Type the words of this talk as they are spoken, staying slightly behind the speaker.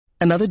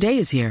Another day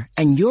is here,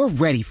 and you're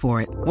ready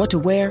for it. What to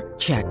wear?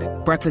 Check.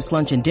 Breakfast,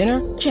 lunch, and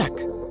dinner? Check.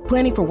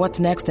 Planning for what's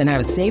next and how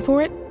to save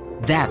for it?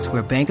 That's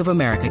where Bank of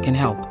America can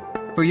help.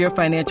 For your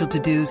financial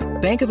to-dos,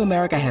 Bank of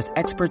America has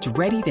experts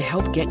ready to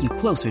help get you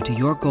closer to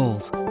your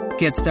goals.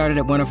 Get started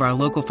at one of our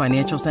local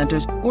financial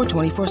centers or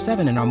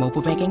 24/7 in our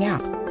mobile banking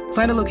app.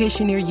 Find a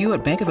location near you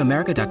at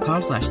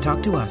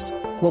bankofamerica.com/talktous.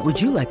 What would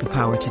you like the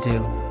power to do?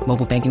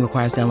 Mobile banking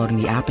requires downloading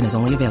the app and is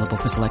only available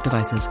for select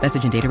devices.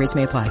 Message and data rates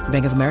may apply.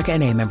 Bank of America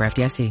N.A., member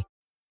FDIC.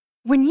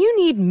 When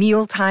you need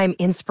mealtime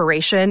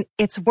inspiration,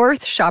 it's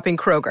worth shopping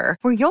Kroger,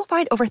 where you'll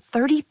find over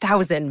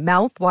 30,000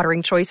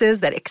 mouth-watering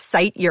choices that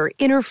excite your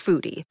inner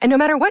foodie. And no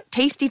matter what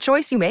tasty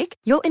choice you make,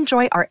 you'll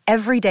enjoy our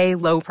everyday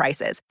low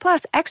prices,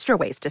 plus extra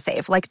ways to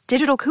save, like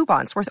digital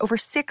coupons worth over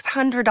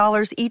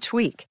 $600 each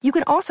week. You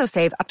can also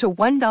save up to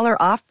 $1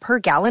 off per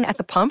gallon at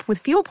the pump with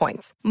fuel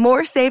points.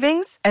 More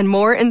savings and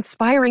more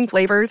inspiring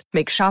flavors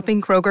make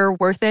shopping Kroger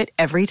worth it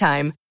every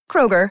time.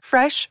 Kroger,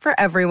 fresh for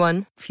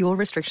everyone. Fuel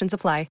restrictions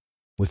apply.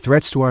 With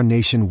threats to our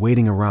nation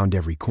waiting around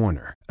every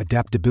corner,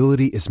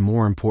 adaptability is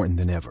more important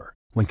than ever.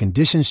 When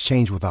conditions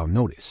change without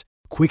notice,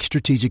 quick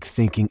strategic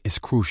thinking is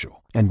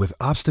crucial. And with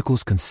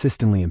obstacles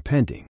consistently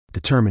impending,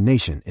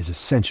 determination is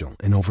essential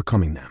in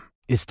overcoming them.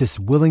 It's this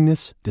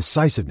willingness,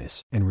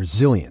 decisiveness, and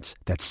resilience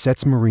that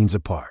sets Marines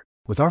apart.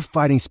 With our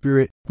fighting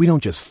spirit, we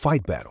don't just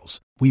fight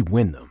battles, we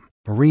win them.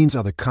 Marines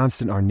are the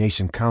constant our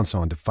nation counts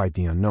on to fight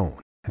the unknown.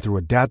 And through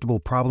adaptable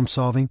problem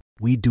solving,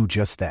 we do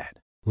just that.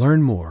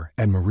 Learn more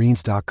at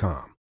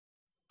marines.com.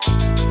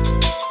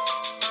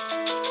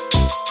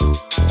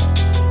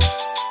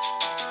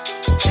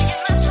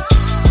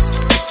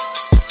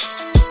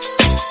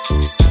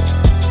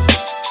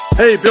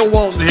 Hey, Bill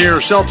Walton here,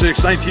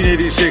 Celtics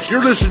 1986.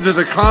 You're listening to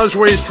the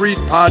Causeway Street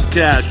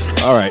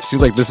Podcast. All right,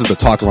 seems like this is the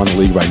talk around the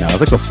league right now.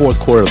 It's like the fourth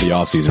quarter of the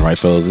offseason, right,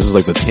 fellas? This is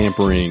like the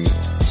tampering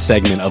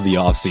segment of the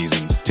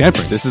offseason.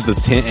 Tampering? This is the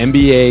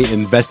NBA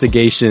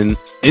investigation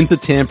into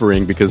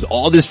tampering because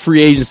all this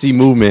free agency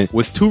movement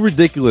was too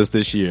ridiculous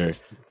this year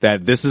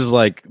that this is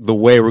like the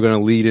way we're going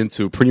to lead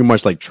into pretty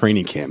much like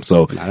training camp.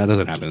 So nah, that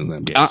doesn't happen in the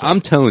NBA.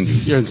 I'm telling you.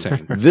 You're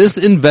insane. This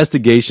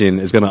investigation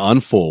is going to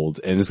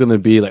unfold and it's going to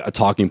be like a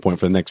talking point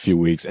for the next few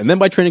weeks. And then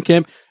by training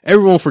camp,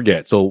 everyone will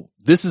forget. So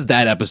this is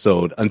that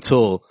episode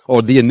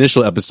or the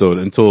initial episode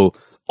until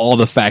all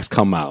the facts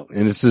come out.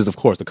 And this is, of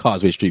course, the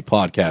Causeway Street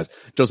Podcast.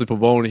 Joseph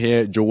Pavone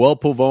here. Joel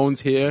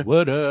Pavone's here.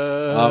 What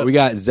up? We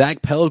got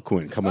Zach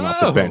Peliquin coming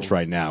off the bench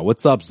right now.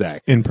 What's up,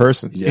 Zach? In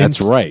person. Yeah, that's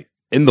right.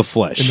 In the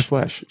flesh. In the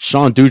flesh.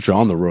 Sean Dutra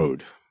on the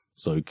road.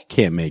 So he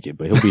can't make it,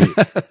 but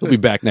he'll be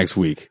back next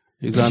week.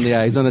 He's on the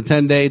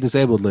 10-day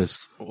disabled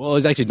list. Well,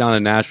 he's actually down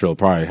in Nashville,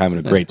 probably having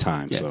a great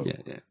time. Yeah.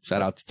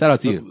 Shout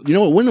out to you. You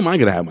know what? When am I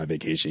going to have my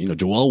vacation? You know,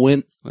 Joel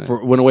went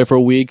away for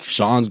a week.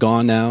 Sean's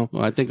gone now.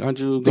 Well, aren't you I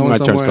think going my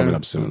turn's somewhere coming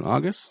up soon. in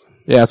August?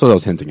 Yeah, that's what I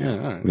was hinting at.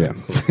 Yeah, all right. Yeah.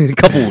 A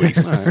couple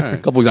weeks. All right. A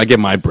couple weeks. I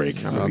get my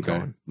break.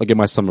 Okay. I get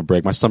my summer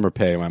break, my summer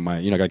pay, I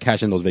got to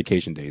cash in those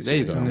vacation days. There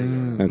you go.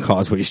 On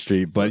Causeway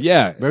Street. But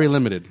yeah. Very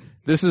limited.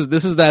 This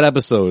is that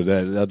episode,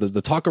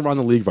 the talk around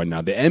the league right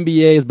now. The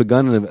NBA has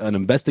begun an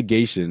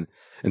investigation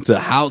into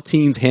how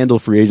teams handle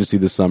free agency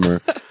this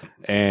summer.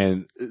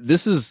 And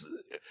this is,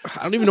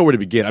 I don't even know where to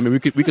begin. I mean,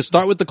 we could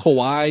start with the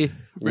Kawhi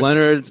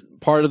Leonard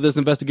part of this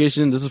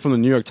investigation. This is from the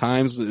New York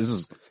Times. This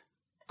is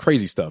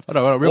crazy stuff.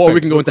 Or we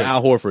can go into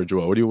Al Horford,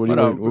 Joel. What do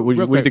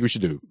you think we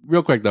should do?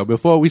 Real quick though,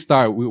 before we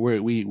start,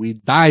 we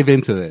dive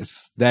into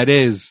this. That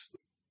is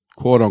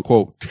quote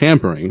unquote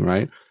tampering,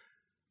 right?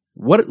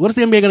 What is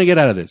the NBA going to get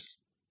out of this?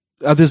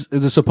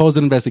 The supposed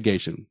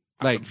investigation?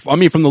 Like, I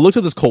mean, from the looks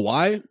of this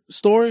Kawhi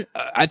story,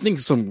 I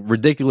think some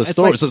ridiculous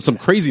stories, some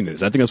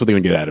craziness. I think that's what they're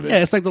going to get out of it. Yeah,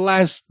 it's like the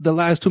last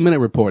 2-minute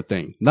report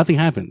thing. Nothing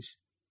happens.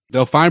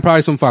 They'll find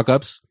probably some fuck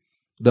ups.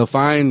 They'll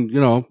find,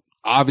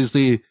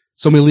 obviously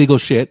some illegal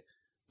shit.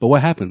 But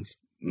what happens?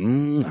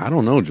 I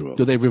don't know, Joel.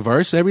 Do they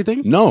reverse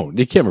everything? No,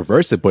 they can't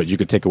reverse it, but you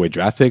could take away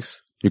draft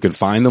picks. You can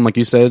find them, like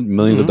you said,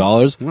 millions of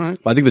dollars. Right.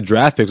 But I think the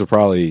draft picks would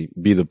probably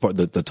be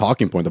the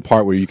talking point, the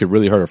part where you could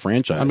really hurt a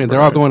franchise. I mean,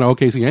 they're all going to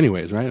OKC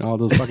anyways, right? All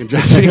those fucking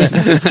draft picks.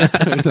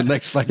 The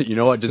next, you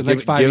know what? Just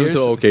give them to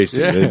OKC.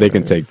 Yeah. They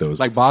can take those.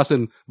 Like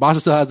Boston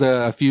still has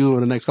a few in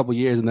the next couple of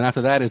years, and then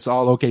after that, it's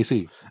all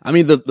OKC. I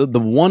mean, the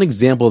one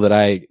example that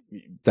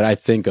I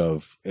think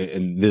of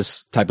in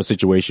this type of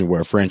situation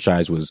where a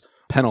franchise was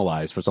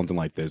penalized for something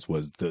like this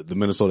was the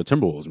Minnesota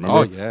Timberwolves. Remember?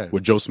 Oh, yeah.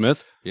 With Joe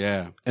Smith?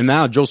 Yeah. And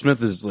now Joe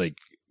Smith is like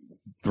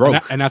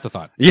broke. An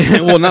afterthought.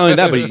 Yeah. Well, not only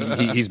that,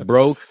 but he's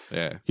broke.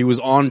 Yeah. He was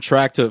on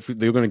track they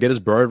were going to get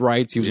his bird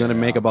rights. He was going to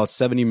make about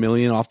 $70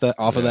 million off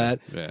of that.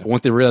 Yeah. But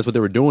once they realized what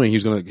they were doing, he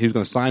was going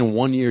to sign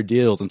 1-year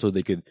deals until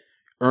they could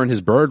earn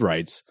his bird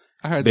rights.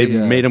 I heard they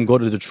made him go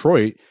to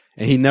Detroit,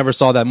 and he never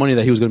saw that money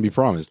that he was going to be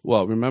promised.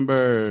 Well,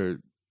 remember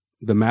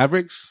the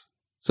Mavericks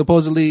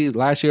supposedly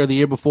last year or the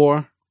year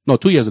before? No,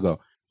 2 years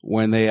ago.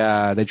 When they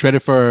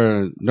traded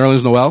for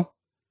Nerlens Noel,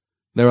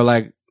 they were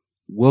like,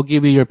 we'll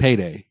give you your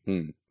payday.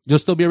 You'll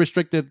still be a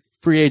restricted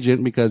free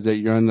agent because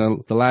you're in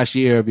the last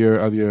year of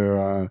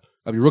your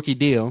rookie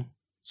deal.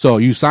 So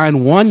you sign a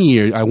 1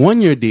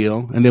 year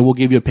deal, and then we'll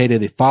give you a payday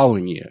the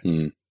following year.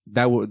 Mm.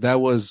 That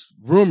was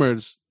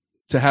rumored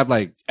to have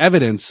like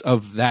evidence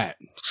of that,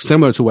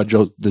 similar to what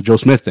the Joe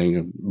Smith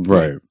thing,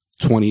 Right.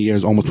 20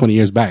 years, almost 20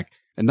 years back,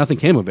 and nothing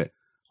came of it.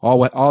 All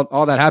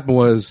that happened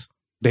was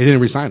they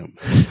didn't resign him.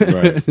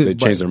 Right. They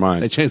changed their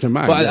mind. They changed their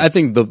mind. But I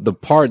think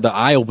the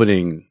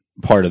eye-opening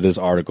part of this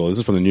article, this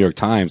is from the New York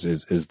Times,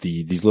 is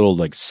these little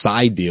like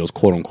side deals,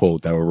 quote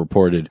unquote, that were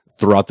reported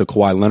throughout the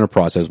Kawhi Leonard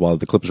process while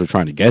the Clippers were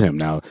trying to get him.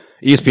 Now,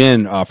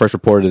 ESPN first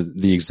reported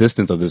the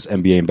existence of this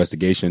NBA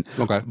investigation.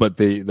 Okay. But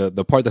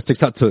the part that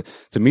sticks out to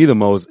me the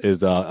most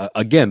is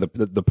again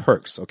the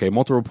perks. Okay,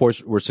 multiple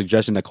reports were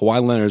suggesting that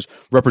Kawhi Leonard's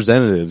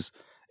representatives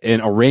in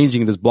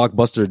arranging this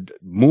blockbuster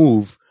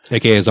move,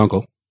 AKA his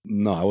uncle.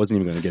 no, I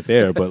wasn't even going to get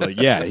there, but like,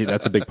 yeah,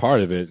 that's a big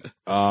part of it.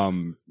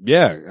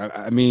 Yeah,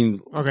 I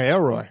mean, Okay,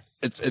 Elroy.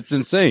 it's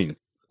insane.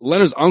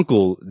 Leonard's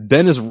uncle,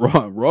 Dennis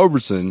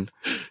Robertson,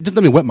 Just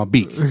let me wet my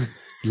beak.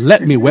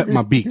 Let me wet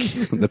my beak.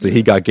 that's a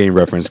He Got Game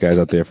reference, guys,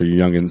 out there for you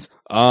youngins.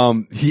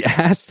 He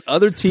asked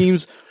other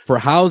teams for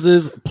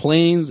houses,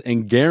 planes,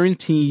 and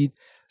guaranteed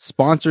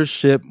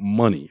sponsorship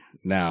money.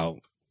 Now,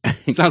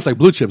 Sounds like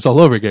blue chips all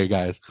over again,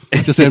 guys.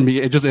 Just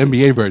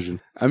NBA version.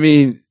 I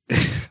mean,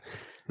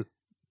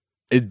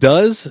 it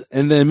does,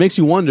 and then it makes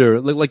you wonder,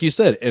 like you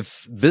said,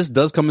 if this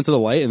does come into the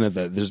light and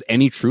that there's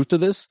any truth to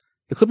this,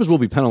 the Clippers will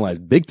be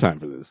penalized big time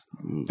for this.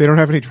 They don't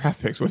have any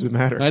draft picks. What does it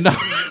matter? I know.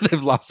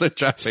 They've lost their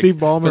traffic. Steve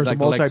Ballmer's for a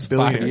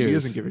multi-billionaire. He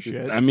doesn't give a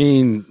shit. I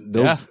mean,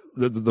 those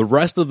the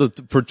rest of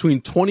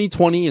between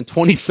 2020 and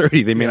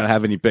 2030, they may not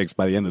have any picks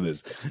by the end of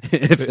this.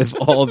 if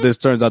all of this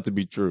turns out to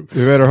be true.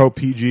 We better hope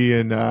PG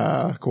and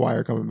Kawhi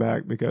are coming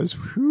back because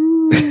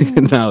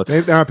Now,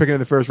 they're not picking in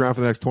the first round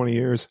for the next 20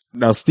 years.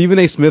 Now, Stephen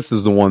A. Smith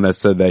is the one that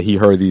said that he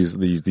heard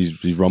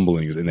these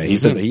rumblings, and that he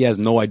said that he has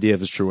no idea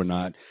if it's true or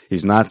not.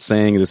 He's not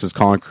saying this is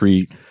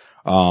concrete.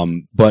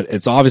 But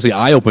it's obviously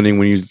eye-opening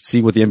when you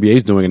see what the NBA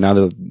is doing, and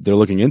now they're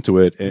looking into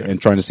it and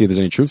trying to see if there's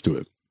any truth to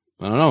it.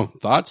 I don't know.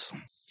 Thoughts?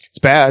 It's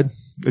bad.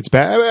 It's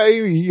bad.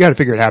 You got to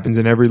figure it happens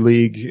in every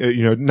league,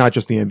 not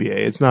just the NBA.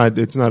 It's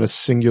not a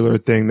singular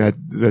thing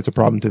that's a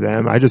problem to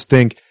them. I just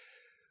think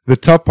the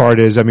tough part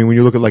is, I mean, when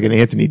you look at like an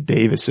Anthony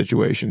Davis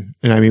situation,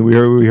 and I mean, we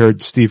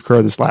heard Steve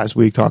Kerr this last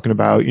week talking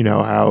about,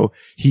 how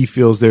he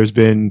feels there's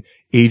been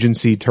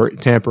agency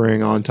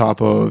tampering on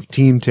top of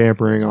team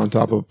tampering on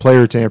top of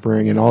player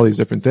tampering and all these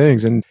different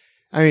things. And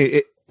I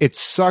mean, it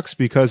sucks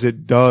because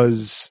it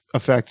does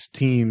affect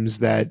teams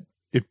that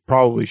it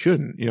probably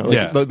shouldn't,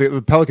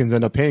 the Pelicans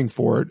end up paying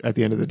for it at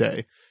the end of the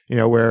day,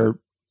 where,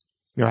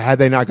 had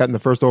they not gotten the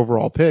first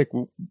overall pick,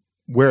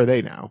 where are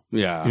they now?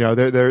 Yeah.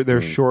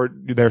 They're short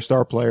their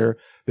star player.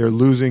 They're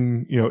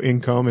losing,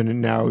 income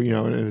and now,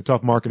 in a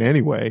tough market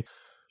anyway.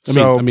 I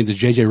mean, does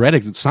JJ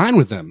Redick sign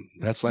with them?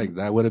 That's like,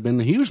 that would have been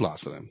a huge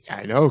loss for them.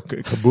 I know.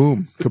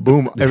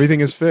 Kaboom.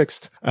 Everything is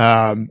fixed.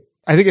 I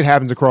think it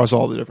happens across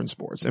all the different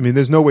sports. I mean,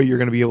 there's no way you're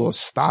going to be able to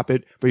stop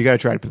it, but you got to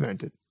try to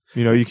prevent it.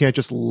 You can't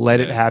just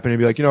let it happen and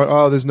be like,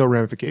 there's no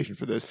ramification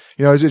for this.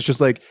 It's just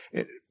like,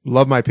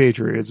 love my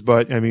Patriots,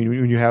 but I mean,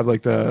 when you have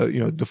like the,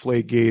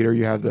 Deflategate, or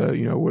you have the,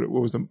 what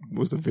was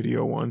the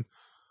video one?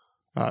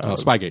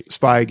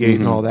 Spygate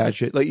and all that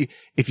shit. Like,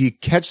 if you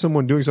catch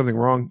someone doing something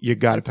wrong, you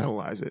got to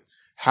penalize it.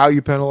 How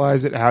you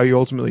penalize it, how you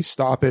ultimately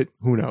stop it,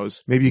 who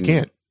knows? Maybe you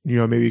can't.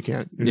 Maybe you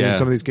can't. In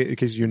some of these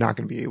cases, you're not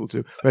going to be able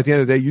to. But at the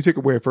end of the day, you take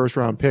away a first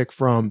round pick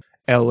from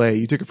LA.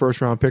 You take a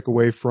first round pick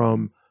away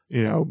from,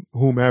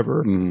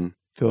 whomever,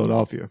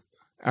 Philadelphia.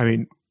 I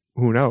mean,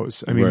 who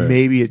knows? I mean,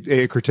 maybe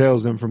it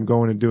curtails them from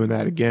going and doing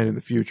that again in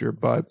the future,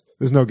 but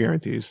there's no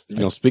guarantees.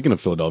 Speaking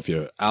of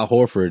Philadelphia, Al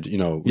Horford,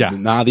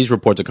 now these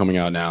reports are coming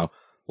out now.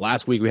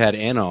 Last week we had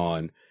Anna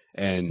on,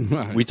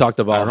 and we talked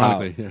about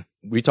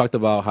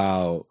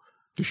how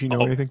does she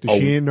know anything? Does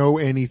she know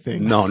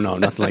anything? No,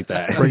 nothing like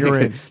that. Bring her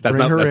in. That's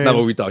not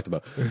what we talked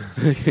about.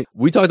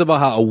 We talked about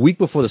how a week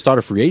before the start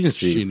of free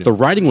agency, the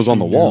writing was on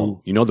the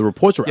wall. The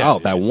reports were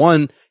out that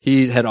one,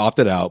 he had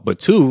opted out, but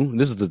two, and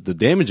this is the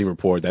damaging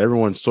report that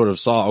everyone sort of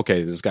saw,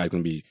 okay, this guy's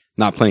going to be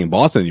not playing in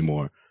Boston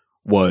anymore,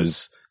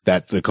 was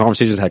that the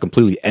conversations had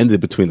completely ended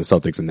between the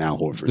Celtics and Al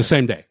Horford. The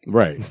same day.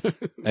 Right.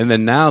 And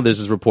then now there's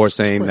this report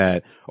saying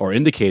that, or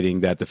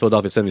indicating that the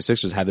Philadelphia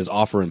 76ers had this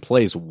offer in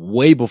place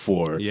way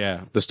before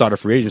the start of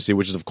free agency,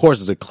 which is, of course,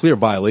 is a clear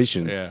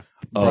violation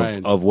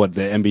of what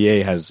the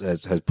NBA has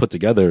put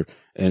together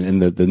in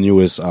the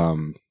newest,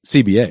 CBA.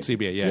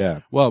 CBA, yeah.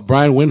 Well,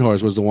 Brian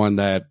Windhorst was the one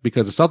that,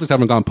 because the Celtics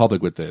haven't gone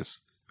public with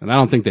this, and I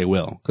don't think they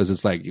will, because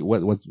it's like,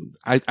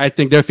 I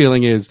think their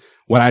feeling is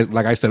what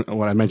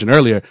I mentioned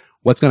earlier,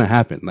 what's going to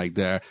happen? Like,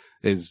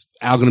 is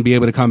Al going to be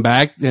able to come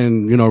back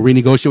and,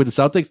 renegotiate with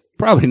the Celtics?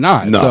 Probably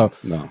not. No.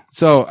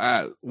 So,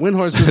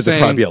 Windhorst was saying. There'd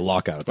probably be a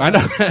lockout. I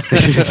know.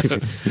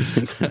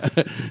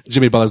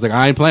 Jimmy Butler's like,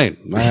 I ain't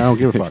playing. I don't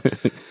give a fuck.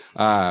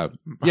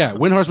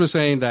 Windhorst was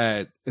saying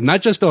that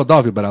not just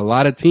Philadelphia, but a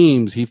lot of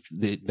teams, the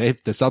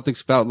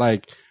Celtics felt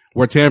like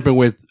were tampering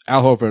with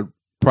Al Horford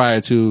prior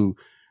to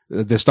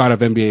the start of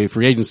NBA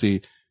free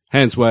agency.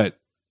 Hence what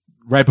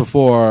right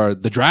before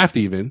the draft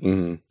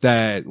even,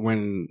 that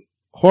when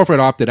Horford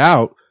opted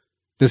out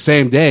the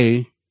same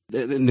day,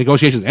 the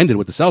negotiations ended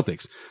with the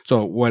Celtics.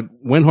 So what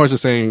Windhorst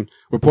is saying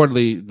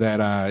reportedly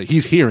that,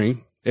 he's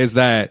hearing is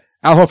that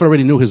Al Horford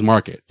already knew his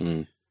market.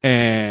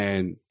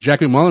 And Jack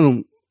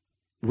McMullen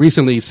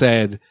recently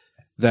said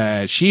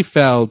that she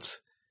felt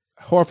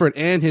Horford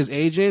and his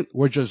agent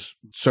were just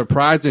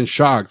surprised and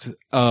shocked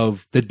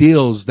of the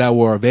deals that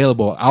were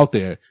available out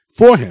there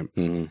for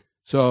him.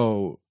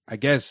 So I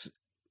guess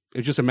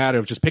it's just a matter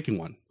of just picking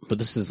one. But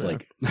this is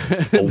like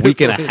a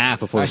week and a half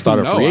before the start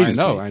of free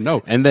agency. I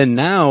know. And then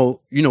now,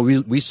 you know,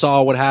 we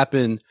saw what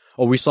happened,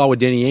 or we saw what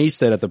Danny Ainge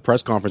said at the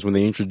press conference when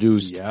they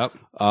introduced Cantor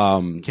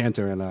and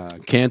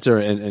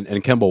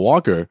Kemba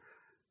Walker.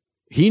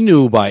 He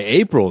knew by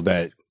April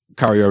that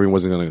Kyrie Irving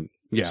wasn't going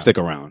to stick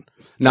around.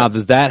 Now,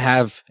 is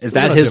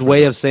that his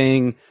way of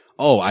saying,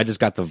 oh, I just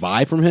got the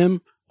vibe from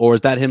him? Or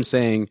is that him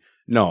saying,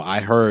 no, I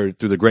heard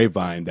through the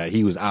grapevine that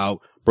he was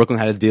out. Brooklyn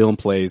had a deal in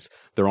place.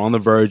 They're on the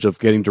verge of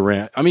getting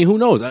Durant. I mean, who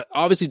knows?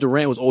 Obviously,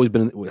 Durant has always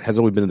been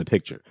in the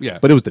picture. Yeah.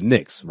 But it was the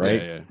Knicks,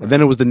 right? Yeah, right. And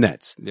then it was the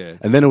Nets. Yeah.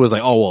 And then it was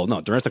like, oh, well,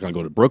 no, Durant's not going to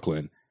go to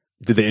Brooklyn.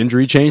 Did the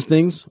injury change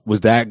things?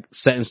 Was that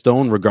set in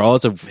stone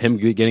regardless of him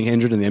getting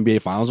injured in the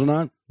NBA Finals or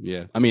not?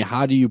 Yeah. I mean,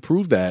 how do you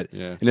prove that?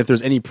 Yeah. And if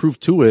there's any proof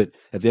to it,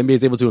 if the NBA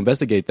is able to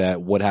investigate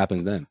that, what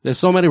happens then? There's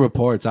so many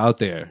reports out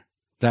there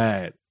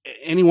that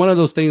any one of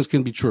those things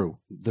can be true.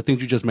 The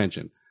things you just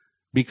mentioned.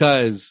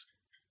 Because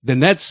the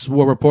Nets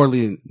were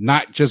reportedly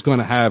not just going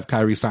to have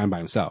Kyrie sign by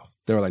himself.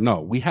 They were like, no,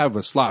 we have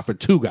a slot for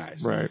two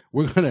guys. Right.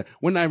 We're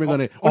not even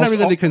going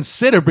to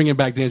consider bringing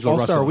back D'Angelo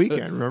Russell. All-Star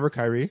Weekend. Remember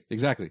Kyrie?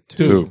 Exactly.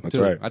 Two. That's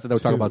right. I thought they were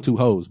talking about two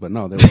hoes, but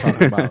no, they were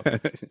talking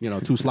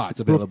about, two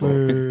slots available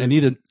in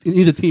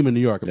either team in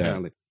New York,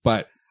 apparently.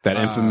 But that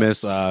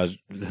infamous,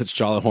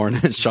 Charlotte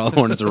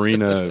Hornets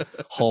arena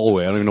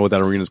hallway. I don't even know what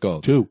that arena is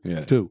called.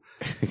 Two.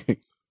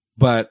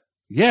 But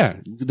yeah,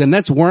 the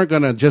Nets weren't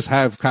going to just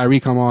have Kyrie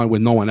come on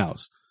with no one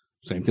else.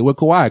 Same thing with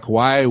Kawhi.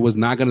 Kawhi was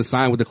not going to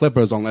sign with the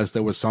Clippers unless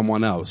there was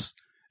someone else.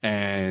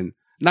 And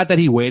not that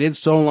he waited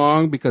so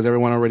long because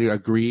everyone already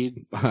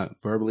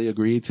verbally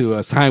agreed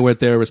to sign with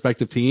their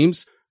respective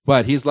teams.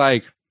 But he's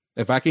like,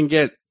 if I can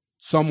get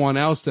someone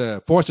else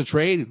to force a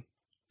trade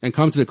and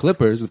come to the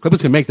Clippers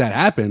can make that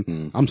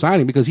happen, I'm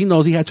signing, because he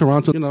knows he had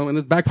Toronto, in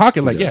his back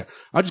pocket. Like,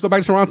 I'll just go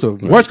back to Toronto.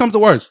 Right. Worst comes to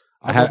worst,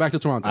 I'll go back to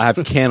Toronto. I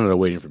have Canada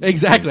waiting for me.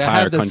 Exactly.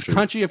 I have this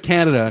country of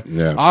Canada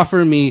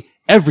offer me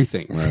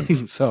everything.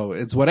 Right. So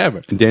it's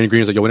whatever. And Danny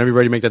Green's like, yo, whenever you're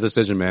ready to make that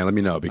decision, man, let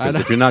me know. Because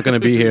if you're not going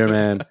to be here,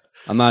 man,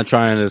 I'm not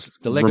trying to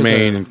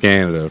remain in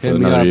Canada for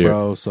another year.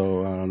 Bro,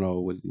 so I don't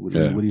know. What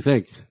do you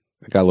think?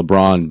 I got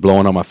LeBron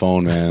blowing on my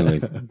phone, man.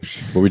 Like,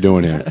 what are we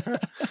doing here?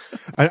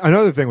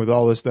 Another thing with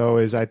all this, though,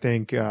 is I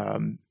think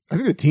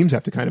the teams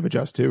have to kind of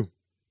adjust too.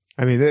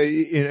 I mean,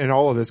 in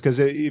all of this, because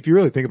if you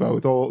really think about it,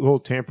 with the whole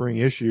tampering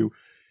issue,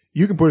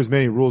 you can put as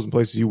many rules in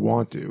place as you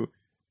want to.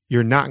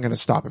 You're not going to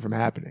stop it from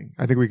happening.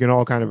 I think we can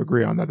all kind of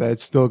agree on that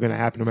it's still going to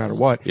happen no matter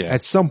what. Yeah.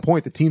 At some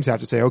point, the teams have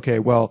to say, okay,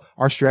 well,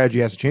 our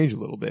strategy has to change a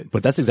little bit.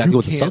 But that's exactly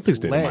what the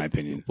Celtics did, in my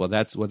opinion. Well,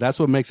 that's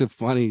what makes it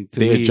funny to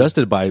me. They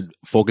adjusted by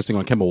focusing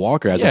on Kemba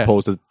Walker as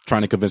opposed to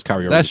trying to convince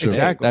Kyrie Irving. That's true.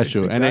 Exactly. That's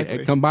true. Exactly.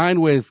 And it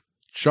combined with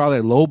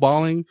Charlotte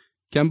lowballing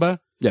Kemba.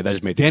 Yeah, that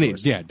just made things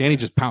worse. Yeah, Danny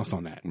just pounced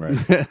on that,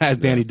 right. As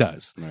Danny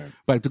does. Right.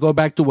 But to go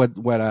back to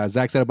what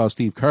Zach said about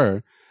Steve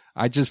Kerr,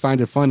 I just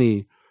find it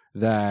funny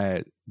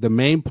that the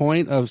main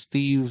point of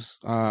Steve's,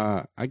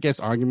 I guess,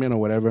 argument or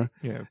whatever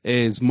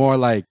is more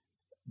like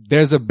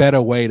there's a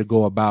better way to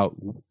go about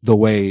the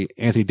way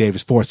Anthony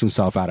Davis forced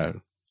himself out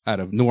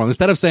of New Orleans.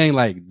 Instead of saying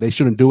like they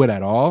shouldn't do it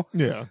at all.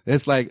 Yeah.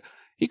 It's like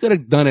he could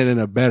have done it in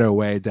a better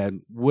way that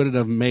wouldn't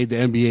have made the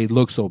NBA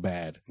look so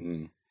bad.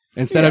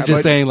 Instead of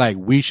just saying like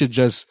we should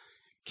just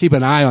keep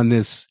an eye on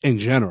this in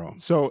general.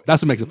 So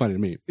that's what makes it funny to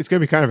me. It's going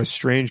to be kind of a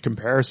strange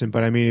comparison,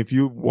 but I mean, if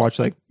you watch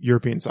like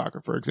European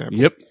soccer, for example,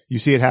 you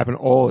see it happen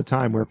all the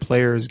time where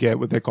players get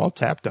what they call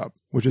tapped up,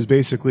 which is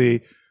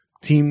basically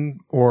team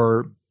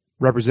or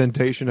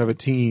representation of a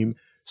team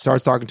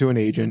starts talking to an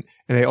agent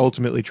and they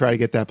ultimately try to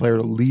get that player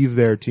to leave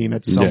their team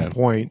at some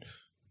point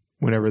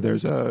whenever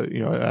there's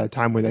a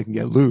time where they can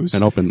get loose.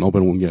 An open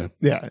one,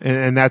 Yeah.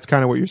 And that's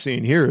kind of what you're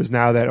seeing here is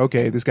now that,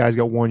 okay, this guy's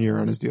got 1 year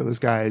on his deal. This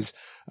guy's,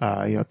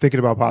 thinking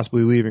about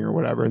possibly leaving or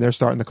whatever. And they're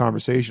starting the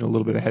conversation a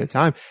little bit ahead of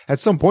time. At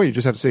some point, you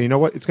just have to say, you know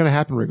what? It's going to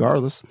happen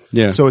regardless.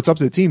 Yeah. So it's up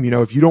to the team.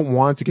 If you don't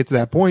want to get to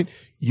that point,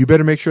 you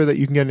better make sure that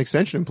you can get an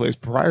extension in place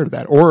prior to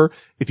that. Or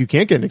if you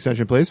can't get an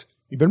extension in place,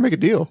 you better make a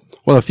deal.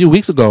 Well, a few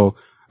weeks ago,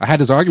 I had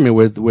this argument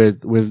with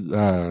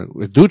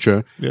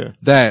Dutra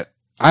that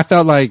I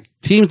felt like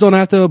teams don't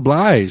have to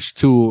oblige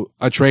to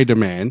a trade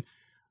demand.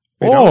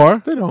 They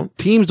don't.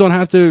 Teams don't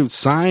have to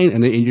sign,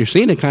 and you're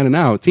seeing it kind of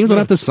now. Teams don't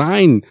have to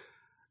sign,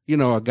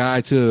 a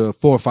guy to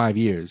 4 or 5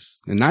 years.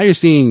 And now you're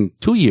seeing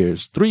 2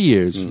 years, 3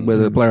 years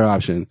with a player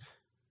option.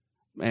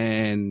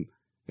 And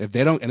if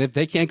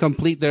they can't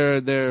complete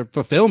their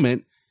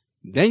fulfillment,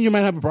 then you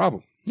might have a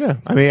problem. Yeah.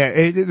 I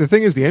mean, the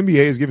thing is the NBA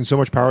is giving so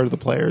much power to the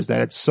players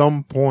that at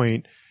some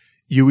point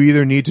you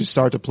either need to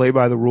start to play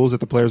by the rules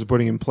that the players are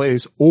putting in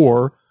place,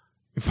 or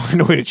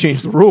find a way to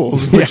change the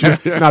rules, which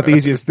is not the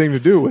easiest thing to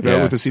do with the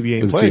CBA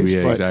in With the place.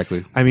 CBA, But,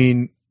 exactly. I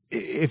mean,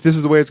 if this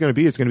is the way it's going to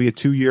be a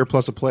 2-year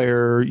plus a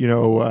player,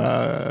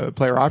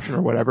 player option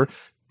or whatever,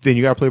 then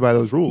you got to play by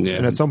those rules. Yeah.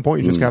 And at some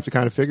point, you just have to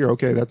kind of figure,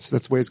 okay, that's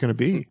the way it's going to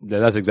be.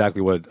 That's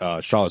exactly what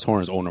Charlotte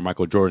Hornets owner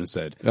Michael Jordan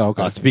said. Oh,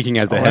 okay. Speaking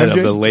as the head of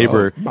MJ? the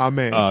labor My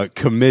man.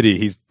 committee,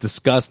 he's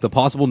discussed the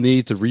possible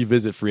need to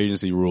revisit free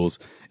agency rules,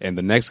 and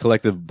the next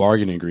collective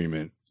bargaining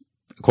agreement,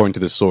 according to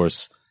this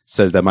source,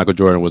 says that Michael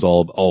Jordan was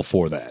all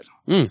for that.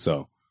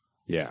 So,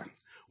 yeah.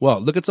 Well,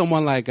 look at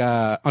someone like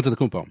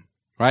Antetokounmpo,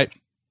 right?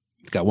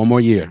 He's got one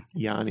more year.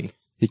 Yanni.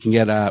 He can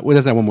get well,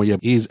 that's not one more year.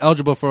 He's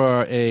eligible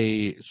for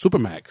a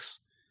Supermax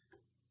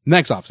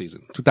next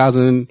offseason,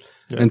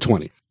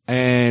 2020.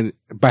 And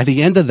by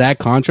the end of that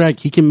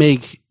contract, he can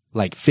make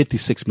like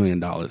 $56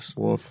 million.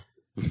 Wolf.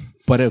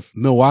 But if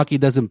Milwaukee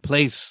doesn't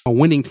place a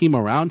winning team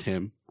around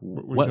him,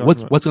 What are you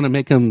talking about? what's going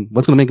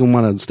to make him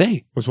want to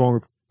stay? What's wrong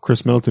with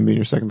Chris Middleton being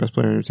your second best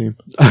player on your team?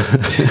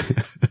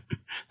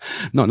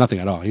 No, nothing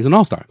at all. He's an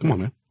all-star. Come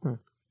on, man.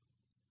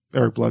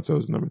 Eric Bledsoe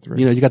is number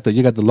 3. You got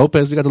the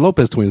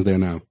Lopez twins there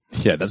now.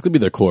 Yeah, that's going to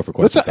be their core for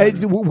quite some time.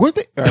 Weren't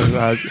they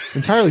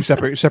entirely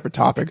separate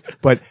topic?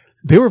 But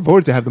they were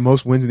voted to have the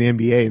most wins in the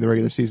NBA in the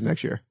regular season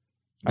next year.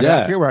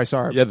 I forget where I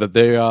saw it. Yeah,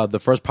 the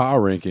first power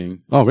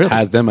ranking really?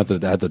 has them at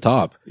the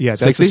top. Yeah,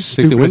 that's 60? the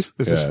 60 stupidest.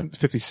 wins? This is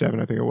 57,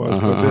 I think it was.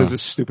 But this is the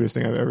stupidest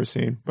thing I've ever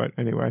seen. But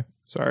anyway,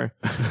 sorry.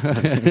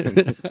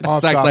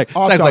 Off topic,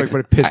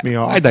 but it pissed me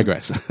off. I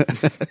digress.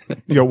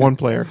 One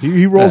player.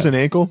 He rolls an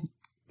ankle.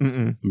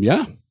 Mm-mm.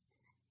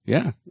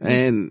 Yeah.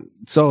 And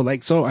so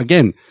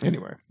again,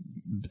 Anyway.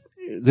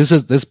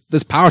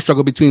 this power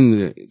struggle between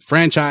the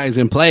franchise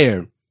and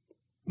player,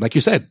 like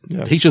you said,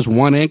 he's just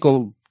one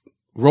ankle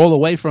roll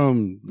away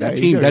from that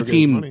team,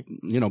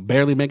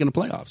 barely making the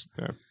playoffs.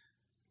 Yeah.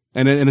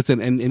 And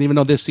even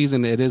though this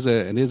season it is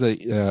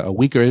a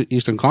weaker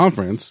Eastern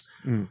Conference,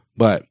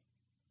 but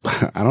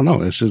I don't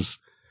know. It's an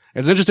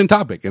interesting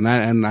topic. And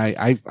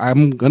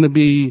I'm going to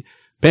be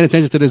paying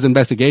attention to this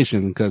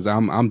investigation because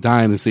I'm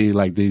dying to see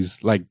like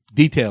these like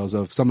details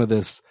of some of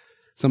these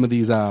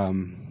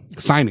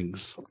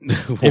signings,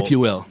 if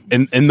you will.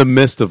 In the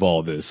midst of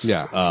all this,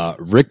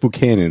 Rick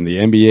Buchanan, the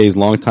NBA's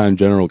longtime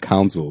general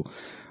counsel,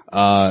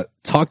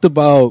 talked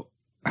about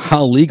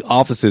how league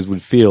offices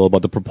would feel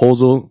about the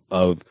proposal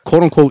of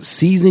quote unquote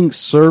seizing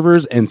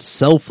servers and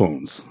cell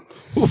phones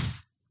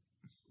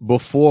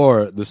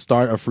before the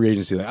start of free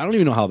agency. Like, I don't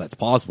even know how that's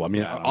possible. I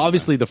mean,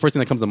 obviously the first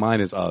thing that comes to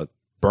mind is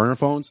burner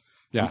phones.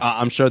 Yeah.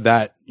 I'm sure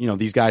that,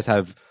 these guys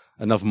have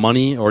enough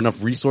money or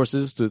enough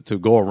resources to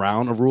go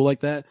around a rule like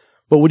that.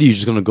 But what are you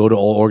just going to go to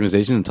all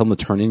organizations and tell them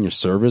to turn in your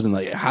servers? And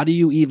like, how do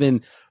you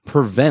even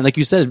prevent, like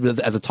you said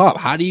at the top,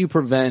 how do you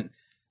prevent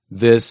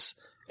this?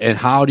 And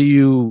how do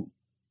you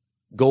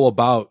go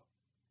about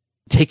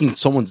taking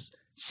someone's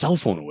cell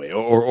phone away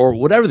or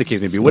whatever the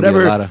case may be,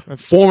 whatever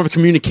form of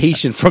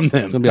communication from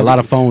them? There's going to be a lot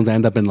of phones that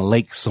end up in the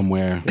lake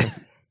somewhere. Have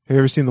you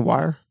ever seen The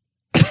Wire?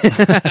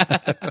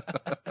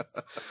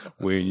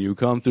 When you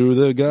come through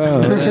the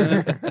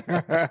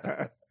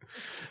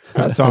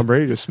gun. Tom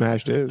Brady just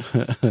smashed his.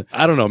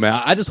 I don't know,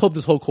 man. I just hope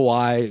this whole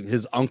Kawhi,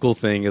 his uncle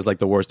thing is like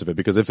the worst of it,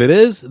 because if it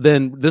is,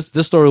 then this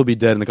story will be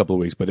dead in a couple of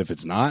weeks. But if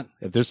it's not,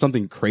 if there's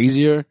something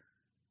crazier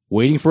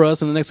waiting for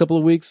us in the next couple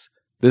of weeks,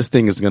 this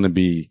thing is going to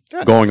be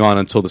going on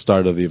until the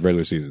start of the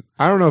regular season.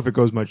 I don't know if it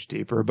goes much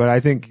deeper, but I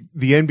think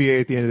the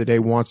NBA at the end of the day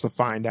wants to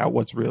find out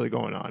what's really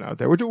going on out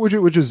there,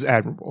 which is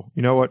admirable.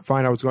 You know what?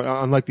 Find out what's going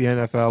on. Unlike the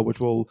NFL, which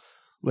will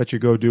let you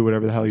go do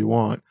whatever the hell you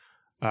want.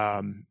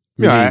 What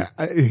do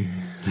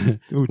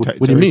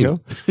you mean?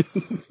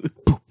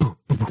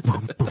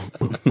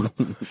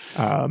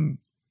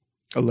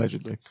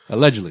 Allegedly.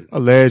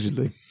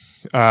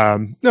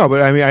 No,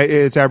 but I mean,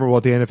 it's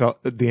admirable that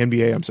the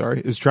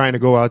NBA, is trying to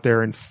go out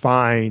there and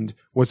find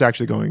what's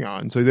actually going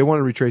on. So they want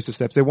to retrace the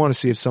steps. They want to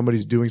see if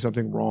somebody's doing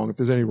something wrong, if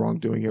there's any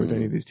wrongdoing here with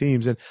any of these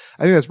teams. And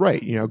I think that's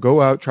right.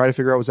 Go out, try to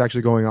figure out what's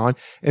actually going on.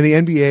 And the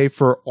NBA,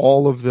 for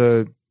all of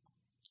the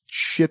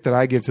shit that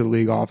I give to the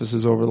league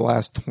offices over the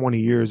last 20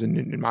 years,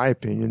 in my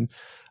opinion,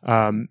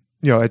 at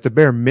the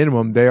bare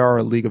minimum, they are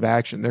a league of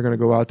action. They're going to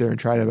go out there and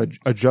try to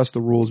adjust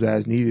the rules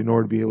as needed in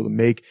order to be able to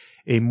make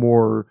a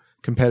more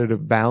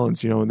competitive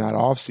balance, in that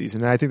off season.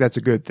 And I think that's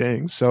a good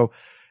thing. So,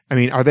 I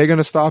mean, are they going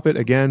to stop it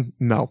again?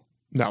 No,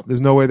 there's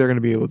no way they're going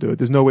to be able to do it.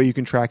 There's no way you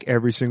can track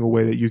every single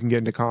way that you can get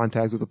into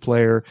contact with a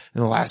player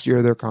in the last year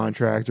of their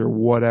contract or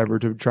whatever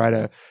to try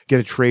to get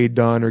a trade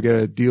done or get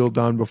a deal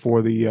done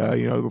before the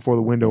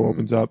window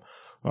opens up.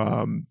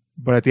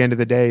 But at the end of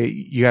the day,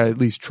 you got to at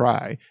least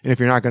try. And if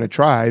you're not going to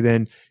try,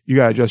 then you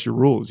got to adjust your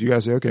rules. You got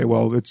to say, okay,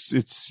 well,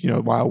 it's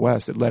Wild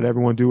West. It let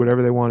everyone do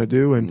whatever they want to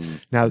do.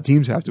 And now the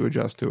teams have to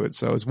adjust to it.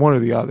 So it's one or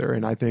the other.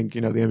 And I think,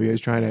 the NBA is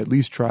trying to at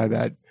least try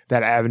that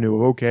avenue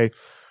of, okay,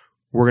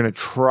 we're going to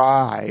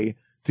try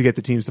to get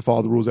the teams to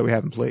follow the rules that we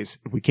have in place.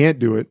 If we can't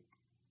do it,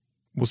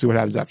 we'll see what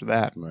happens after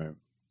that. Right.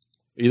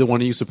 Either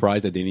one of you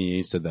surprised that Danny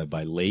Ainge said that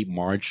by late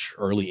March,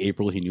 early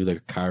April, he knew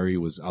that Kyrie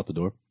was out the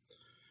door?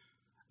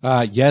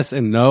 Yes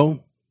and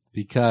no,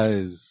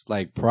 because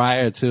like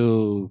prior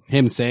to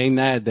him saying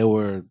that, there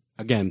were,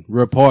 again,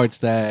 reports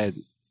that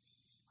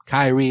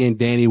Kyrie and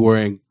Danny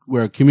were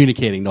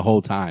communicating the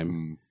whole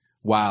time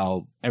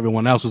while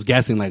everyone else was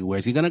guessing, like,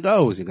 where's he going to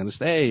go? Is he going to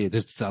stay?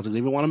 Does Celtics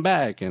even want him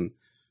back? And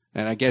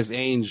I guess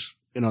Ainge,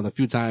 the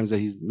few times that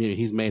he's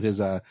made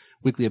his,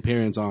 weekly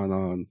appearance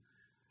on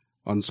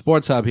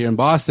Sports Hub here in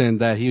Boston,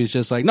 that he was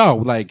just like, no,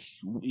 like,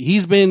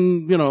 he's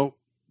been,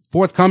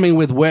 forthcoming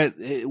with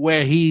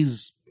where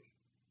he's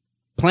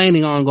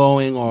planning on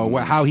going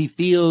or how he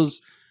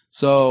feels.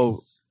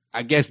 So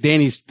I guess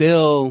Danny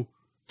still,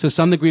 to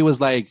some degree,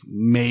 was like,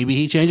 maybe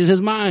he changes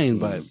his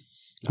mind, but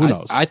who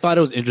knows? I thought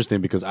it was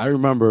interesting because I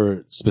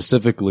remember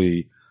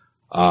specifically,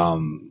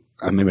 maybe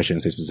I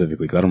shouldn't say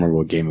specifically because I don't remember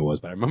what game it was,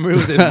 but I remember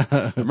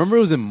it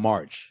was in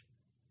March,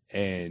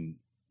 and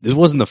this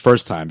wasn't the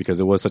first time because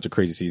it was such a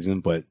crazy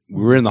season, but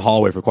we were in the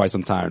hallway for quite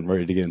some time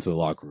ready to get into the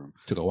locker room.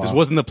 Took a while. This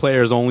wasn't the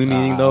players only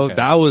meeting though. Okay.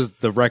 That was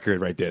the record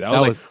right there. That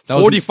was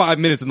 45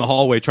 minutes in the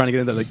hallway trying to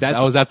get into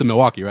that was after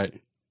Milwaukee, right?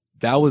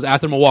 That was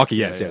after Milwaukee.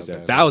 Yes.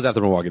 That was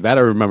after Milwaukee. That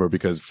I remember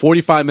because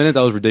 45 minutes,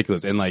 that was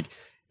ridiculous. And like,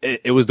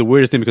 it was the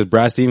weirdest thing because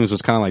Brad Stevens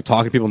was kind of like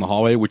talking to people in the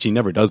hallway, which he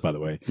never does, by the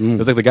way. It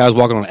was like the guy was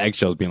walking on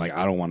eggshells being like,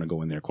 I don't want to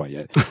go in there quite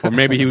yet. Or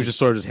maybe he was just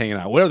sort of just hanging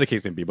out, whatever the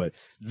case may be. But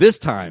this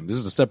time, this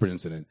is a separate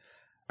incident.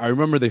 I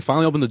remember they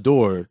finally opened the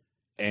door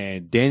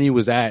and Danny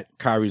was at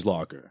Kyrie's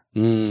locker.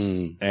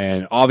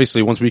 And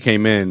obviously once we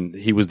came in,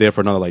 he was there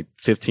for another like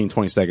 15,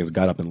 20 seconds,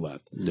 got up and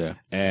left. Yeah.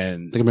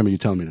 And I think I remember you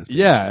telling me this.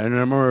 Yeah. And I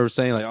remember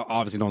saying like,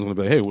 obviously no one's going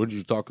to be like, hey, what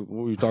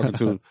were you talking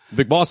to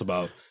Big Boss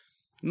about?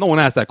 No one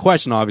asked that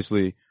question,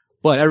 obviously,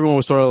 but everyone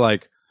was sort of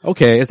like,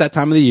 okay, it's that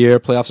time of the year.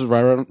 Playoffs is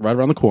right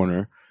around the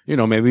corner.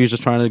 Maybe he's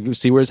just trying to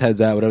see where his head's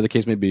at, whatever the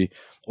case may be.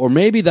 Or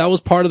maybe that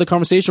was part of the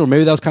conversation, or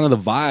maybe that was kind of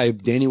the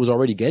vibe Danny was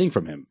already getting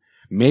from him.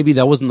 Maybe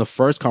that wasn't the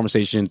first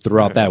conversation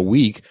throughout that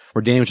week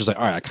where Danny was just like,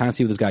 all right, I kind of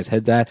see where this guy's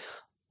head's at.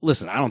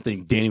 Listen, I don't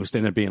think Danny was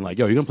standing there being like,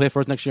 yo, you going to play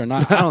first next year or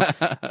not?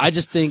 I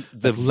just think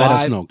the vibe. Let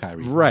us know,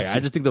 Kyrie. Right. I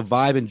just think the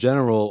vibe in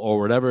general or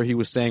whatever he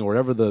was saying, or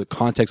whatever the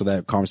context of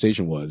that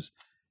conversation was,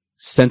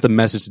 sent a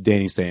message to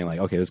Danny saying like,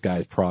 okay, this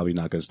guy's probably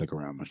not going to stick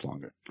around much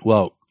longer.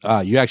 Well,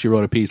 you actually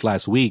wrote a piece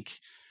last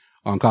week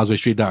on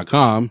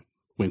CausewayStreet.com,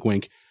 wink,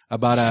 wink,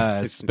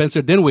 about,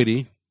 Spencer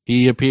Dinwiddie.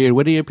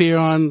 Would he appear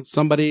on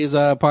somebody's,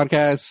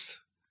 podcast?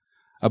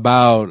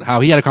 About how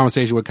he had a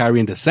conversation with Kyrie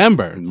in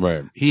December.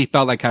 Right. He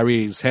felt like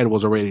Kyrie's head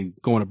was already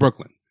going to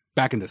Brooklyn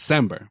back in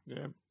December.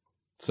 Yeah.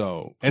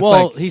 So,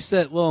 he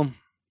said, to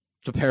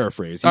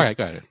paraphrase. All right,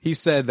 go ahead. He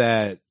said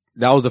that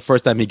was the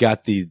first time he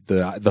got the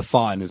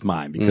thought in his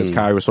mind because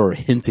Kyrie was sort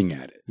of hinting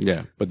at it.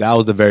 Yeah. But that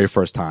was the very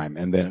first time.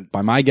 And then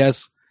by my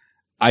guess,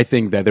 I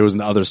think that there was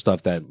other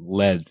stuff that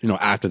led,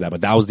 after that,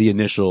 but that was the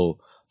initial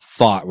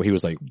thought where he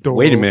was like,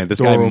 wait a minute, this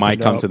guy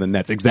might come to the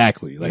Nets.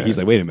 Exactly. Like he's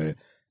like, wait a minute.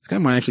 This guy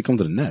might actually come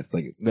to the Nets.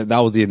 Like that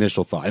was the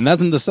initial thought. And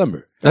that's in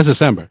December. That's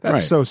December.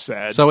 That's so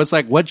sad. So it's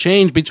like, what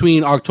changed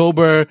between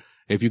October,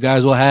 if you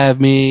guys will have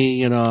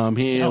me, I'm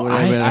here,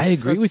 whatever. I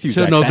agree with you,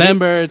 to Zach.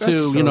 November that's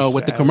to, so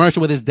with the sad.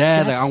 commercial with his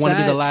dad. That's like, I want to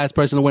be sad. the last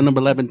person to win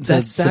number 11.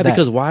 That's sad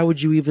because why would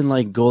you even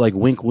like go like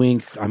wink,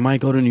 wink? I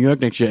might go to New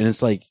York next year. And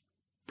it's like,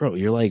 bro,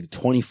 you're like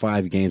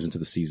 25 games into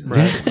the season.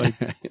 Right.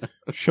 Like,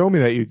 show me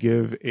that you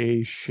give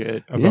a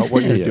shit about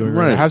what you're doing.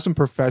 Right. Have some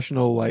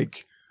professional,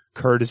 like,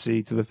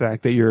 courtesy to the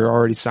fact that you're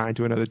already signed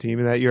to another team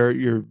and that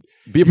you're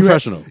Be a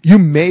professional. You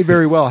may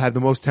very well have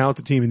the most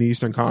talented team in the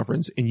Eastern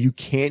Conference and you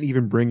can't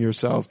even bring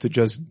yourself to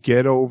just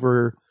get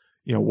over,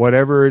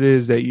 whatever it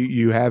is that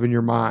you have in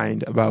your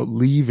mind about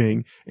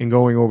leaving and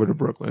going over to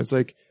Brooklyn. It's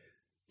like,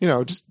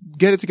 just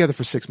get it together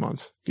for 6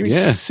 months. Give me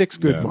 6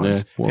 good months.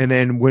 Yeah. Well, and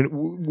then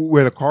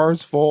where the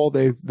cards fall,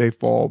 they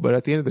fall. But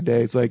at the end of the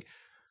day, it's like,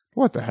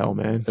 what the hell,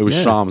 man? It was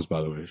Shams, by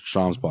the way.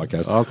 Shams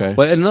podcast. Okay.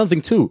 But another thing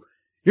too,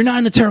 you're not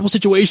in a terrible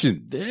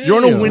situation. You're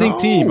on a winning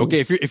team. Okay.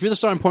 If you're the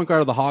starting point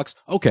guard of the Hawks,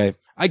 okay,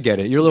 I get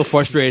it. You're a little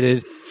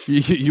frustrated.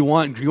 You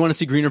want to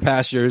see greener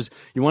pastures.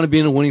 You want to be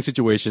in a winning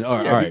situation.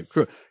 All right.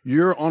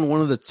 You're on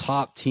one of the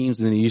top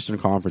teams in the Eastern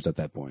Conference at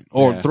that point,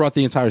 or throughout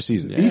the entire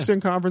season. The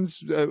Eastern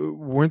Conference,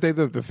 weren't they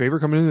the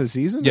favorite coming into the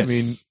season? Yes. I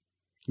mean,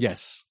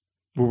 yes.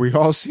 were we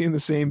all seeing the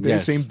same thing,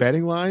 Yes. same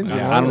betting lines?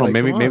 I don't know. Like,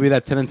 Maybe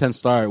that 10-10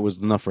 start was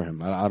enough for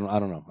him. I don't know.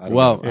 I don't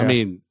Well, know. I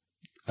mean,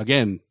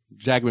 again,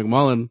 Jack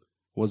McMullen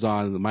was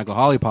on the Michael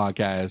Hawley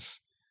podcast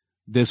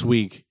this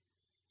week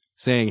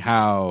saying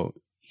how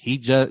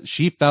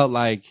she felt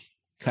like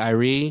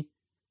Kyrie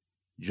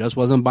just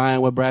wasn't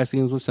buying what Brad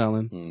Stevens was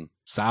selling.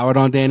 Soured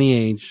on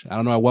Danny Ainge. I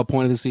don't know at what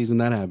point of the season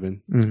that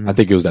happened. I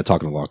think it was that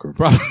talk in the locker room.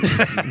 Probably.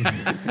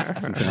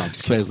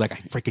 It's like, I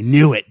freaking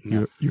knew it.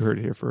 You heard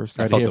it here first.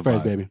 Heard it felt here the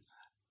first, vibe. baby.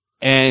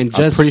 And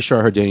I'm pretty sure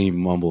I heard Danny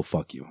mumble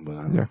 "fuck you,"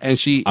 but and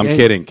she. I'm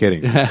kidding.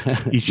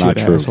 Eat Not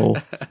shit, true. asshole.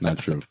 Not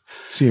true.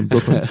 See you in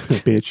Brooklyn,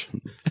 bitch.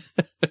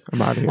 I'm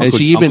out of here. And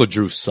she Uncle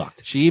Drew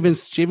sucked. She even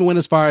went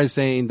as far as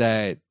saying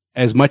that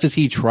as much as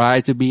he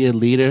tried to be a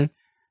leader,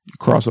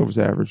 Crossover's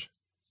average.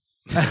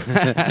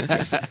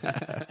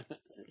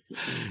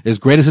 As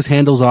great as his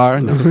handles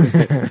are, no.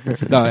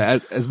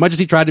 As much as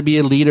he tried to be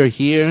a leader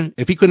here,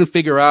 if he couldn't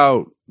figure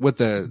out with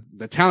the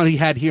talent he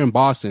had here in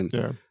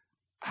Boston,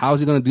 how is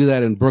he going to do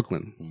that in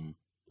Brooklyn?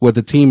 Where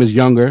the team is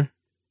younger,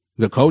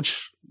 the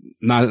coach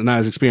not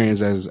as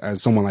experienced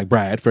as someone like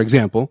Brad, for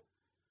example.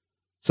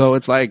 So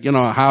it's like,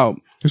 how.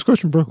 Who's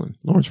coach in Brooklyn?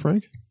 Lawrence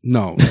Frank?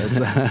 No.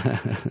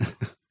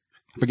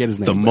 Forget his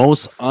name. The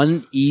most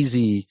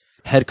uneasy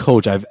head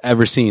coach I've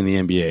ever seen in the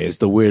NBA is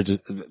the weird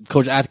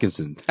Coach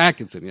Atkinson.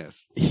 Atkinson,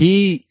 yes.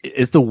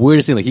 It's the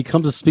weirdest thing. Like, he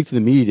comes to speak to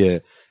the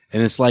media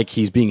and it's like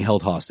he's being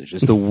held hostage.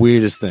 It's the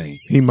weirdest thing.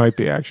 He might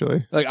be,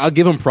 actually. Like, I'll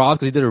give him props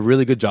because he did a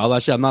really good job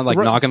last year. I'm not like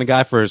knocking the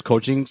guy for his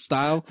coaching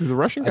style. Did the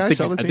Russian guy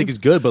sell the team? I think he's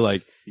good, but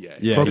like,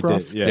 yeah, he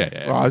did.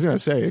 Yeah. Well, I was going to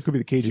say, it could be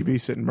the KGB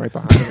sitting right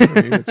behind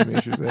him. You got some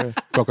issues there.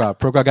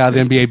 Prokhorov got out of the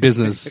NBA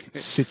business.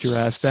 Sit your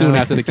ass down. Soon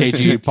after the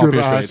KG pop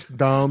your ass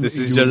down. This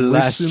is your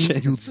last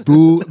chance. You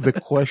do the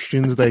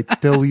questions they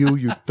tell you.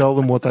 You tell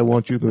them what I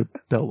want you to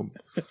tell them.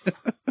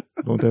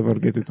 Don't ever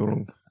get it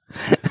wrong.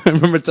 I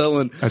remember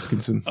telling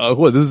Atkinson.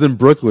 This is in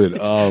Brooklyn.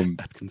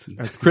 Atkinson.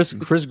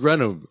 Chris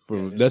Grenham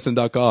from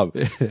Nesson.com.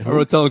 I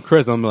remember telling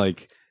Chris, I'm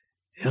like,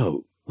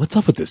 yo, what's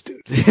up with this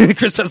dude?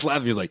 Chris starts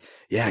laughing. He was like,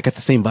 yeah, I got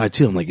the same vibe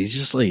too. I'm like, he's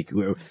just like,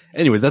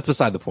 anyway, that's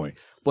beside the point.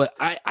 But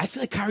I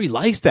feel like Kyrie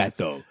likes that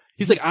though.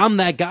 He's like, I'm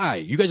that guy.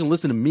 You guys don't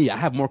listen to me. I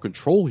have more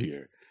control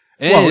here.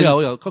 And,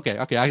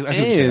 okay. I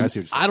see what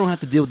you're saying. I don't have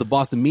to deal with the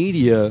Boston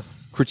media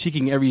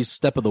critiquing every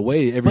step of the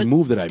way, every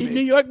move that I The make.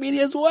 New York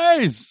media is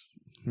worse.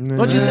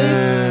 Don't you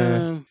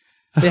think?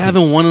 They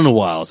haven't won in a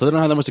while, so they don't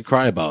have that much to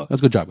cry about.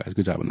 That's a good job, guys.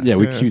 Good job on that. Yeah,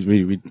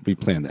 we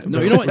planned that.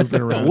 No, you know what?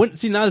 No,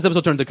 see, now this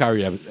episode turned to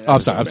Kyrie. I'm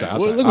sorry.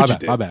 Look what you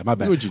did. My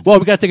bad. Well,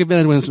 we gotta take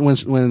advantage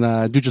when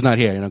Dutra's not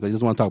here, because he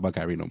doesn't want to talk about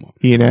Kyrie no more.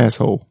 He an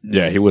asshole.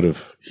 Yeah, he would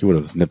have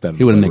nipped that.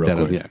 He would have nipped that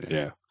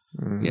up.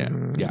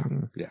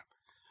 Yeah.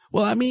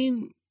 Well, I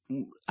mean,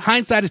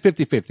 hindsight is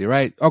 50-50,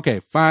 right?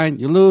 Okay, fine.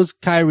 You lose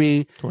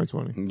Kyrie.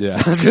 2020. Yeah.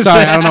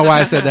 Sorry, I don't know why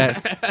I said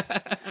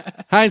that.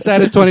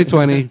 Hindsight is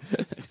 2020.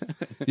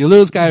 You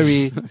lose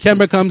Kyrie.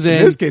 Kemba comes in.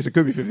 In this case, it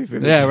could be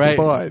 50-50. Yeah, right.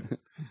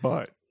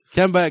 But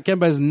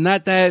Kemba is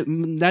not that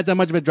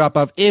much of a drop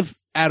off, if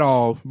at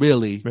all,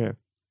 really. Yeah.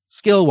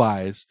 Skill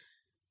wise.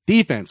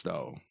 Defense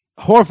though.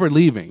 Horford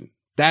leaving.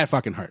 That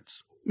fucking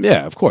hurts.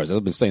 Yeah, of course.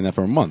 I've been saying that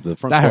for a month. The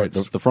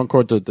front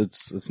court,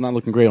 it's not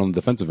looking great on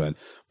the defensive end.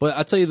 But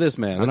I'll tell you this,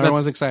 man. I know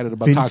everyone's excited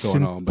about Taco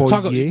and all.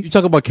 But you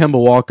talk about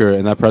Kemba Walker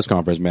in that press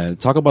conference, man.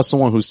 Talk about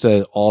someone who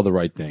said all the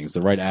right things,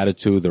 the right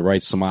attitude, the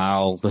right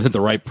smile,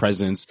 the right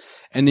presence.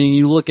 And then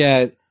you look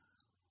at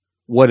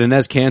what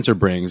Enes Kanter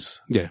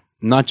brings. Yeah.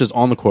 Not just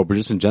on the court, but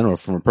just in general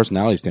from a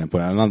personality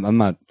standpoint. I'm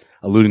not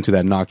alluding to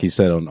that knock he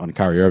said on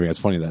Kyrie Irving. It's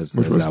funny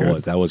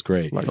that was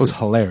great. It was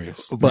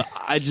hilarious. But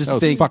I just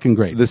think think fucking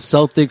great. The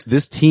Celtics,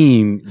 this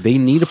team, they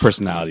need a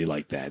personality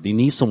like that. They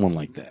need someone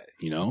like that,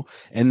 you know?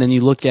 And then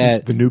you look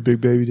at the new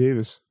Big Baby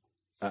Davis.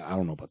 I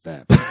don't know about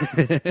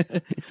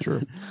that.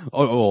 True.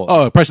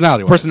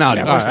 Personality.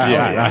 Personality.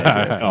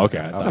 Yeah.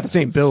 Okay. Not the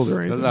same build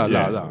or anything.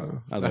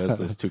 No. I was like,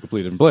 that's two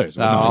completely different players.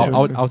 I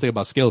was thinking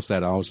about skill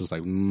set. I was just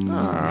like,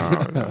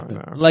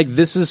 No. Like,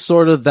 this is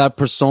sort of that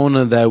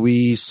persona that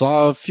we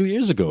saw a few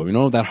years ago, you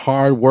know, that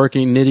hard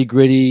working, nitty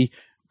gritty,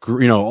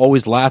 you know,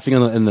 always laughing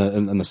in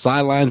the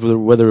sidelines,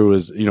 whether it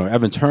was, you know,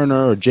 Evan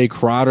Turner or Jay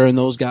Crowder and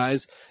those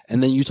guys.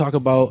 And then you talk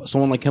about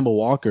someone like Kemba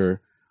Walker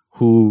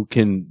who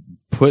can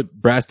put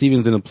Brad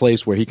Stevens in a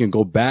place where he can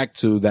go back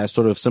to that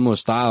sort of similar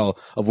style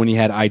of when he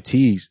had IT,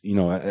 you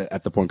know,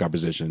 at the point guard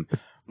position.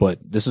 But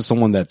this is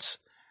someone that's,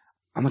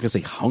 I'm not going to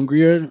say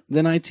hungrier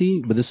than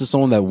IT, but this is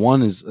someone that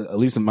one is, at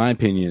least in my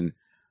opinion,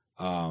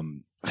 I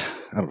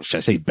don't know, should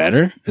I say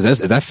better? Is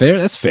that fair?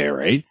 That's fair,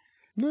 right?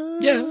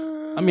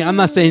 yeah. I mean, I'm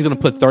not saying he's going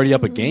to put 30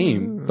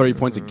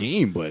 points a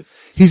game, but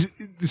He's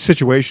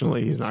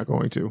situationally, he's not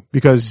going to,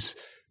 because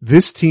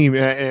this team,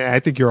 and I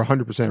think you're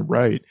 100%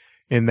 right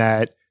in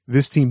that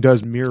this team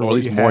does mirror or at what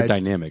least you more had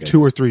dynamic.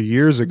 2 or 3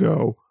 years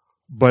ago.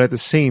 But at the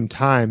same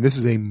time, this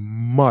is a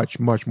much,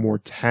 much more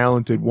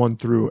talented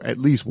at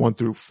least 1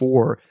 through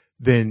 4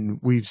 than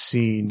we've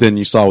seen. Than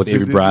you saw with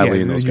Avery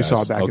Bradley and those you guys.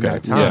 saw back in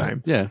that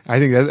time. Yeah. I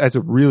think that's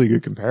a really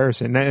good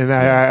comparison. And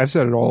I've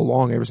said it all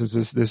along ever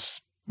since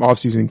this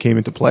offseason came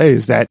into play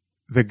is that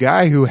the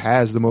guy who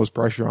has the most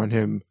pressure on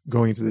him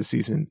going into this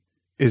season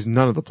is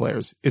none of the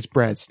players. It's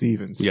Brad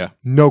Stevens. Yeah.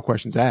 No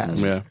questions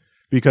asked. Yeah.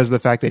 Because of the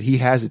fact that he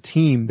has a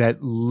team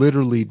that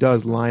literally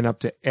does line up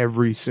to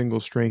every single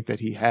strength that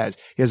he has.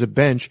 He has a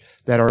bench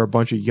that are a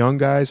bunch of young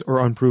guys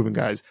or unproven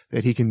guys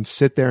that he can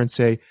sit there and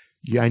say,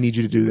 yeah, I need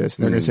you to do this.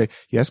 And they're going to say,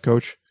 yes,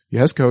 coach,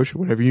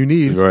 whatever you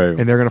need. Right.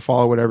 And they're going to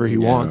follow whatever he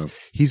wants.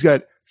 He's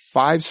got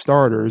 5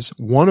 starters,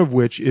 one of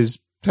which is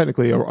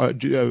technically a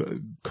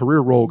career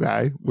role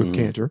guy with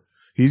Kanter.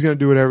 He's going to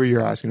do whatever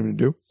you're asking him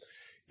to do.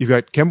 You've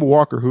got Kemba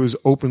Walker, who has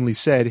openly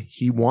said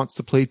he wants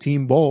to play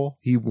team ball.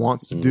 He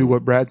wants to do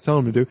what Brad's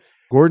telling him to do.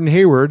 Gordon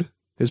Hayward,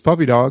 his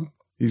puppy dog,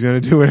 he's going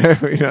to do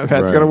whatever,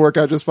 that's going to work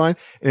out just fine.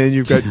 And then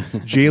you've got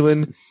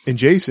Jalen and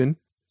Jason,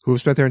 who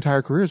have spent their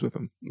entire careers with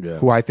him, Yeah.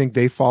 who I think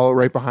they follow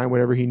right behind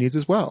whatever he needs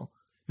as well.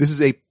 This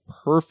is a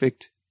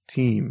perfect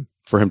team.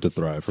 For him to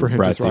thrive, for him to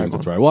Brad thrive Stevens to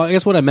on. thrive. Well, I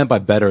guess what I meant by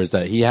better is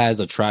that he has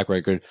a track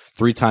record,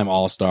 3-time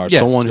All-Star, Yeah,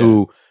 someone yeah.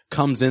 who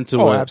comes into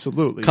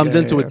Absolutely. comes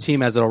Yeah, into yeah, a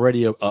team as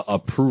already a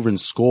proven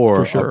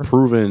scorer, For sure. a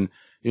proven,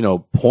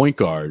 point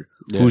guard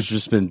Yeah. who's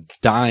just been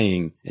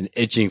dying and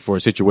itching for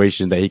a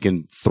situation that he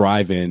can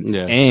thrive in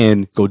Yeah.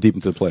 and go deep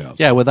into the playoffs.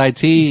 Yeah, with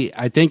IT,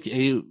 I think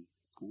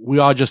we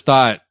all just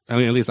thought, I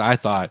mean, at least I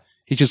thought,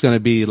 he's just going to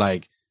be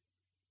like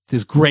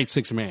this great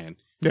 6-man.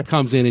 Yeah.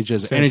 Comes in and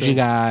just Same energy thing.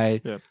 guy,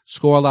 Yeah.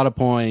 score a lot of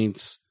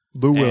points.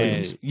 Lou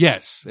Williams.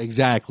 Yes,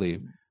 exactly.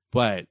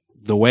 But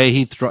the way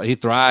he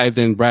thrived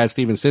in Brad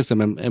Stevens' system,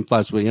 and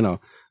plus with,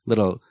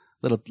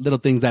 little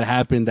things that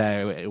happened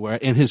that were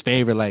in his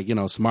favor, like,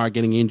 Smart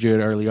getting injured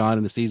early on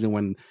in the season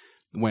when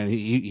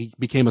he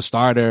became a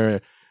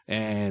starter,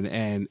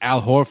 and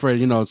Al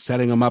Horford,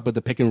 setting him up with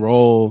the pick and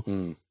roll,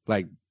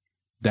 like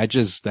that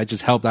just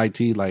helped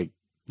IT like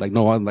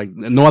no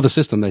other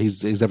system that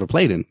he's ever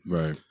played in.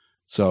 Right.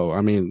 So,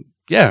 I mean,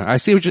 yeah, I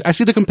see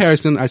the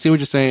comparison. I see what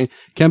you're saying.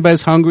 Kemba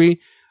is hungry.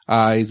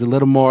 He's a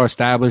little more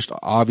established,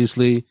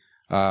 obviously.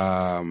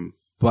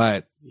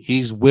 But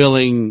he's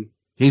willing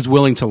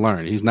to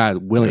learn. He's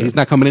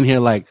not coming in here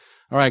like,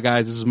 all right,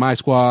 guys, this is my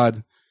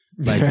squad.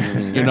 Like,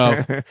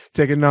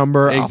 take a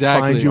number. Exactly.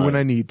 I'll find you when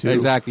I need to.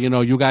 Exactly.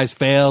 You guys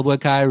failed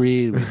with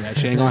Kyrie. That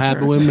shit ain't gonna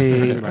happen with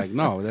me. Like,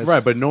 no, that's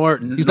Right, but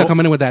he's not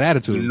coming in with that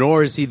attitude.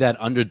 Nor is he that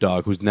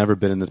underdog who's never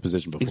been in this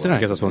position before. Exactly. I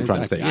guess that's what I'm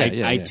trying to say. Exactly.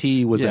 Yeah,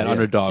 IT was that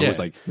underdog, yeah. was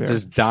like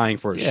just dying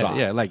for a shot.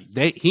 Yeah, like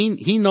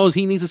he knows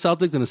he needs the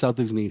Celtics and the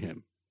Celtics need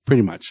him.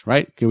 Pretty much,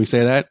 right? Can we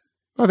say that?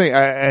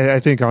 I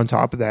think on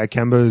top of that,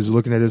 Kemba is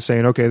looking at this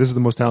saying, okay, this is the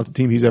most talented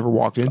team he's ever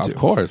walked into. Of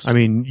course. I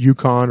mean,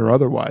 UConn or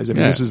otherwise. I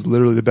mean, Yeah. this is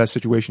literally the best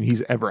situation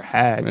he's ever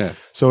had. Yeah.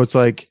 So it's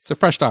like, It's a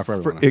fresh start for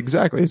everyone.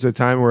 exactly. It's a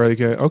time where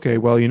like, okay,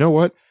 well, you know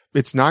what?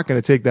 It's not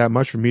going to take that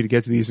much for me to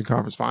get to the Eastern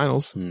Conference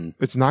Finals.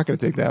 It's not going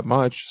to take that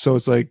much. So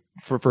it's like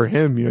for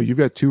him, you've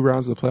got 2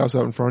 rounds of the playoffs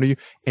out in front of you,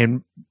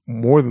 and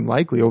more than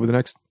likely over the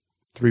next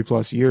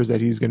 3+ years that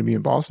he's going to be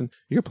in Boston,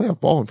 you got playoff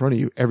ball in front of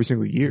you every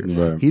single year.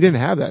 Right. He didn't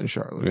have that in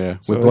Charlotte. Yeah.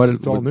 So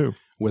it's all new.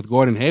 With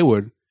Gordon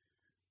Hayward,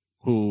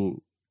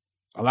 who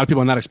a lot of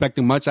people are not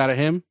expecting much out of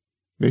him,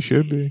 They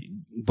should be.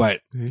 but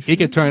he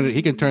can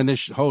turn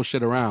this whole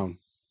shit around.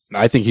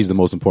 I think he's the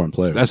most important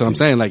player. That's what I'm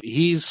saying. Like,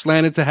 he's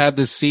slanted to have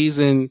this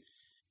season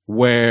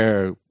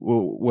where,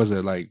 was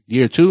it like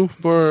year 2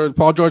 for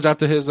Paul George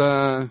after his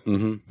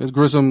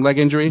gruesome leg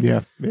injury?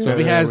 Yeah. So if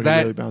he has when that,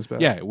 really bounced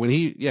back.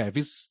 if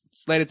he's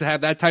slated to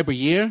have that type of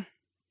year,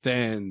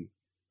 then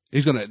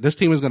this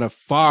team is gonna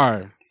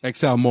far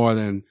excel more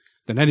than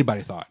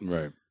anybody thought.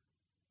 Right.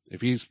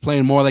 If he's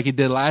playing more like he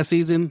did last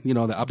season,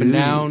 the up and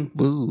down,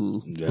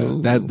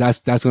 Yeah.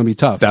 that's gonna be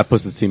tough. That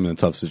puts the team in a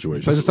tough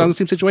situation. But it's on the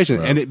same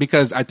situation. Right. And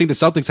because I think the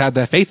Celtics have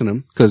that faith in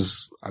him,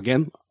 because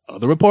again,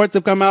 other reports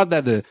have come out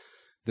that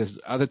there's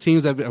other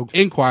teams have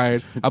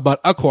inquired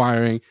about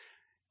acquiring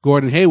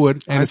Gordon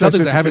Hayward, and the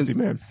Celtics have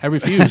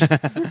refused.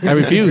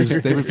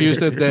 They refused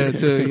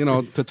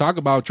to talk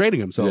about trading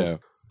him. So Yeah.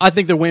 I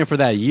think they're waiting for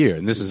that year,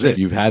 and this is it.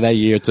 You've had that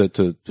year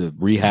to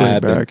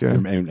rehab Bring it back,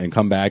 and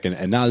come back,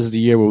 and now this is the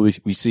year where we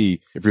see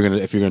if you're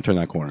gonna turn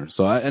that corner.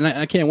 So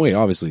I can't wait.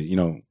 Obviously,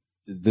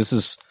 this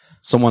is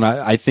someone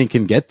I think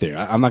can get there.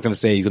 I'm not gonna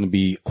say he's gonna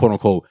be quote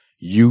unquote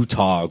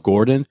Utah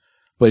Gordon,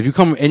 but if you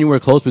come anywhere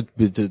close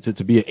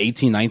to be an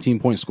 18, 19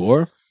 point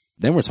scorer,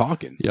 then we're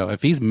talking.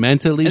 if he's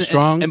mentally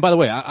strong, And by the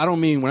way, I don't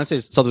mean when I say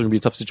Celtics are going to be a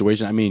tough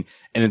situation, I mean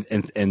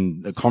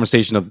in the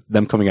conversation of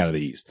them coming out of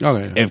the East.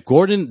 Okay. If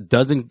Gordon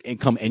doesn't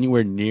come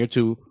anywhere near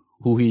to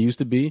who he used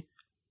to be,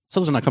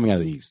 Celtics are not coming out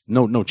of the East.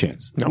 No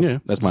chance. No. Yeah.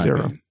 That's my 0.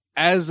 opinion.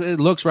 as it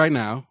looks right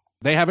now,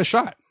 they have a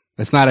shot.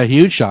 It's not a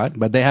huge shot,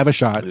 but they have a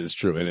shot. It's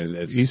true. And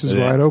it's, East is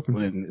wide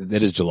open.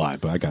 It is July,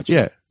 but I got you.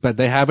 Yeah, but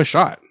they have a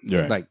shot.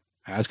 You're right. Like,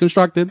 as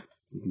constructed,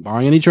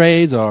 barring any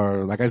trades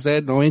or, like I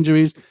said, no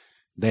injuries,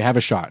 they have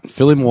a shot.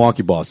 Philly,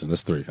 Milwaukee, Boston.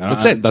 That's 3.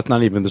 That's it. That's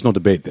not even, there's no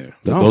debate there.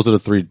 No. Those are the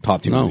 3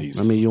 top teams No, in the East.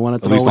 I mean, you want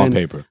to At throw least in on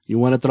paper. You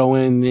want to throw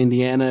in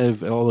Indiana if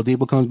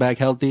Oladipo comes back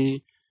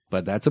healthy,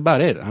 but that's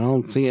about it. I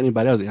don't see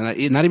anybody else,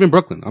 and not even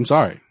Brooklyn. I'm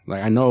sorry.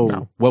 Like, I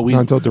know what we Not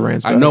until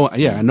Durant's back.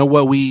 I know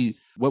what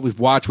we've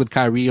watched with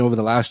Kyrie over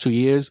the last 2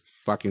 years.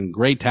 Fucking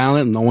great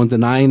talent. No one's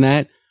denying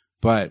that,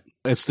 but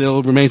it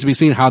still remains to be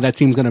seen how that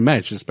team's going to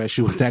mesh,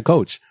 especially with that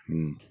coach.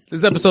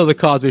 This episode of the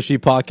Causeway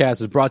Street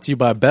Podcast is brought to you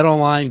by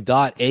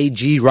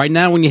BetOnline.ag. Right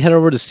now, when you head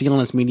over to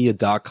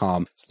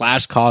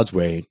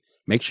clnsmedia.com/Causeway,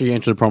 make sure you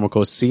enter the promo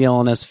code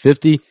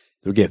CLNS50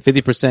 to get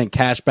 50%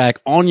 cash back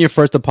on your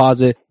first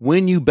deposit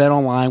when you bet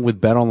online with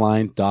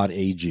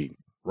BetOnline.ag.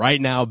 Right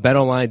now,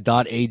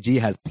 BetOnline.ag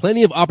has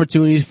plenty of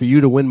opportunities for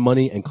you to win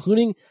money,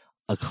 including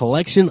a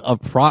collection of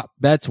prop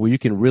bets where you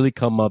can really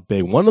come up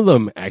big. One of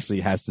them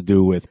actually has to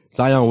do with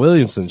Zion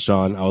Williamson,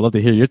 Sean. I would love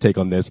to hear your take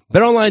on this.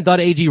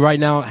 BetOnline.ag right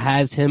now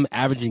has him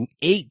averaging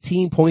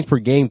 18 points per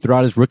game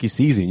throughout his rookie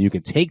season. You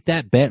can take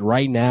that bet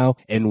right now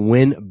and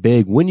win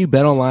big when you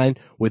bet online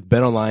with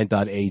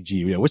BetOnline.ag.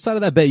 Yeah, which side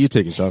of that bet you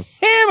taking, Sean?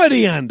 Hammer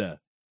the under.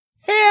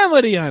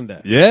 Hammer the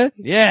under. Yeah?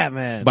 Yeah,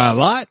 man. By a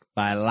lot?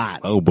 By a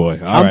lot. Oh boy.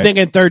 All I'm right.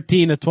 thinking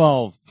 13 to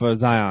 12 for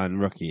Zion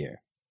rookie year.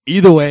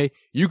 Either way,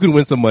 you can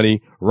win some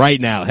money right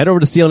now. Head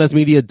over to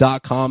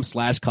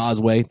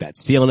clnsmedia.com/causeway.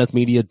 That's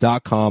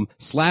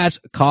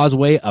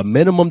clnsmedia.com/causeway. A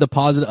minimum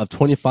deposit of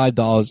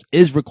 $25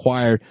 is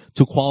required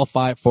to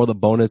qualify for the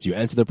bonus. You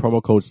enter the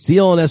promo code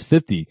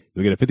CLNS50.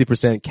 You'll get a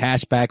 50%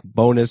 cashback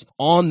bonus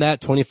on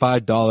that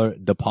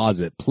 $25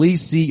 deposit.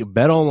 Please see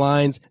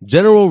BetOnline's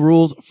general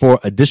rules for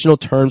additional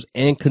terms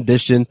and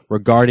conditions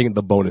regarding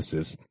the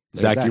bonuses.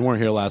 Zach, you weren't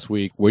here last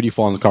week. Where do you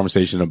fall in the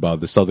conversation about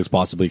the Celtics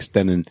possibly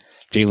extending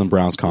Jaylen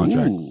Brown's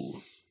contract?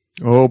 Ooh.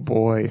 Oh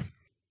boy.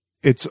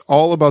 It's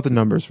all about the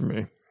numbers for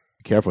me. Be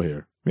careful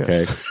here. Yes.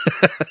 Okay.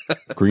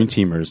 Green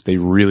teamers, they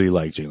really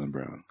like Jaylen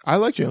Brown. I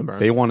like Jaylen Brown.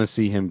 They want to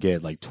see him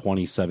get like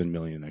 $27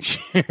 million next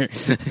year.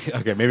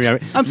 Okay, maybe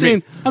I'm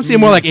seeing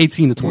more like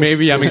 18 to 20.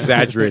 maybe I'm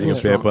exaggerating a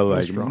bit, but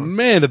That's like, strong.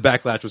 man, the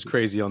backlash was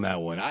crazy on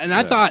that one. And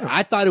I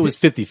thought it was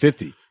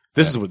 50-50.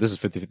 This is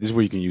 50. This is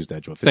where you can use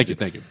that, Joe. 50.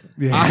 Thank you.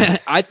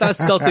 I thought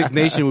Celtics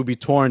Nation would be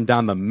torn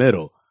down the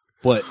middle,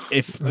 but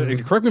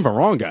correct me if I'm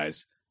wrong,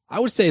 guys. I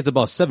would say it's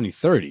about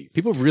 70-30.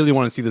 People really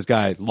want to see this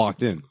guy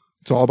locked in.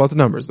 It's all about the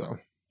numbers though.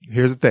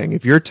 Here's the thing.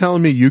 If you're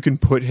telling me you can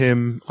put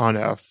him on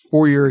a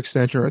 4-year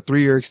extension or a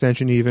 3-year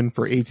extension even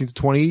for 18 to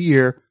 20 a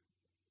year,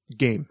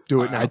 game.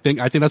 Do it now. I think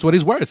that's what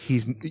he's worth.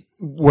 He's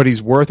what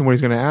he's worth and what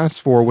he's going to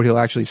ask for, what he'll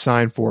actually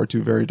sign for, are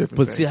two very different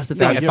But things. see, that's the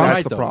thing. That's, If that's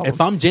I'm- the problem.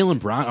 If I'm Jaylen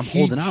Brown, I'm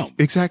holding out.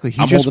 Exactly.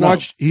 He I'm just holding out.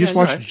 watched. He just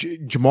watched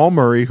Jamal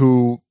Murray,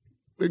 who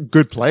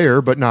good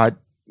player, but not.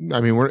 I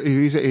mean,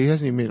 he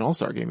hasn't even made an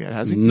All-Star game yet,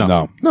 has he?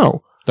 No.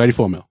 No.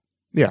 34 mil.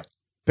 Yeah.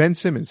 Ben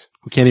Simmons,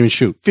 Who can't even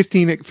shoot.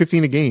 15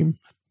 a game.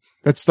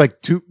 That's like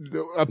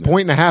a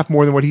point and a half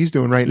more than what he's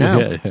doing right now.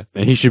 Yeah.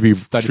 And he should be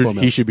 34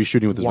 mil. he should be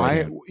shooting with his right Why?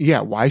 hand.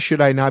 Yeah. Why should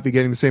I not be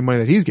getting the same money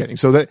that he's getting?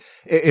 So that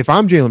if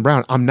I'm Jaylen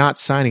Brown, I'm not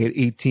signing at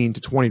 18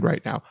 to 20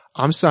 right now.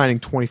 I'm signing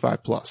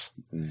 25 plus.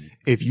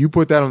 If you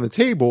put that on the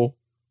table,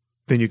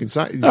 then you can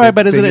sign. All right,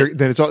 but then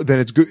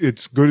it's good.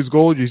 It's good as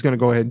gold. He's going to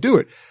go ahead and do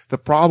it. The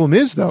problem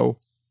is though,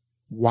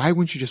 why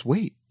wouldn't you just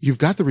wait? You've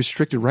got the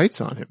restricted rights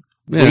on him.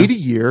 Yeah. Wait a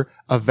year,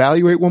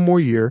 evaluate one more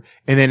year,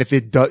 and then if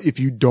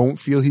you don't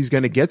feel he's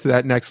going to get to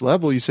that next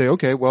level, you say,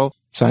 okay, well,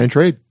 sign and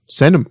trade,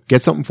 send him,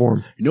 get something for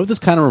him. You know what this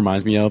kind of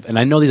reminds me of? And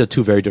I know these are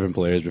two very different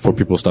players before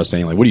people start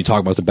saying like, what are you talking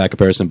about? It's a bad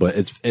comparison, but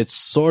it's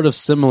sort of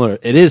similar.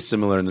 It is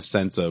similar in the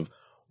sense of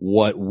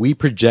what we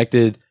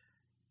projected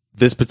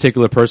this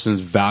particular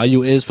person's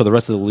value is for the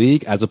rest of the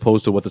league as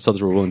opposed to what the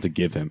Celtics were willing to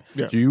give him.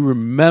 Yeah. Do you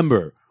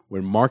remember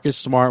when Marcus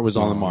Smart was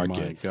on the my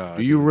market? God.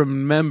 Do you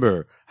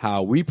remember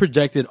how we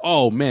projected,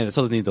 oh man, the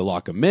Celtics need to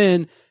lock him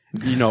in?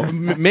 You know,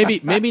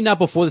 maybe not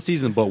before the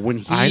season, but when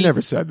he, I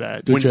never said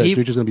that. When he-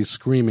 Dude's going to be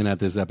screaming at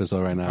this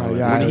episode right now. Oh,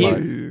 yeah, when I he- know.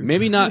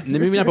 maybe not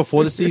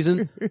before the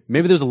season.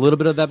 Maybe there was a little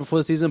bit of that before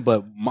the season,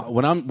 but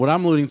what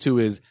I'm alluding to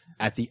is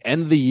at the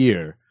end of the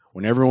year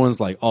when everyone's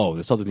like, "Oh,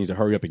 the Celtics need to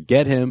hurry up and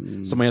get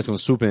him. Somebody else going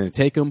to swoop in and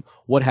take him."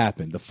 What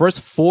happened? The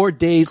first 4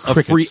 days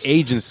of free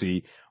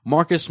agency,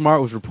 Marcus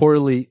Smart was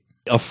reportedly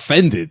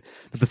offended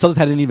that the Celtics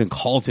hadn't even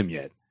called him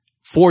yet.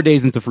 4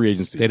 days into free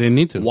agency. They didn't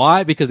need to.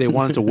 Why? Because they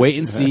wanted to wait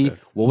and see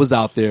what was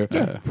out there,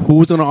 who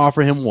was going to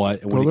offer him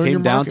what, and when Go learn it your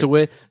came down market. to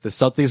it, the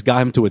Celtics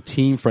got him to a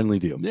team-friendly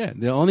deal. Yeah,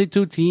 the only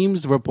two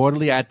teams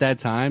reportedly at that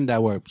time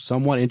that were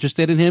somewhat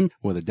interested in him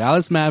were the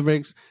Dallas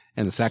Mavericks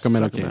and the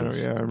Sacramento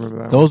Kings. Yeah, I remember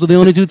that. Those were the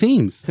only two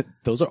teams.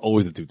 Those are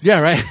always the two teams. Yeah,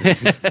 right.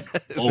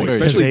 Always.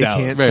 Very Especially they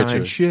Dallas. can't Very sign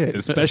true. shit.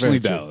 Especially Very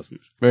true. Dallas.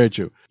 Very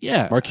true.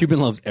 Yeah. Mark Cuban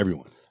loves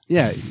everyone.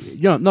 Yeah.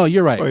 No,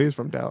 you're right. Oh, he's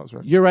from Dallas,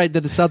 right? You're right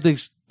that the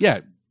Celtics,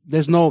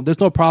 there's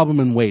no problem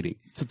in waiting.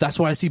 So that's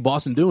what I see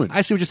Boston doing.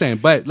 I see what you're saying.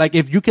 But like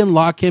if you can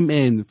lock him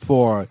in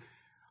for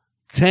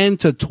 10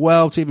 to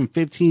 12 to even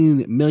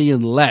 15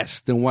 million less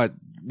than what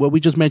we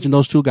just mentioned,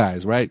 those two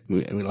guys, right?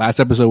 Last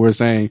episode we were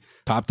saying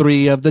top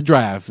 3 of the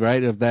draft,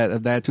 right? Of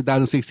that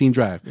 2016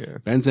 draft. Yeah.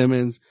 Ben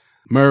Simmons,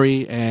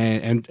 Murray,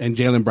 and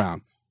Jaylen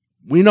Brown.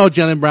 We know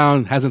Jaylen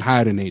Brown hasn't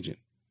hired an agent.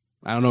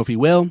 I don't know if he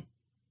will.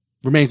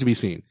 Remains to be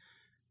seen.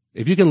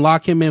 If you can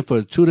lock him in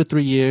for 2 to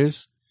 3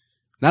 years,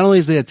 not only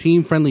is it a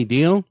team friendly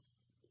deal,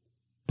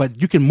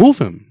 but you can move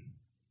him.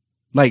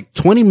 Like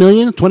 20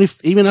 million,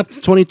 even up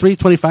to 23,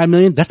 25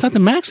 million. That's not the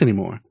max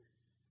anymore.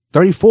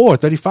 34,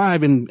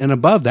 35 and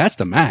above. That's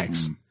the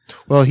max.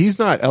 Well, he's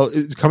not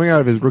coming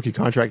out of his rookie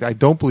contract. I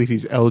don't believe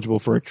he's eligible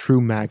for a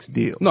true max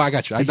deal. No, I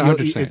got you. I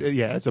understand.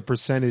 It's a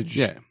percentage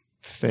Yeah.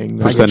 thing.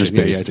 Percentage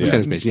Yeah, based, it's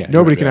percentage based. Yeah.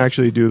 Nobody can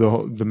actually do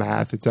the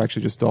math. It's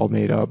actually just all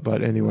made up.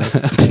 But anyway,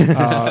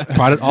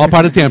 all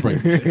part of tampering.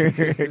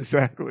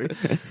 exactly.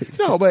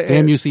 No, but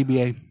Damn you,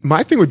 CBA.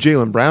 my thing with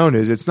Jaylen Brown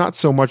is it's not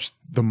so much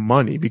the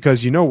money,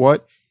 because you know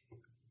what?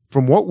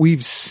 From what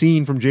we've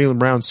seen from Jaylen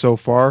Brown so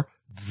far,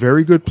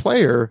 very good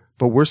player,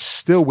 but we're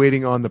still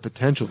waiting on the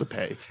potential to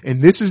pay.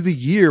 And this is the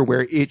year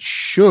where it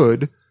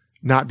should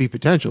not be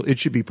potential. It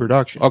should be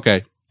production.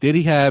 Okay. Did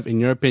he have, in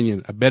your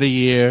opinion, a better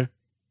year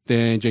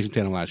than Jason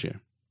Tatum last year?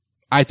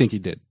 I think he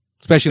did.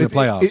 especially in the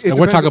playoffs. It and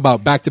we're depends- talking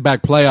about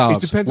back-to-back playoffs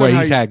depends where on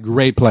how he's you- had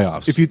great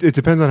playoffs. It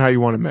depends on how you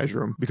want to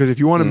measure him. Because if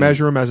you want to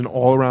measure him as an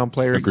all-around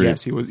player, Agreed.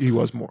 yes, he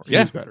was more. He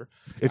Yeah. was better.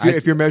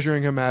 If you're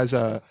measuring him as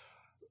a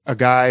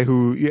guy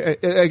who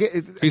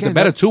He's a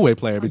better two-way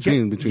player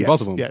between yes,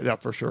 both of them. Yeah,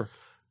 for sure.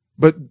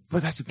 But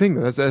that's the thing.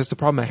 That's the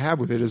problem I have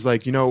with it is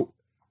like,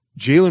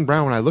 Jaylen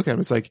Brown, when I look at him,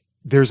 it's like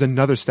there's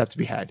another step to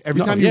be had. Every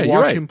No, time yeah, you you're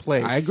watch right. him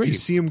play, I agree. you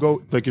see him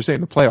go, like you're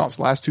saying, the playoffs,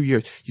 last 2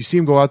 years, you see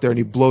him go out there and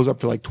he blows up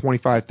for like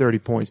 25, 30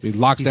 points. He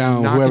locks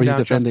down knocking whoever he's down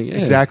shots. defending. Yeah.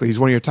 Exactly. He's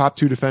one of your top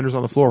two defenders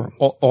on the floor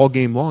all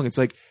game long. It's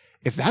like,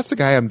 if that's the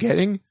guy I'm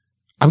getting,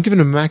 I'm giving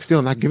him a max deal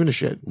and not giving a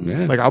shit.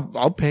 Yeah. Like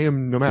I'll pay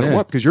him no matter Yeah.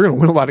 what because you're going to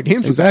win a lot of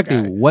games Exactly.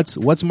 with that guy.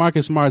 What's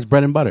Marcus Smart's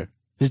bread and butter?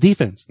 His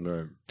defense.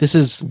 Right. This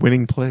is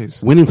Winning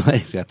plays. winning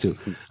plays. Yeah, too.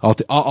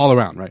 All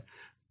around, right?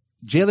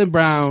 Jaylen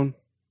Brown,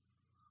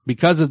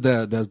 because of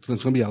there's going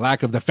to be a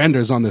lack of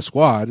defenders on the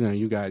squad.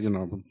 You got,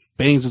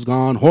 Baines is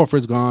gone,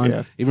 Horford's gone,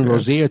 Yeah. even Yeah.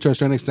 Rozier to a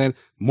certain extent,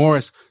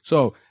 Morris.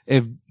 So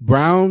if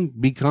Brown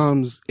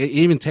it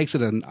even takes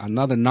it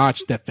another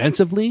notch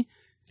defensively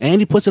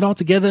and he puts it all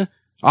together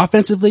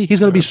offensively, he's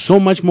going to be so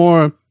much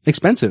more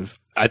expensive.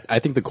 I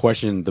think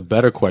the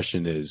better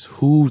question is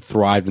who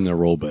thrived in their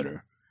role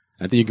better.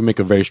 I think you can make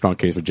a very strong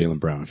case for Jaylen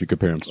Brown if you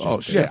compare him to Oh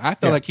Jason shit! Tatum. I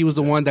felt like he was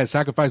the one that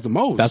sacrificed the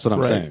most. That's what I'm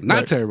Right. saying.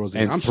 Not Terry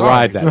Rozier. And I'm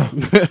thrived sorry.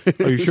 at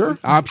it. Are you sure?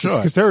 I'm sure.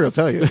 Because Terry will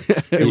tell you.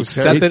 It was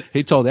Except Terry. that-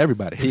 He told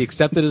everybody. He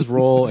accepted his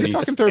role Is and he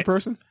talking third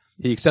person?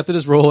 he accepted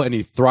his role and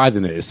he thrived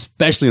in it,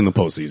 especially in the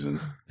postseason.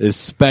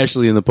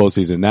 Especially in the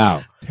postseason.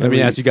 Now, let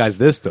me ask you guys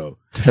this though.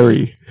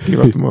 Terry gave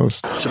up the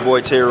most. It's your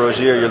boy Terry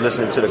Rozier. You're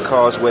listening to the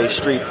Causeway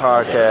Street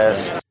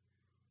Podcast.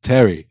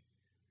 Terry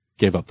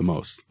gave up the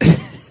most.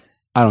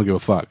 I don't give a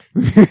fuck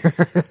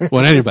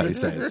what anybody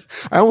says.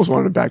 I almost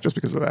wanted him back just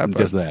because of that.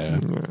 Because But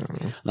of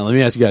that, Now let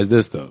me ask you guys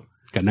this though.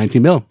 got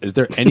 19 mil. Is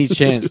there any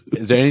chance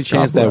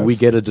that bless. we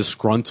get a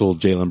disgruntled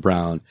Jaylen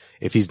Brown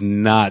if he's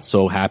not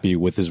so happy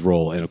with his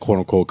role in a quote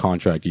unquote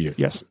contract year?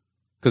 yes.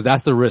 Because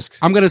that's the risk.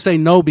 I'm gonna say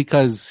no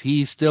because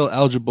he's still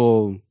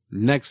eligible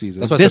next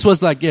season. That's why I This said-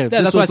 was like,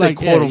 that's why I said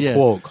quote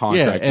unquote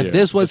contract If year.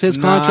 this was It's his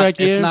contract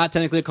not, year, it's not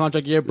technically a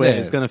contract year, but Yeah.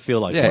 it's gonna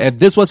feel like yeah, one. if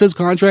this was his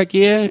contract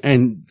year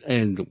and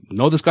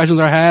no discussions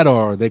are had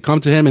or they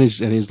come to him and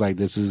he's like,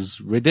 this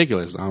is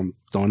ridiculous. I'm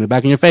throwing it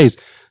back in your face.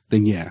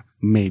 Then yeah,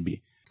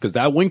 maybe. Because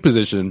that wing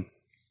position,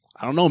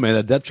 I don't know, man.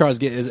 That depth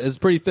chart is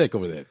pretty thick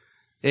over there.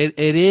 It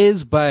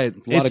is, but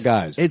A lot of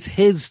guys. It's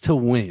his to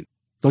win.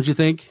 Don't you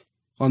think?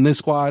 On this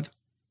squad?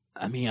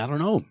 I mean, I don't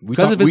know. We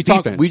 'Cause of his we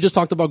defense. just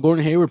talked about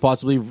Gordon Hayward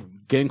possibly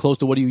getting close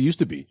to what he used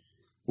to be.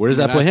 Where does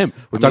I mean, that put him?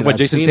 We're I talking mean, about I've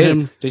Jason seen Tatum.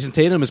 him- Jason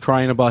Tatum is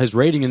crying about his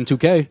rating in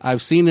 2K.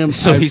 I've seen him.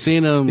 So I've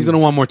seen him. He's going to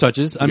want more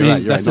touches. I You're mean,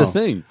 right, you're that's right, the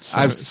no. thing.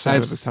 Sign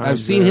of the I've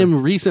times seen there.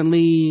 him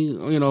recently,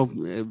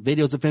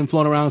 videos of him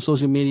floating around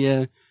social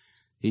media.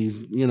 He's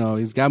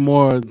got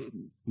more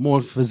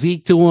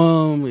physique to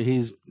him.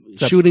 He's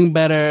shooting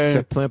better.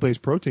 Except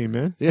plant-based protein,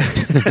 man. Yeah.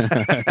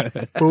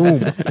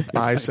 Boom.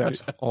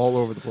 Biceps all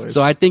over the place.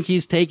 So I think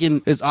he's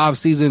taking his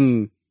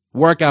off-season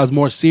workouts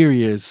more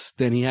serious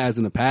than he has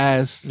in the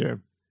past. yeah.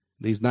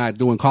 He's not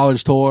doing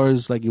college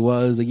tours like he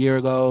was a year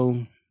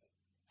ago.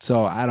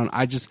 So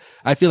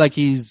I feel like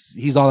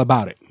he's all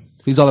about it.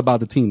 He's all about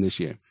the team this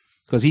year.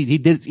 Cause he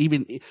did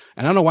even, and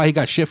I don't know why he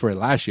got shit for it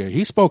last year.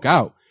 He spoke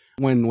out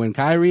when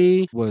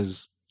Kyrie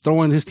was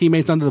throwing his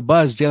teammates under the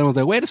bus. Jalen was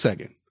like, wait a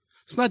second.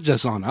 It's not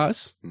just on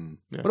us.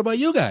 Yeah. What about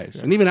you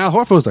guys? And even Al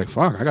Horford was like,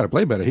 fuck, I got to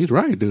play better. He's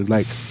right, dude.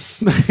 Like,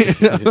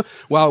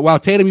 while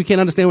Tatum, you can't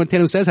understand what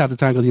Tatum says half the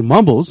time because he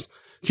mumbles.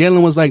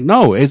 Jalen was like,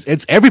 no,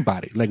 it's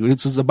everybody. Like,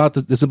 it's about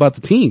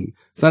the team.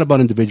 It's not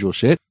about individual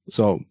shit.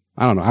 So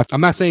I don't know.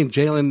 I'm not saying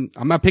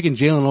I'm not picking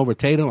Jalen over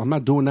Tatum. I'm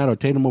not doing that, or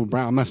Tatum over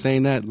Brown. I'm not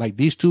saying that. Like,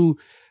 these two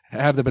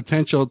have the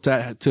potential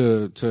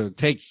to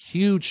take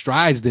huge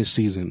strides this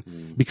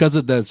season because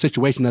of the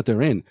situation that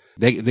they're in.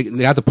 They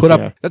have to put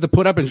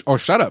up, or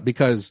shut up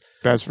because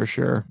That's for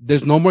sure.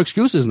 there's no more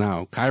excuses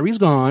now. Kyrie's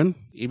gone.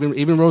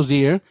 Even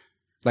Rozier.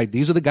 Like,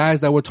 these are the guys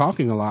that were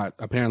talking a lot,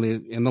 apparently,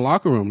 in the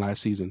locker room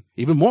last season.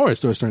 Even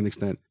Morris, to a certain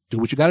extent. Do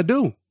what you got to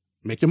do.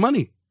 Make your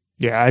money.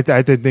 Yeah,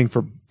 I think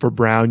for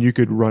Brown, you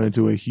could run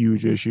into a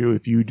huge issue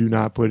if you do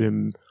not put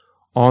him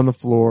on the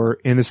floor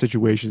in the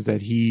situations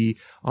that he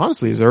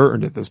honestly has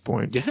earned at this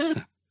point.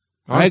 Yeah.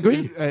 I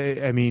agree.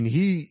 I mean,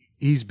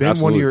 he's been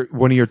Absolutely.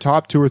 one of your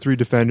top 2 or 3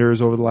 defenders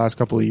over the last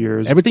couple of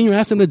years. Everything you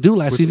asked him to do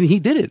last season,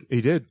 he did it.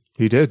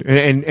 He did.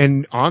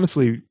 And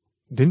honestly,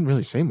 didn't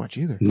really say much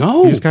either.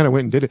 No. He just kind of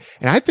went and did it.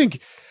 And I think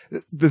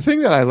the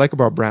thing that I like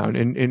about Brown,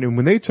 and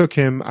when they took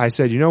him, I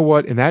said, you know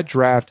what? In that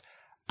draft,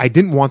 I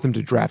didn't want them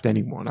to draft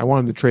anyone. I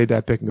wanted them to trade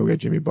that pick and go get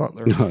Jimmy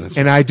Butler. No, that's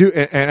And I do,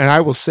 and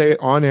I will say it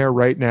on air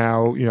right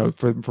now,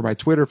 for my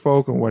Twitter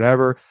folk and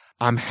whatever,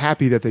 I'm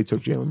happy that they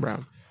took Jaylen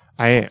Brown.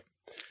 I am.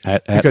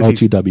 At Because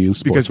he's- OTW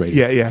Sports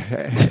Radio. Yeah.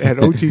 At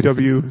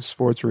OTW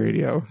Sports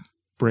Radio.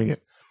 Bring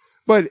it.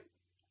 But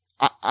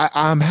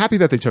I'm happy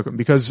that they took him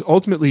because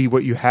ultimately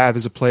what you have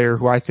is a player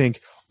who I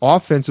think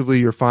offensively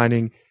you're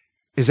finding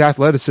his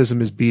athleticism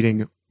is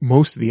beating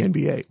most of the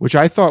NBA, which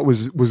I thought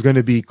was going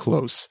to be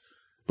close.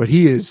 but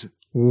he is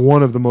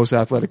one of the most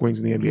athletic wings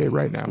in the NBA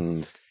right now.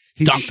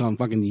 He dunked on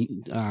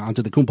fucking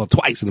onto the Kumpo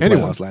twice in the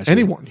playoffs last year.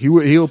 Anyone.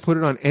 He'll put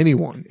it on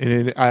anyone.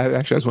 And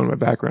actually, that's one of my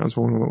backgrounds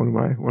for one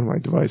of my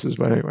devices.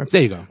 But anyway,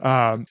 there you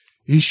go.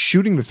 He's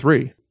shooting the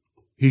three.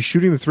 He's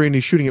shooting the three, and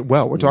he's shooting it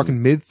well. We're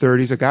talking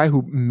mid-30s, a guy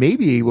who may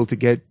be able to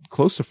get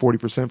close to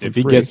 40% from if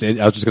he gets it.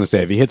 I was just going to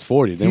say, if he hits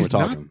 40, then we're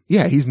talking.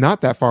 He's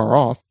not that far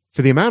off.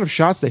 For the amount of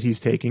shots that he's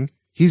taking,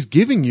 he's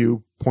giving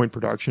you point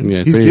production.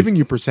 Yeah, he's giving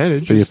you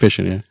percentage. Pretty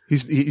efficient, yeah.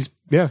 He's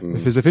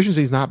if his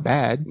efficiency is not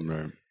bad.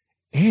 Right.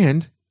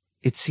 And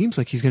it seems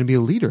like he's going to be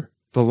a leader.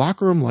 The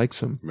locker room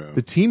likes him. Yeah.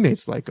 The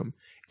teammates like him.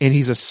 And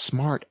he's a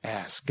smart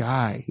ass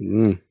guy.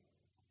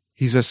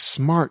 He's a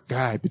smart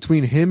guy.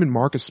 Between him and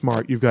Marcus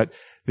Smart, you've got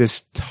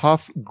this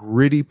tough,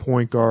 gritty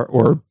point guard,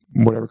 or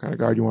whatever kind of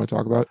guard you want to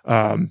talk about.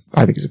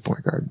 I think he's a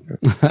point guard.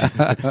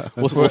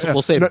 We'll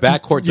say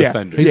backcourt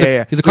defender.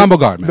 He's a combo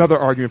guard, man. Another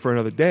argument for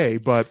another day,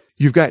 but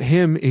you've got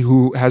him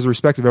who has the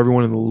respect of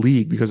everyone in the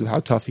league because of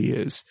how tough he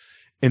is.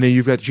 And then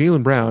you've got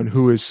Jaylen Brown,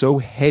 who is so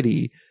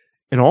heady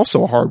and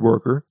also a hard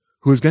worker,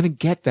 who is going to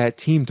get that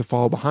team to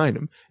follow behind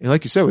him. And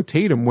like you said with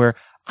Tatum, where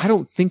I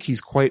don't think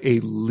he's quite a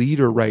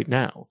leader right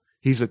now.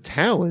 He's a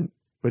talent,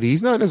 but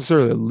he's not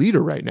necessarily a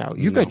leader right now.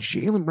 You've got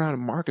Jaylen Brown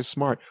and Marcus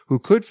Smart, who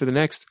could for the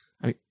next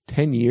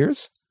 10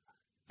 years,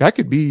 that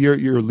could be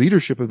your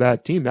leadership of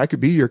that team. That could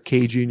be your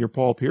KG and your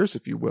Paul Pierce,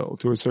 if you will,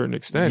 to a certain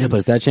extent. Yeah, but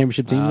it's that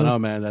championship team. I don't know,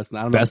 man.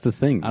 That's the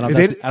thing. I don't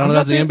know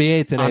that's the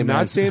NBA today, I'm man.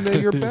 not saying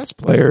they're your best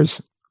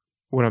players.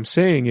 What I'm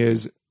saying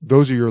is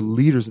those are your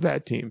leaders of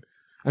that team.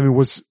 I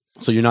mean,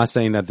 so you're not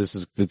saying that this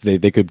is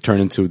they could turn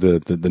into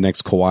the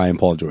next Kawhi and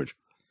Paul George?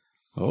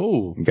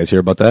 Oh, you guys hear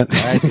about that?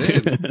 I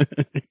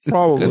did.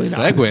 Probably good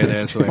not. segue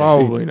there. So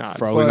Probably not.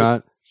 Probably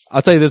not.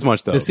 I'll tell you this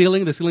much though. The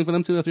ceiling for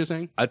them too. If you're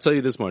saying, I'll tell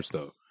you this much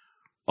though.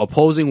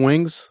 Opposing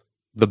wings,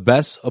 the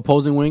best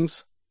opposing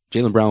wings,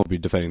 Jaylen Brown will be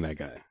defending that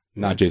guy,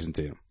 not Jason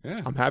Tatum.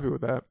 Yeah, I'm happy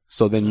with that.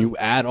 So then you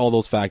add all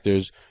those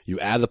factors. You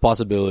add the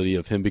possibility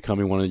of him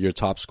becoming one of your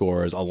top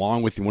scorers,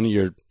 along with one of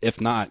your,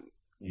 if not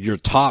your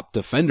top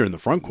defender in the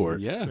front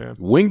court,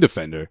 wing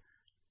defender.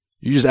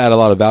 You just add a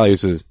lot of value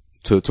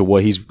to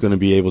what he's going to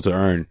be able to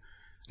earn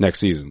next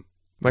season.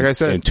 Like I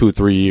said, in 2,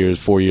 3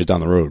 years, 4 years down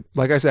the road.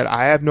 Like I said,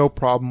 I have no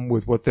problem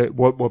with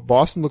what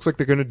Boston looks like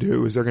they're going to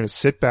do is they're going to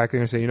sit back. They're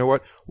going to say, you know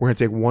what? We're going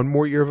to take one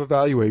more year of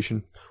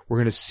evaluation. We're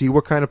going to see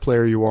what kind of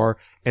player you are.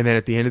 And then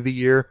at the end of the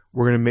year,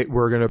 we're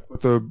going to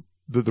put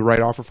the right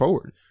offer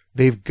forward.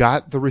 They've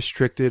got the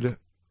restricted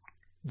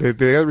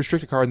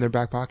card in their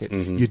back pocket.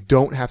 Mm-hmm. You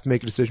don't have to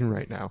make a decision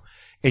right now.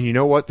 And you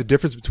know what? The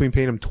difference between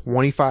paying him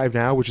 25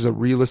 now, which is a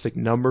realistic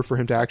number for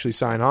him to actually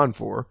sign on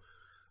for,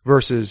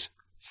 versus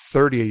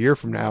 30 a year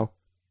from now,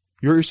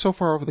 you're so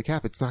far over the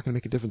cap, it's not going to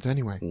make a difference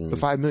anyway. The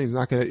 $5 million is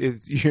not going to,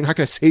 you're not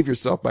going to save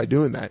yourself by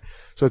doing that.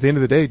 So at the end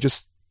of the day,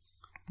 just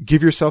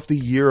give yourself the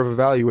year of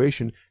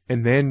evaluation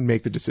and then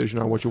make the decision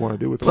on what you want to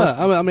do with it.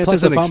 I mean,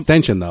 it's an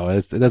extension though.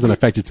 It doesn't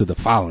affect you to the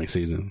following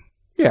season.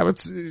 Yeah,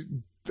 but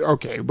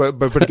okay.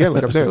 But again,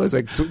 like I'm saying, it's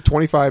like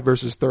 25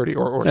 versus 30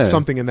 or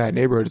something in that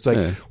neighborhood. It's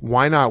like,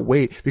 why not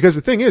wait? Because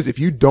the thing is,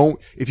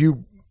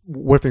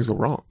 what if things go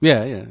wrong?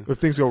 Yeah. If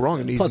things go wrong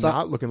and he's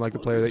not looking like the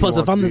player that you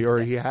want to be, or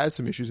he has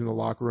some issues in the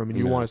locker room and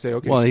you want to say,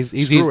 okay, well,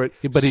 screw it.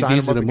 But he's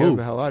easy to move.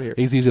 The hell out of here.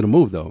 He's easy to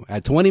move though.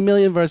 At $20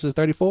 million versus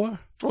 34?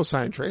 Oh,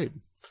 sign and trade.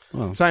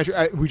 Oh. Sign and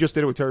trade. We just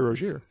did it with Terry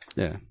Rozier.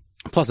 Yeah.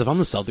 Plus, if I'm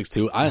the Celtics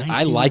too,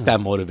 I like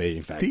that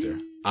motivating factor.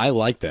 I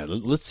like that.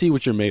 Let's see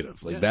what you're made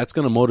of. Like that's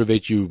going to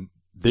motivate you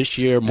this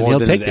year more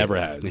than it ever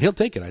has. He'll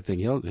take it. I think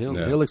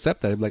he'll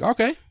accept that. He'll be like,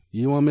 okay,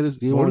 you want me to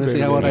see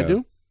what I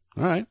do?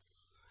 All right.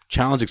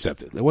 Challenge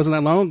accepted. It wasn't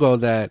that long ago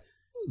that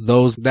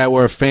those that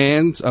were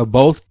fans of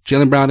both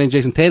Jaylen Brown and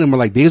Jason Tatum were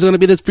like, these are going to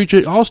be the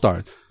future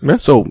All-Stars. Yeah.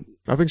 So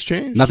nothing's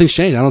changed. Nothing's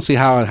changed. I don't see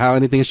how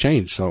anything has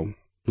changed. So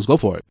let's go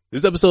for it.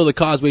 This episode of the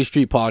Causeway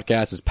Street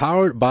Podcast is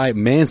powered by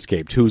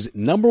Manscaped, who's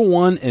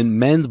 #1 in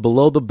men's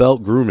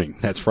below-the-belt grooming.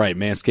 That's right,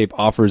 Manscaped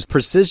offers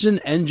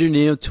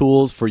precision-engineered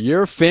tools for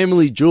your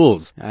family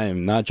jewels. I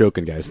am not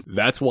joking, guys.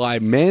 That's why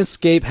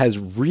Manscaped has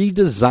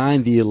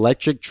redesigned the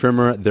electric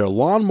trimmer. Their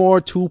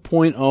Lawnmower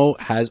 2.0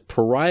 has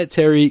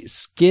proprietary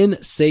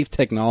skin-safe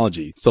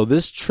technology, so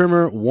this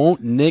trimmer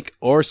won't nick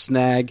or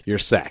snag your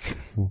sack.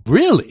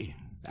 Really?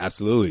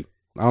 Absolutely.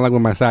 I don't like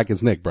when my sack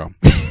gets nicked, bro.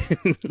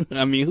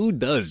 I mean, who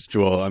does,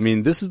 Joel? I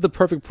mean, this is the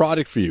perfect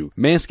product for you.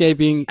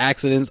 Manscaping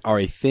accidents are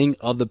a thing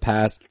of the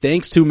past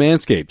thanks to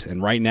Manscaped.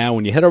 And right now,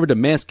 when you head over to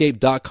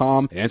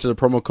manscaped.com and enter the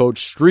promo code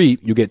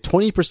STREET, you get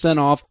 20%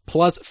 off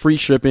plus free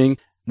shipping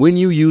when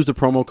you use the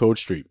promo code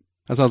STREET.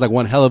 That sounds like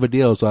one hell of a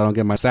deal so I don't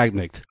get my sack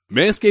nicked.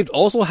 Manscaped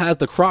also has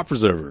the Crop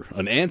Preserver,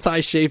 an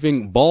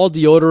anti-chafing ball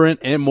deodorant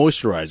and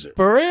moisturizer.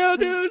 For real,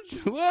 dude?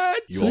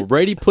 What? You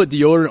already put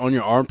deodorant on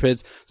your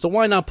armpits, so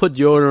why not put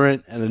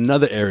deodorant in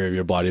another area of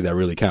your body that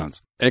really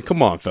counts? And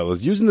come on,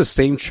 fellas, using the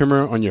same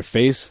trimmer on your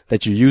face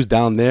that you use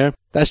down there,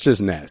 that's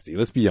just nasty.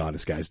 Let's be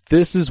honest, guys.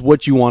 This is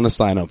what you want to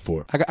sign up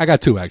for. I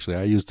got two, actually.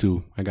 I used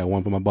two. I got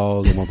one for my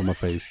balls and one for my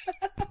face.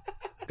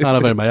 know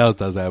if anybody else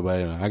does that,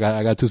 but I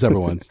got two separate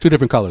ones, two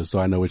different colors, so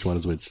I know which one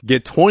is which.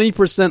 Get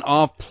 20%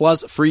 off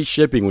plus free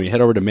shipping when you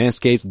head over to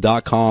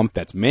manscaped.com.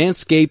 That's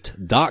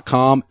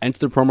manscaped.com. Enter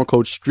the promo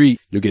code STREET.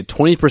 You'll get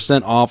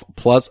 20% off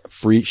plus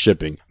free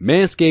shipping.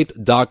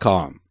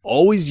 Manscaped.com.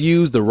 Always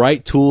use the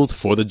right tools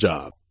for the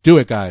job. Do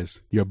it,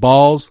 guys. Your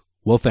balls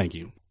will thank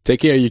you.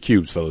 Take care of your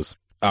cubes, fellas.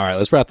 All right,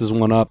 let's wrap this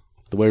one up.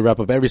 The way we wrap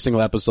up every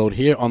single episode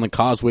here on the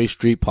Causeway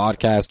Street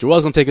Podcast.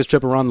 Joel's going to take his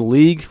trip around the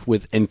league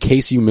with In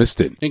Case You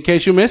Missed It. In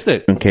case you missed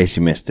it. In case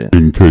you missed it.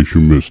 In case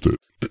you missed it.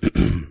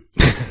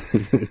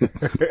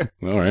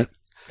 All right.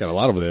 Got a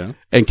lot over there.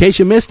 In case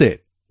you missed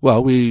it.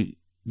 Well, we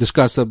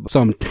discussed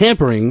some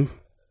tampering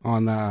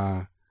on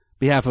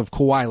behalf of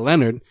Kawhi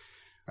Leonard.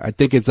 I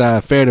think it's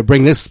fair to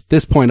bring this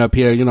point up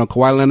here. You know,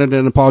 Kawhi Leonard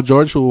and Paul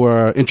George, who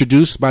were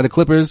introduced by the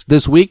Clippers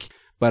this week,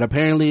 but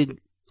apparently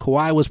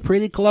Kawhi was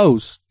pretty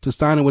close to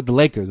signing with the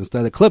Lakers instead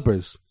of the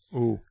Clippers,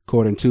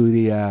 according to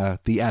the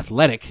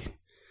Athletic.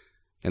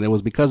 And it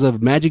was because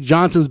of Magic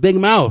Johnson's big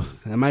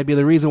mouth. That might be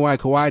the reason why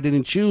Kawhi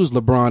didn't choose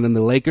LeBron and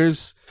the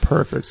Lakers.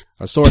 Perfect.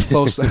 A source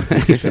close.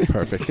 He said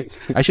perfect.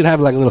 I should have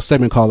like a little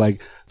segment called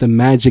like the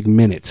Magic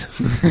Minute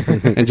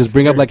and just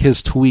bring up like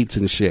his tweets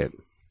and shit.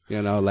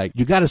 You know, like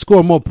you got to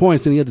score more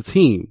points than the other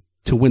team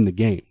to win the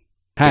game.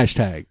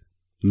 Hashtag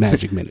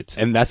Magic Minutes.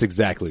 And that's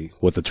exactly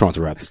what the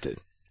Toronto Raptors did.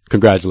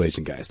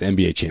 Congratulations, guys. The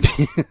NBA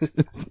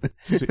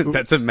champion.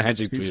 That's a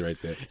magic tweet right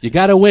there. You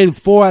got to win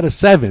 4 out of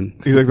 7.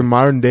 He's like the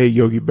modern day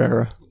Yogi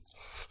Berra.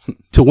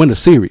 To win a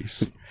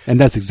series. And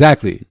that's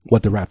exactly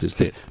what the Raptors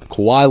did.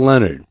 Kawhi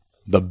Leonard,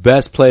 the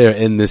best player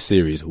in this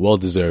series,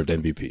 well-deserved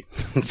MVP.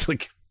 It's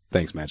like,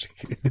 thanks, Magic.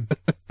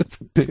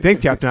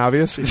 Thank Captain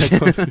Obvious.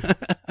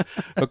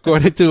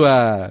 According to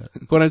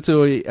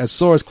a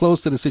source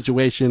close to the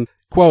situation,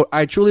 quote,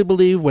 I truly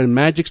believe when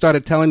Magic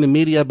started telling the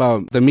media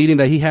about the meeting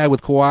that he had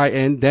with Kawhi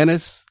and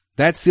Dennis,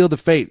 that sealed the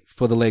fate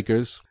for the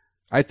Lakers.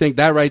 I think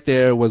that right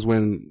there was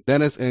when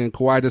Dennis and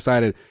Kawhi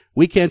decided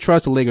we can't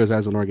trust the Lakers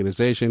as an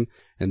organization,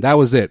 and that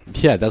was it.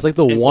 Yeah, that's like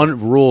the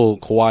one rule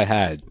Kawhi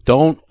had.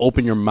 Don't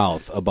open your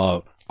mouth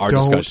about our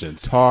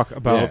discussions. Don't talk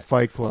about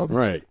Fight Club.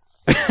 Right.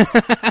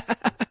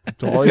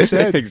 That's all he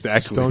said.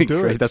 Exactly. Just don't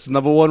do it. That's the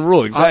number one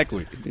rule.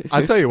 Exactly.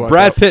 I'll tell you what.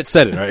 Brad Pitt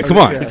said it. All right, come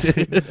on. Yeah.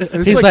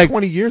 This is like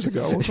 20 years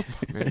ago. What the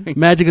fuck, man?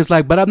 Magic is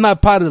like, but I'm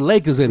not part of the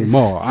Lakers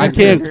anymore. I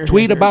can't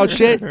tweet about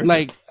shit.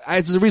 Like,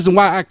 it's the reason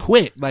why I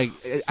quit. Like,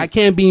 I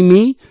can't be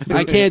me.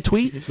 I can't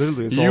tweet.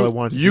 Literally, it's all I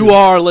want. You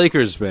are a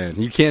Lakers fan.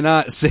 You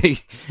cannot say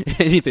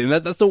anything.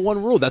 That's the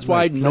one rule. That's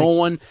why no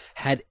one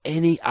had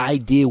any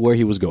idea where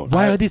he was going.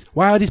 Why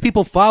are these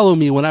people following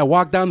me when I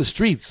walk down the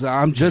streets?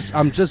 I'm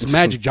just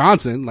Magic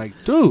Johnson. Like,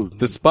 dude.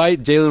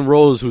 Despite Jalen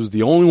Rose, who's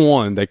the only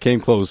one that came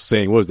close,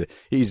 saying, what is it?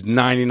 He's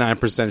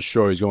 99%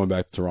 sure he's going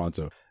back to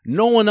Toronto.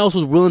 No one else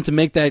was willing to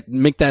make that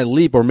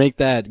leap or make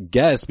that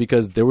guess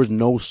because there was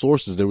no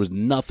sources. There was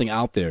nothing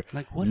out there.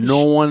 Like,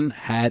 no one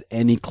had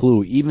any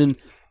clue, even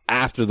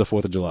after the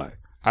 4th of July.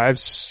 I have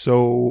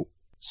so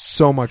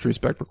much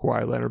respect for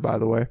Kawhi Leonard, by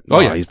the way.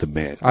 Oh yeah, he's the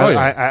man.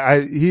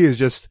 He is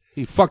just.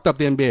 He fucked up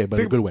the NBA, but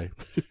in a good way.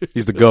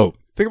 He's the GOAT.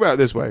 Think about it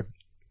this way.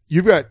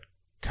 You've got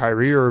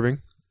Kyrie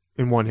Irving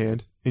in one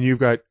hand, and you've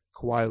got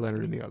Kawhi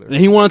Leonard in the other. And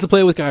he wanted to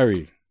play with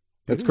Kyrie.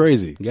 That's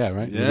crazy. Yeah,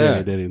 right? Yeah.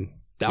 He did.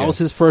 That was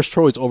his first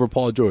choice over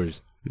Paul George.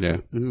 Yeah.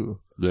 Ooh.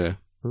 Yeah.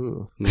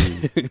 Ooh.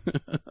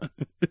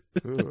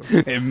 Ooh.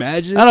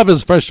 Imagine. I don't know if it was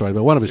his first choice,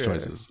 but one of his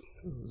choices.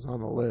 It was on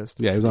the list.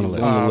 Yeah, he was on the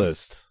list. On the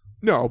list.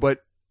 No,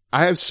 but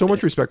I have so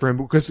much respect for him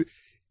because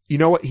you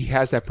know what? He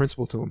has that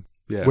principle to him.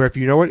 Yeah. Where if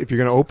you know what, if you're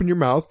going to open your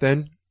mouth,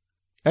 then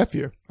F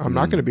you. I'm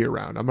not going to be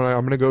around. I'm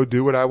going to go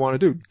do what I want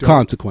to do.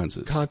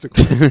 Consequences. I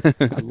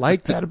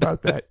like that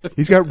about that.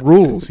 He's got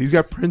rules. He's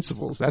got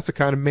principles. That's the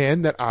kind of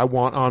man that I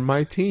want on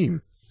my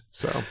team.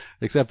 So,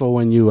 except for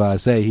when you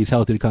say he's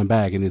healthy to come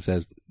back, and he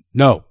says,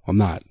 "No, I'm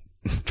not.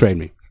 Trade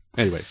me."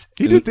 Anyways,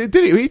 he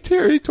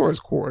tore his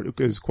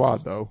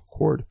quad though,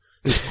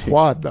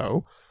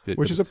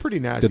 which is a pretty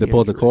nasty. Did they pull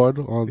injury. the cord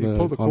on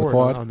the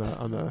quad? On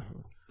the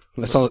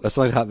That's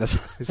like how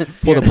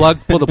pull the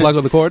plug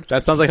on the cord.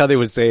 That sounds like how they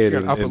would say it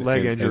upper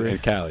leg injury in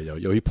Cali.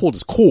 Yo, he pulled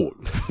his cord.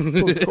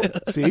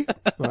 See,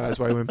 well, that's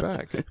why he went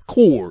back.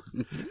 Cord.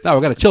 Now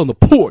we got to chill on the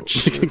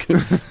porch.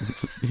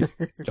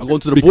 Y'all going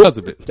to the because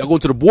of it. Y'all going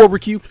to the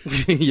barbecue?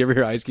 You ever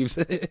hear Ice Cube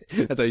say it?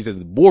 That's how he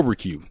says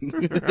barbecue.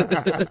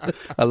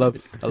 I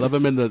love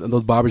him in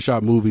those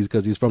barbershop movies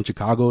because he's from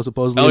Chicago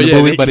supposedly. Oh in the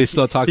yeah, movie, but he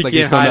still talks like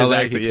he's from hide LA. his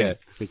accent, yeah.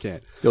 He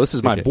can't. Yo, this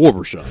is my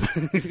barbershop.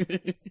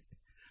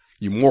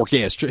 You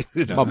mork ass trick.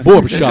 My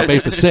barbershop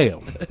ain't for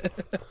sale.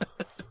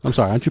 I'm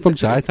sorry, aren't you from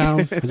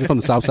Chi-Town? Aren't you from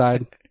the South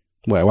Side?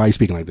 Why are you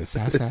speaking like this?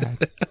 South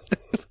Side.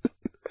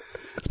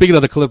 Speaking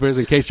of the Clippers,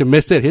 in case you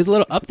missed it, here's a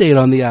little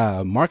update on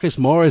the Marcus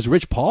Morris,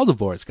 Rich Paul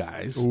divorce,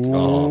 guys. Ooh,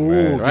 oh,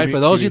 man. Right, for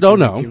those you don't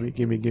know.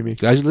 Give me.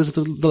 Guys, you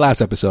listen to the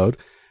last episode.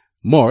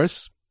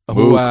 Morris,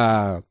 who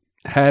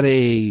had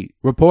a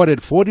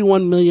reported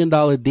 $41 million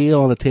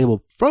deal on the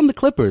table from the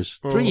Clippers,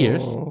 3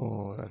 years.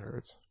 Oh, that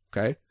hurts.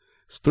 Okay.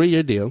 It's a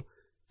 3-year deal.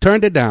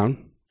 Turned it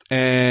down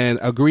and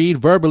agreed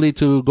verbally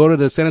to go to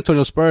the San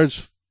Antonio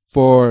Spurs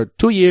for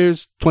 2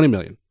 years, $20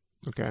 million.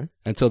 Okay.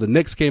 Until the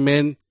Knicks came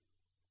in,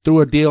 threw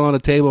a deal on the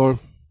table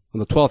on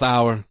the 12th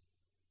hour,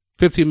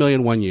 $15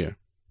 million 1 year.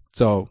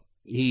 So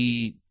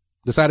he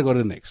decided to go to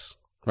the Knicks,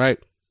 right?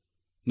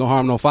 No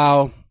harm, no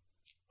foul.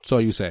 So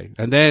you say.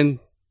 And then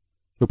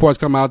reports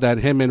come out that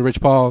him and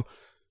Rich Paul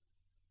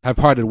have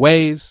parted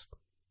ways,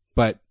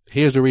 but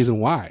here's the reason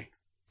why.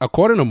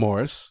 According to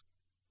Morris,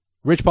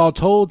 Rich Paul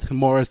told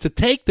Morris to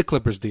take the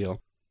Clippers deal.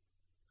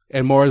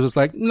 And Morris was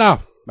like, no,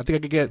 I think I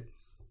could get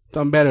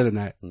something better than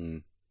that.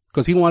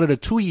 Because he wanted a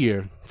 2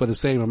 year for the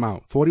same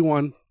amount,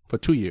 41 for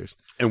 2 years.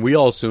 And we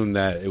all assumed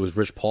that it was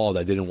Rich Paul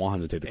that didn't want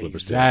him to take the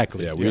Clippers.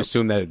 Exactly. Yeah, we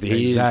assumed that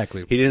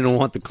Exactly. he didn't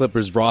want the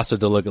Clippers roster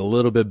to look a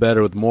little bit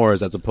better with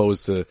Morris as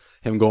opposed to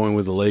him going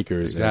with the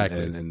Lakers.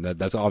 Exactly. And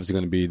that's obviously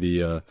going to be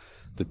the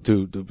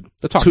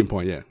talking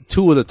point, yeah.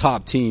 Two of the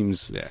top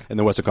teams in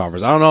the Western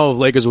Conference. I don't know if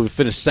Lakers will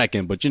finish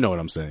second, but you know what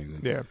I'm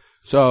saying. Yeah.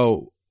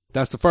 So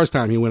that's the first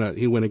time he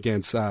went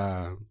against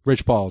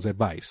Rich Paul's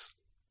advice.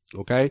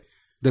 Okay?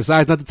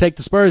 Decides not to take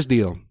the Spurs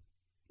deal.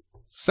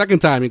 Second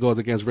time he goes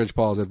against Rich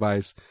Paul's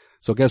advice.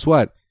 So guess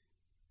what?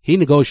 He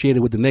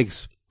negotiated with the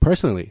Knicks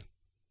personally.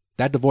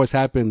 That divorce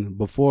happened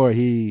before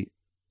he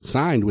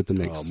signed with the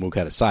Knicks. Oh, Mook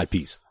had a side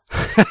piece.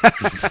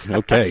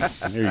 Okay.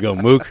 There you go,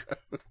 Mook.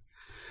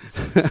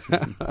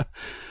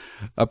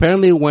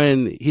 Apparently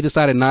when he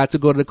decided not to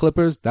go to the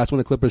Clippers, that's when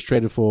the Clippers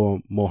traded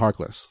for Mo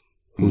Harkless,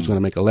 who's going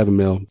to make $11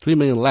 million, $3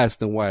 million less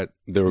than what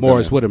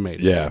Morris would have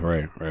made. Yeah,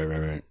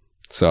 right.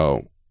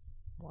 So,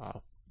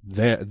 wow.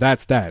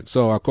 That's that.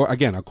 So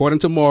again, according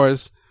to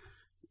Morris,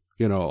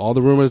 you know, all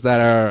the rumors that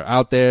are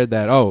out there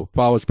that,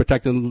 Paul was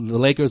protecting the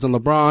Lakers and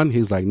LeBron.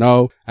 He's like,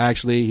 no,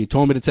 actually, he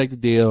told me to take the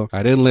deal.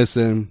 I didn't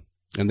listen.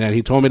 And then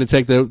he told me to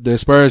take the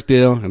Spurs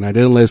deal and I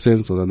didn't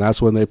listen. So then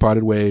that's when they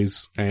parted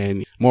ways.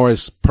 And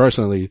Morris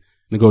personally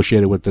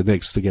negotiated with the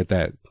Knicks to get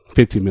that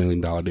 $50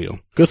 million deal.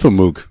 Good for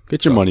Mook.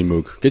 Get your money,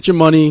 Mook. Get your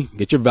money,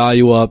 get your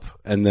value up.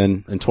 And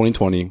then in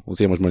 2020, we'll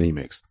see how much money he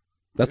makes.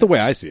 That's the way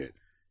I see it.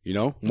 You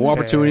know, more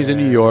opportunities in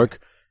New York.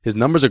 His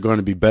numbers are going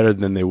to be better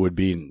than they would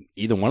be in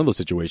either one of those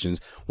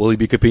situations. Will he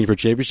be competing for a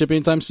championship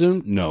anytime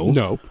soon?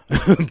 No.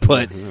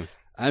 But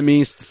I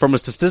mean, from a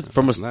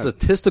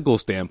statistical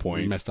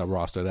standpoint, messed up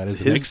roster. That is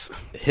the Knicks.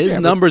 His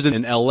numbers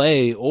in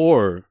LA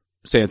or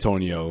San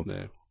Antonio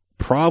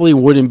probably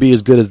wouldn't be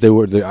as good as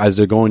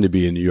they're going to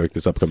be in New York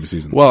this upcoming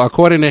season. Well,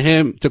 according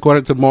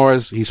to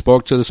Morris, he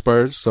spoke to the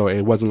Spurs, so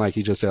it wasn't like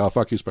he just said, "Oh,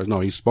 fuck you, Spurs."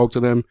 No, he spoke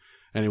to them,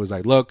 and he was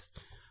like, "Look,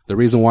 the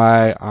reason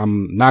why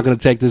I'm not going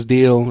to take this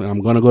deal and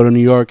I'm going to go to New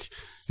York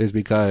is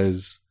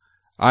because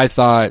I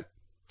thought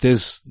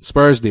this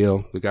Spurs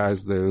deal,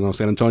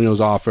 San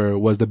Antonio's offer,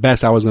 was the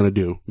best I was going to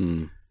do."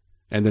 And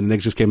then the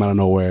Knicks just came out of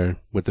nowhere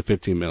with the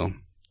 $15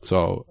 million.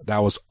 So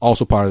that was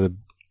also part of the,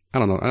 I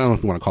don't know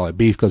if you want to call it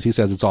beef, because he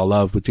says it's all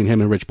love between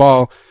him and Rich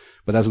Paul,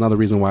 but that's another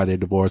reason why they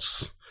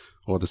divorced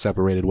or they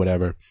separated,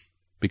 whatever.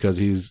 Because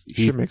he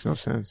makes no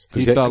sense.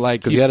 He felt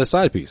like he had a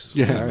side piece.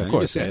 Yeah, of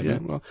course. Yeah.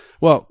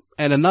 Well,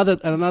 and another.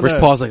 Rich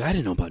Paul's like, I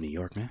didn't know about New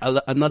York, man.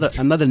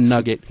 Another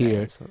nugget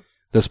here.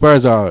 The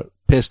Spurs are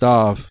pissed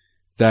off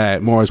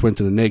that Morris went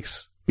to the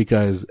Knicks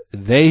because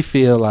they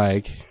feel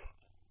like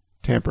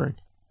tampering.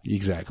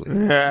 Exactly.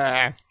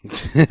 Yeah.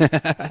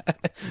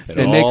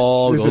 It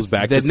all goes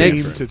back to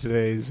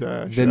today's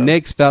show. The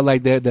Knicks felt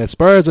like the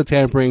Spurs were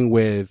tampering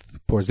with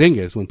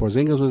Porzingis when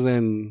Porzingis was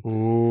in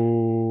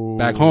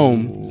back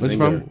home. Where's he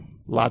from?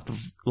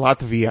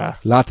 Latvia.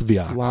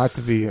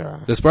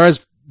 The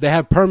Spurs, they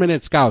have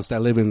permanent scouts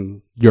that live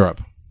in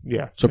Europe.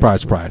 Yeah.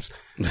 Surprise, surprise.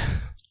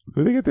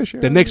 Who they get this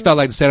year? The Knicks felt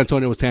like the San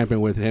Antonio was tampering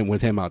with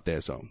him out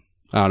there. So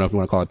I don't know if you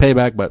want to call it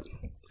payback, but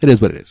it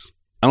is what it is.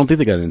 I don't think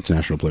they got an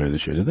international player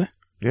this year, did they?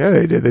 Yeah,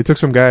 they did. They took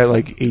some guy at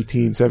like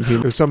 18, 17.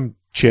 It was some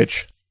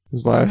Chich.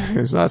 His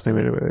last name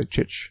anyway.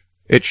 Chich.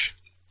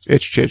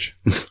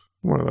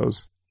 One of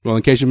those. Well,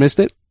 in case you missed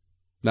it,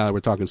 now that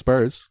we're talking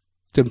Spurs,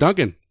 Tim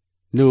Duncan,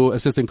 new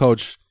assistant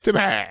coach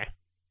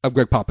of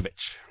Greg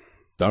Popovich.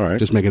 All right.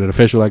 Just making it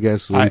official, I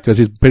guess, because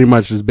he's pretty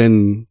much he's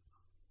been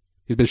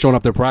showing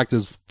up to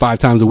practice 5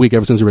 times a week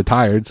ever since he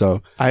retired.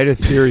 So I had a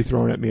theory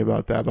thrown at me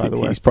about that, by the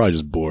way. He's probably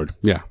just bored.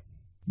 Yeah.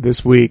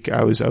 This week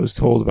I was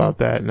told about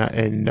that,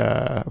 and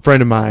a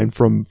friend of mine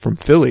from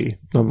Philly,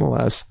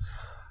 nonetheless,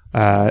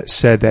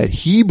 said that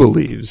he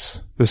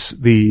believes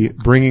the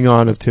bringing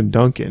on of Tim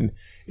Duncan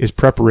is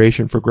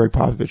preparation for Greg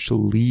Popovich to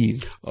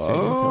leave San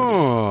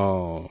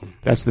Antonio.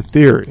 That's the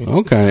theory.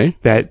 Okay.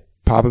 That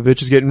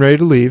Popovich is getting ready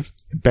to leave.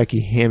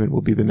 Becky Hammond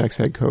will be the next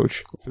head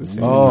coach for the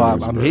San Antonio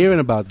Spurs. I'm hearing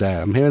about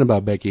that. I'm hearing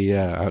about Becky.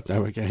 Yeah, I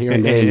hear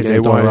and names they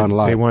thrown around a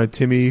lot. They wanted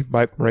Timmy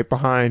right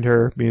behind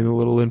her, being the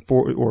little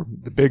or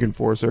the big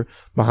enforcer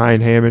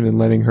behind Hammond, and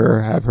letting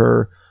her have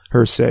her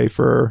say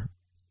for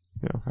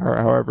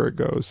however it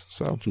goes.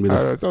 So I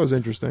thought it was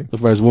interesting. The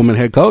first woman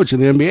head coach in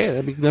the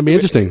NBA. That'd be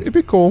interesting. It'd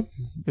be cool.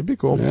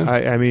 Yeah.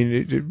 I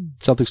mean,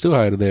 Celtics too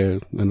hired there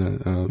in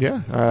a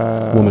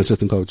woman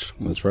assistant coach.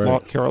 That's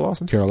right. Kara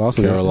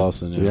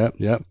Lawson. Yeah.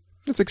 Yep.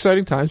 It's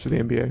exciting times for the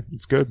NBA.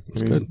 It's good.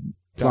 It's good.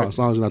 As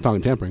long as you're not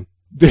talking tampering.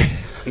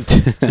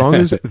 As long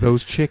as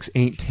those chicks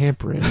ain't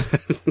tampering,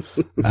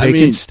 they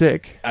can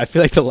stick. I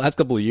feel like the last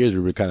couple of years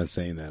we were kind of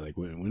saying that. Like,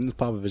 when is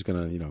Popovich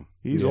gonna,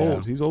 He's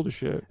old. He's old as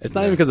shit. It's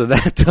not even because of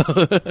that,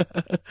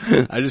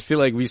 though. I just feel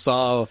like we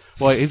saw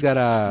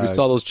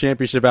those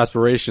championship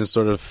aspirations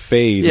sort of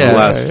fade in the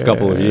last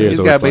couple of years.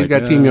 He's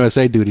got Team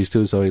USA duties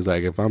too. So he's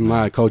like, if I'm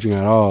not coaching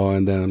at all,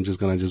 and then I'm just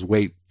gonna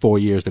wait 4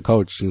 years to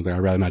coach, he's like, I'd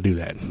rather not do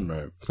that.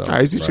 Right. So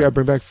he's just got to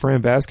bring back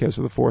Fran Vasquez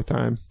for the 4th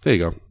time. There you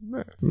go.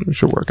 It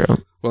should work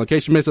out. Well, in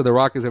case you missed it, the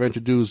Rockets have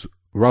introduced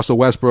Russell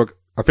Westbrook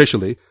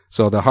officially.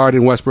 So the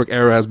Harden-Westbrook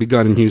era has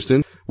begun in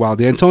Houston, while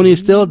D'Antoni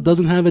still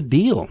doesn't have a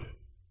deal.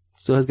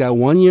 Still has got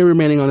 1 year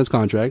remaining on his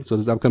contract, so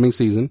this upcoming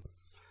season.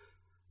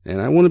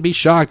 And I wouldn't be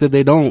shocked if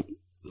they don't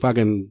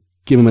fucking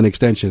give him an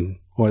extension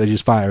or they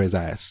just fire his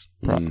ass.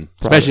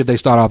 Especially if they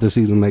start off the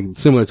season like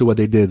similar to what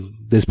they did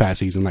this past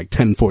season, like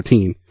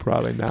 10-14.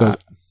 Probably not.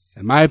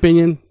 In my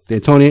opinion,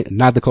 D'Antoni,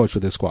 not the coach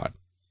for this squad.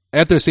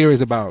 After a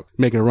series about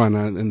making a run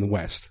in the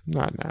West.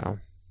 Not now.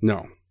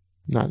 No.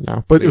 Not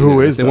now. But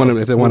who is? If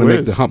they want to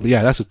make the hump.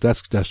 Yeah,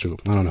 that's true.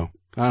 I don't know.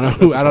 I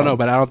don't know,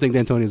 but I don't think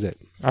D'Antoni is it.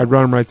 I'd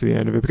run him right to the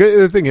end of it. Because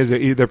the thing is,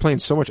 they're playing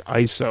so much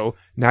ISO.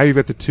 Now you've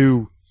got the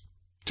two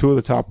of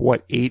the top,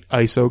 8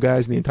 ISO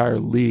guys in the entire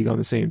league on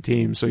the same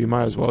team. So you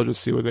might as well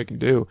just see what they can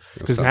do.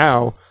 Because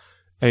now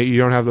you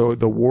don't have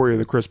the Warrior,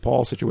 the Chris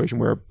Paul situation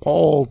where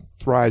Paul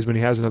thrives when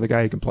he has another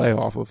guy he can play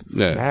off of.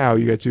 Yeah. Now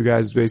you got 2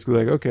 guys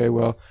basically like, okay,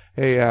 well,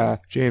 hey,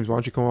 James, why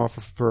don't you come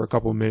off for a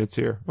couple of minutes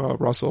here? Well,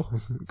 Russell,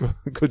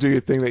 go do your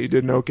thing that you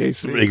did in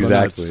OKC.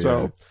 Exactly.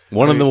 So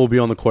one of them will be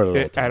on the court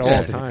at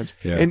all times.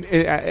 Yeah. And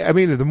I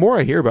mean, the more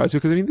I hear about it too,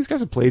 because I mean, these guys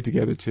have played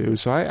together too.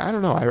 So I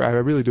don't know. I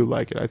really do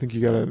like it. I think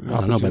you got to.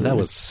 I don't know, but that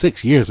was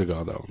 6 years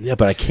ago though. Yeah,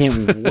 but I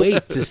can't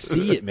wait to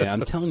see it, man.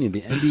 I'm telling you,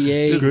 the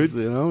NBA,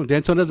 good.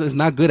 D'Antoni is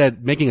not good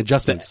at making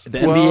adjustments. The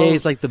NBA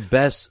is like the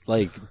best,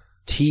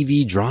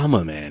 TV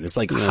drama, man. It's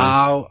like,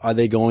 how are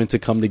they going to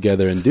come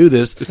together and do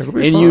this? And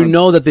fun. You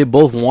know that they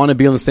both want to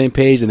be on the same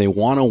page and they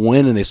want to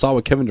win, and they saw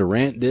what Kevin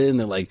Durant did and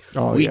they're like,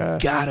 we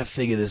gotta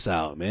figure this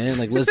out, man.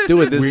 Like, let's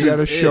do it. We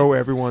gotta show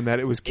everyone that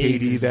it was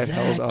KD that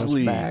held us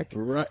back.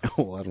 Right.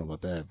 Oh, I don't know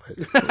about that, but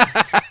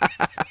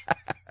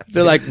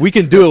they're like, we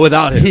can do it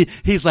without him.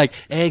 He's like,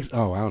 eggs.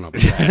 Oh, I don't know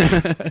about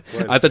that.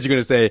 I thought you were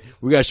going to say,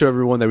 we gotta show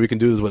everyone that we can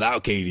do this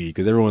without KD,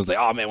 because everyone's like,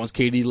 oh man, once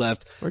KD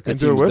left, that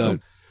team's done.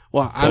 Him.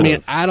 Well, I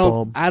mean, I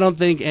don't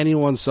think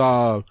anyone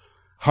saw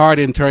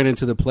Harden turn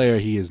into the player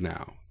he is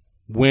now.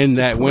 When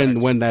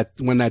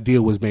that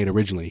deal was made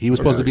originally, he was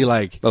supposed to be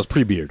like, that was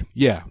pre-beard.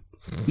 Yeah.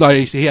 No,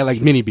 he had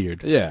like mini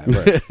beard. Yeah,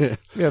 right.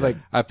 Yeah, like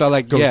I felt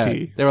like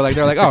goatee. They were like,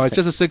 oh, it's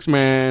just a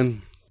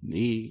 6-man.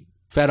 He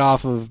fed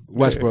off of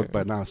Westbrook,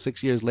 but now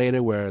 6 years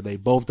later, where they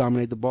both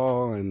dominate the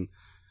ball and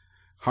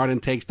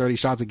Harden takes 30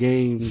 shots a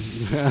game.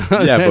 Yeah,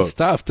 that's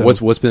tough. Though.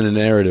 What's been a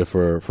narrative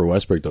for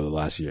Westbrook though the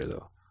last year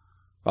though?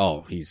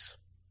 Oh, he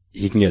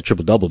can get a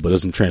triple-double, but it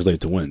doesn't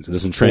translate to wins. It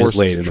doesn't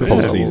translate in the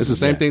postseason. It's the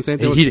same thing.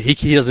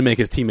 He doesn't make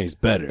his teammates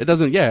better. It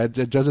doesn't,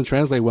 it doesn't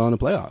translate well in the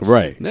playoffs.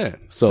 Right. Yeah.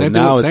 So same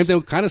now thing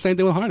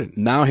with Harden.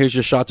 Now here's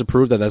your shot to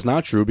prove that that's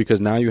not true, because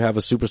now you have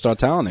a superstar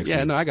talent next to him.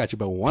 Yeah, no, I got you,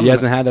 but he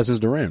hasn't had that since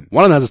Durant.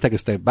 One of them has to take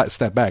a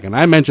step back. And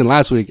I mentioned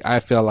last week,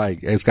 I feel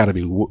like it's gotta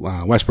be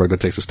Westbrook that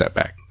takes a step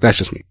back. That's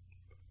just me.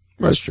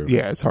 That's true.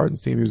 Yeah, it's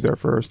Harden's team. He was there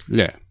first.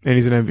 Yeah. And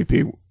he's an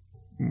MVP.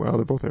 Well,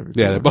 they're both MVP.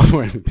 Yeah, they're both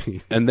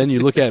MVP. And then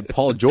you look at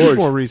Paul George.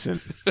 More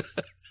recent.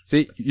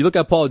 See, you look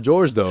at Paul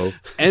George though,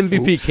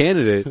 MVP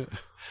candidate,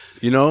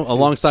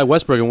 alongside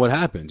Westbrook, and what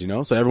happened,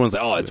 So everyone's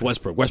like, oh, it's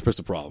Westbrook. Westbrook's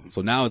the problem.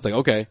 So now it's like,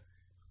 okay,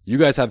 you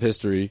guys have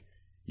history.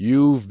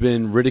 You've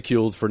been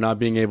ridiculed for not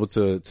being able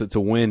to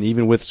win,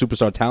 even with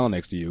superstar talent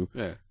next to you.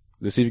 Yeah.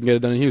 Let's see if you can get it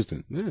done in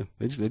Houston. Yeah.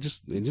 They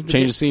just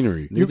change the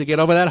scenery. You need to get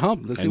over that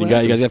hump. And you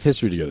guys have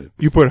history together.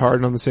 You put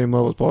Harden on the same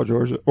level as Paul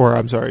George, or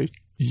I'm sorry,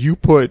 you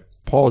put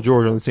Paul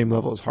George on the same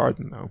level as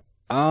Harden though.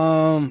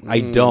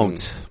 I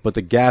don't, but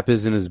the gap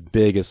isn't as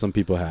big as some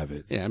people have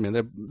it. Yeah, I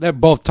mean, they're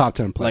both top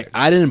 10 players. Like,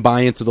 I didn't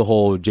buy into the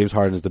whole James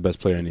Harden is the best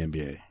player in the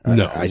NBA.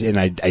 No. I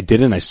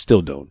didn't, I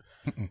still don't.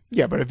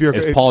 Yeah, but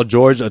is Paul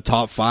George a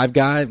top 5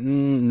 guy?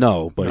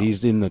 No, but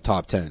he's in the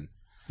top 10.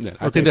 Yeah,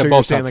 I think they're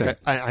both saying top 10.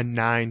 like a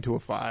 9 to a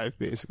 5,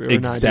 basically. Or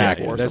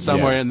Exactly. 9 to a 4 they're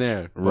somewhere in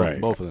there.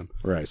 Right. Both of them.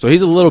 Right. So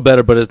he's a little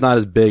better, but it's not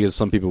as big as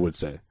some people would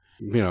say.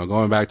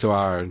 Going back to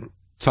our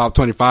top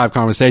 25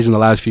 conversation the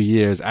last few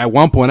years. At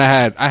one point,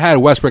 I had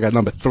Westbrook at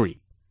number 3.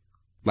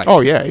 Like,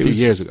 a few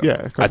years ago.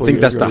 Yeah, I think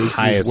that's the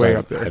highest. Way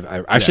up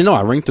there. Actually, no,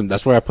 I ranked him.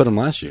 That's where I put him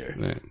last year.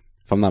 Yeah.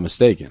 If I'm not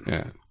mistaken.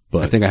 Yeah.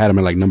 But I think I had him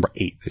at like number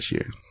 8 this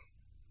year.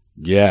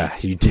 Yeah,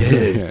 you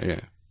did. Yeah.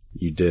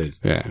 You did.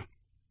 Yeah.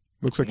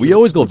 Looks like we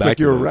always go back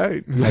to you're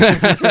right.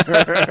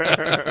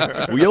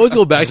 We always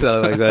go back to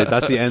that. Like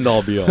that's the end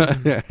all be all.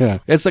 Yeah.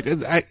 It's like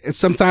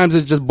sometimes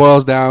it just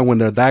boils down when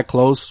they're that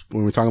close.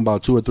 When we're talking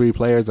about 2 or 3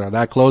 players that are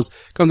that close,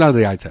 it comes down to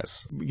the eye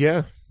test.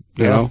 Yeah.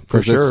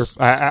 For sure.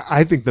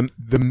 I think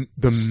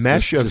the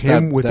mesh of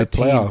him with the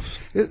team.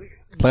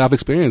 playoff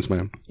experience,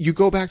 man. You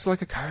go back to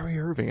like a Kyrie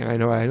Irving, and I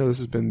know this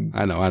has been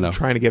I know.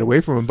 trying to get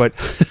away from him, but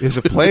there's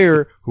a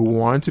player who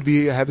wanted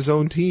to have his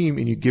own team,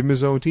 and you give him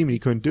his own team, and he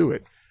couldn't do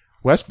it.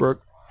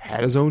 Westbrook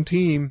had his own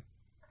team,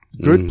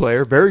 good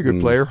player, very good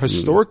player,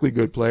 historically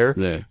good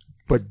player,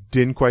 but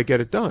didn't quite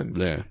get it done.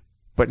 Yeah.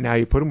 But now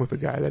you put him with a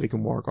guy that he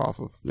can work off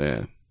of.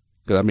 Yeah.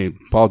 Cause I mean,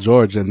 Paul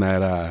George in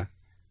that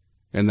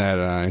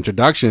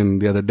introduction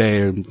the other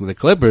day with the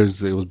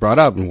Clippers, it was brought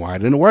up, and why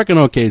didn't it work in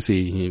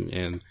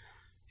OKC?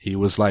 He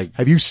was like,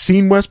 have you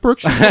seen Westbrook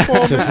shoot the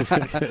ball,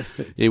 man?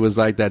 He was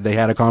like that. They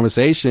had a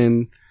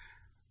conversation,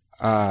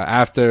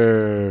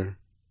 after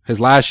his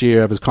last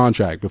year of his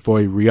contract before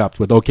he re-upped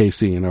with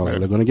OKC, and they're like,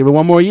 they're going to give it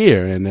one more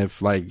year. And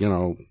if we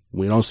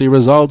don't see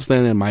results,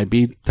 then it might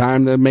be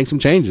time to make some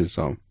changes.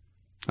 So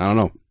I don't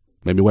know.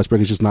 Maybe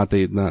Westbrook is just not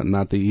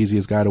the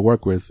easiest guy to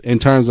work with in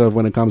terms of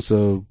when it comes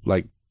to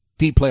like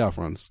deep playoff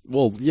runs.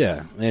 Well,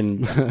 yeah,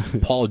 and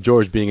Paul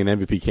George being an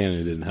MVP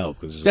candidate didn't help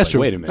because that's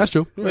true. Wait a minute, That's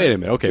true. Wait a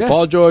minute. Okay,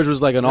 Paul George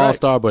was like an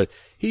all-star, but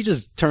he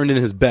just turned in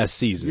his best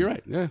season. You're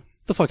right. Yeah. What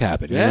the fuck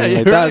happened? Yeah,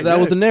 Like, that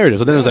was the narrative.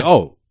 So then it was like,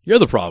 oh, you're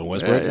the problem,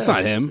 Westbrook. It's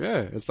not him. Yeah,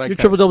 it's like your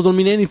triple doubles don't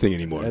mean anything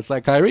anymore. It's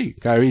like Kyrie.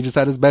 Kyrie just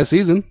had his best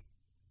season.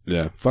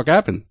 Yeah. Fuck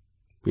happened.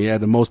 He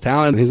had the most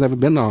talent he's ever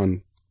been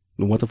on.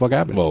 What the fuck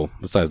happened? Well,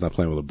 besides not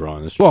playing with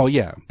LeBron. That's true. Well,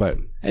 yeah, but.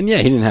 And yeah,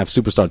 he didn't have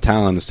superstar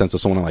talent in the sense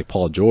of someone like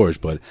Paul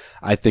George, but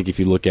I think if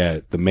you look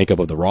at the makeup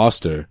of the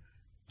roster,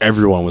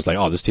 everyone was like,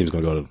 oh, this team's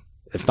going to go to,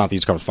 if not the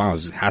Eastern Conference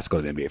Finals, it has to go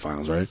to the NBA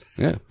Finals, right?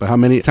 Yeah. But how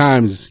many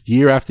times,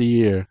 year after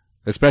year,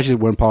 especially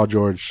when Paul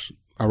George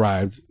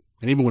arrived,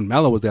 and even when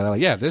Melo was there, they're like,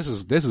 yeah, this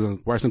is a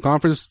Western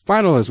Conference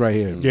finalist right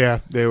here. Yeah,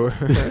 they were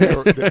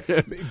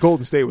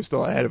Golden State was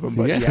still ahead of them,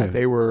 but yeah,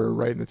 they were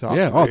right in the top.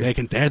 Yeah, three.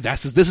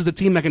 This is the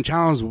team that can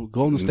challenge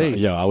Golden State.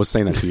 Yeah, I was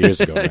saying that 2 years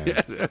ago,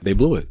 man. They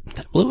blew it.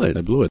 They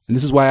blew it. And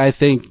this is why I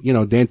think,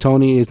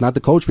 D'Antoni is not the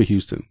coach for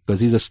Houston, because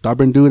he's a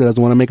stubborn dude that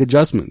doesn't want to make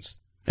adjustments.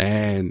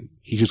 And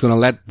he's just going to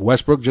let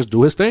Westbrook just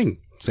do his thing.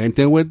 Same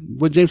thing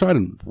with James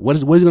Harden. What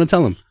is he going to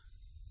tell him?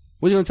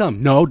 What are you going to tell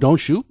him? No, don't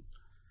shoot.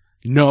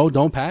 No,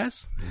 don't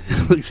pass.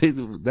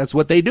 That's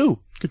what they do.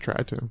 Could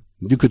try to.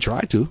 You could try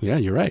to. Yeah,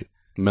 you're right.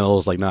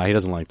 Melo's like, nah, he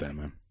doesn't like that,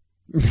 man.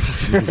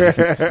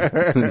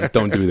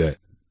 Don't do that.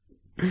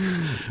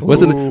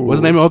 What's the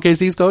name of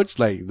OKC's coach?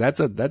 Like,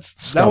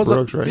 Scott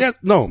Brooks, right? Yeah,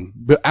 no,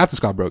 after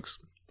Scott Brooks.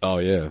 Oh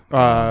yeah.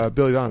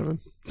 Billy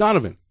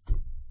Donovan.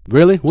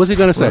 Really? What's he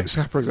gonna say?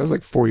 Scott Brooks. That was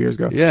like 4 years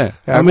ago. Yeah.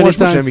 I haven't watched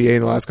much NBA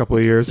in the last couple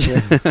of years.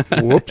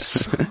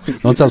 Whoops.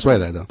 Don't tell Sway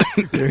that though.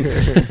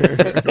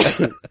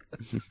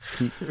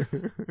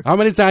 How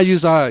many times you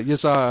saw,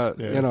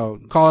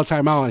 call a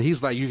timeout and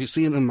he's like, you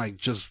see him like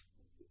just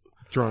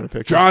drawing a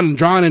picture,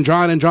 drawing,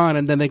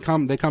 and then they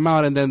come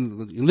out and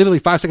then literally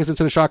 5 seconds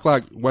into the shot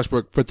clock,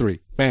 Westbrook for three,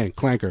 bang,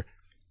 clanker.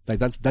 Like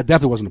that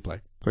definitely wasn't a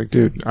play. Like,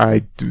 dude,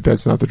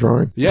 that's not the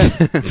drawing. Yeah.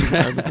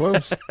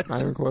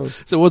 Not even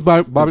close. So what's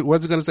Bobby,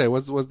 what's he gonna say?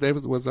 What's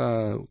Davis, what's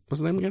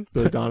his name again?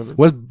 Billy Donovan.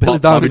 What's Billy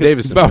Donovan? Bobby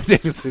Davidson. Bobby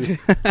Davidson.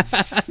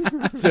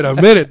 Shit, a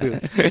minute,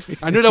 dude.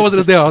 I knew that wasn't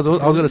his name. I was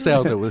gonna say,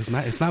 well,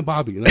 it's not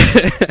Bobby.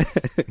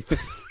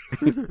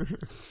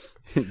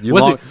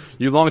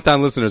 You long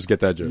time listeners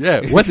get that joke.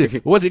 Yeah.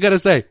 What's he gonna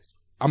say?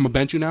 I'm gonna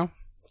bench you now?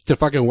 To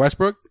fucking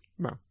Westbrook?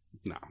 No.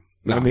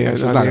 I mean,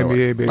 it's not not the gonna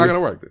NBA, work. baby. Not gonna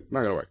work, dude.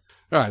 Not gonna work.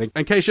 All right.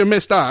 In case you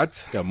missed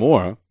that. Got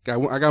more, huh?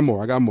 I got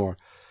more.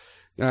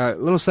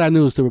 Little sad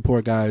news to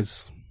report,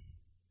 guys.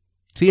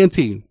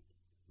 TNT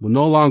will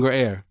no longer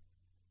air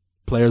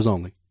Players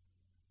Only.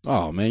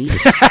 Oh man, you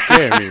just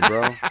scared me,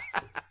 bro.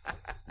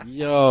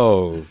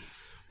 Yo.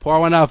 Pour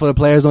one out for the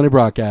Players Only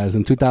broadcast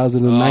in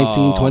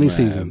 2019-20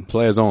 season.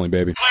 Players Only,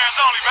 baby.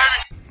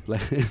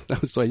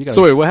 So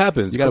wait, what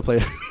happens? You gotta play.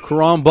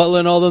 Karan Butler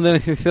and all them, they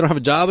don't have a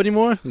job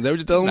anymore? Is that what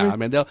you're telling me? Nah,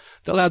 man, they'll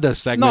have their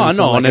segments. No, I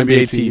know, on like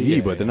NBA TV,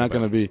 yeah, but they're not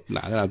gonna be.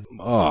 Nah, they're not.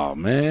 Oh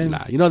man.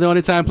 Nah, you know the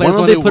only time Players Why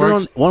Only don't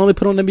they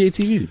put on NBA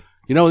TV?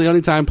 You know the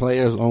only time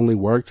Players Only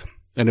worked,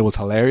 and it was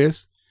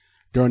hilarious,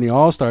 during the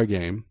All-Star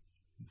game.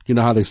 You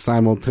know how they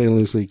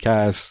simultaneously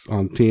cast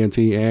on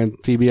TNT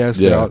and TBS?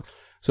 Yeah.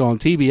 So on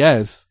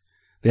TBS,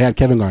 they had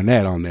Kevin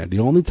Garnett on there. The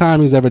only time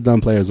he's ever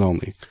done Players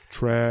Only.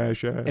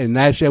 Trash ass. And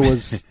that shit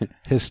was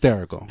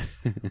hysterical.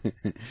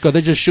 Cause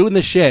they're just shooting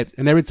the shit,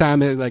 and every time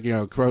they're like,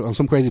 on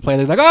some crazy play,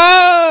 they're like,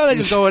 oh, they're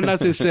just going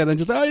nuts and shit, and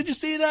just, oh, did you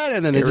see that?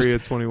 And then Area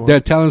 21.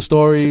 They're telling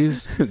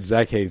stories.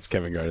 Zach hates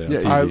Kevin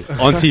Garnett on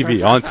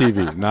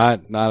TV,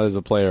 not as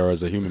a player or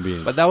as a human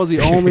being. But that was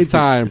the only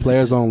time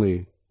Players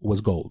Only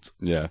was gold.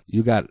 Yeah.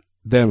 You got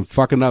them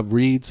fucking up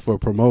reads for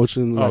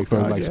promotion,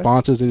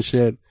 sponsors and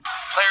shit.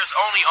 Players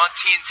Only on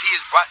TNT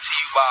is brought to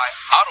you by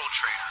Auto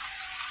Trader.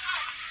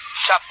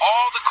 Shop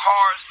all the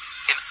cars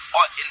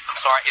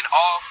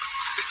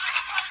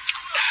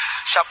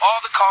Shop all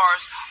the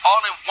cars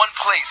all in one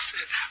place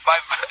by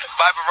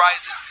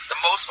Verizon, the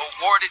most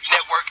awarded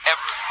network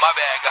ever. My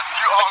bad, guys.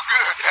 You all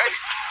good, hey?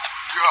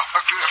 You all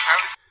good,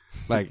 man?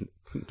 Like,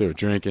 they were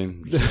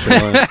drinking,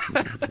 chilling,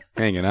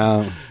 hanging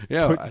out.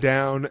 Yeah, put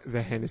down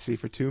the Hennessy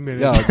for 2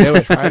 minutes. Yo,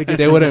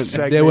 they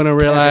wouldn't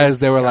realize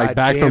they were like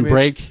back from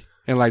break.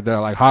 And like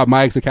the hot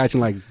mics are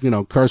catching like, you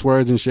know, curse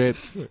words and shit.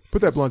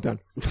 Put that blunt down.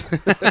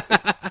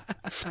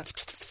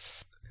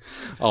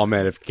 Oh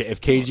man, if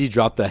KG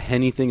dropped the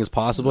anything is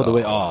possible the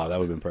way, that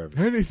would have been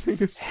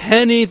perfect.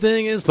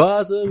 Anything is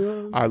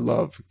possible. I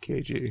love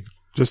KG.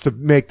 Just to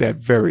make that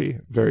very,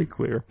 very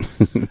clear.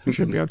 He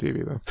shouldn't be on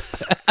TV though.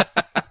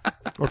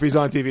 Or if he's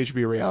on TV, it should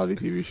be a reality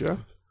TV show.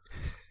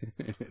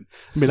 I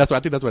mean, I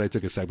think that's why they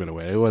took his segment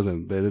away. It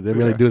wasn't, they didn't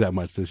really do that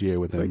much this year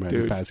with him,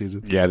 this past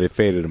season. Yeah, they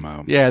faded him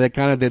out. Yeah, they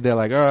kind of did. They're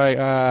like, all right,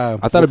 I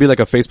thought it'd be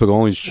like a Facebook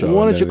only show.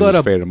 Why don't you go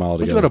to fade him all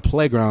together? Go to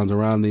playgrounds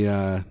around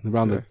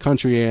the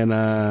country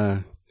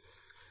and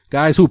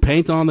guys who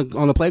paint on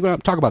the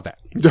playground? Talk about that.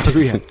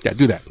 Yeah,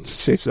 do that.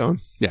 Safe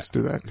zone. Yeah. Let's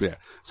do that. Yeah.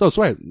 So,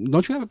 Sway,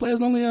 don't you have a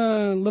players only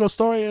little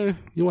story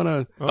you want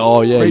to?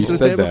 Oh yeah, you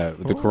said that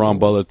with the Karan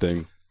Butler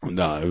thing.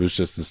 No, it was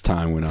just this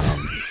time when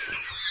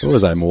what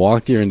was I?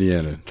 Milwaukee or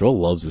Indiana? Joel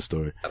loves this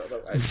story. I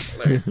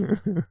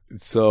don't know.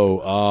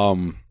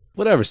 So,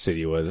 whatever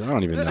city it was, I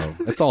don't even know.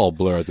 It's all a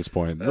blur at this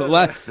point.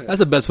 That's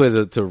the best way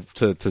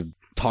to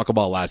talk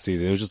about last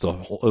season. It was just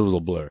it was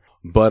a blur.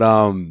 But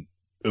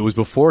it was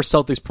before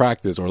Celtics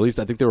practice, or at least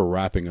I think they were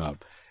wrapping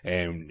up,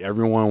 and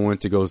everyone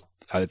went to go.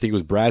 I think it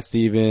was Brad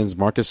Stevens,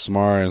 Marcus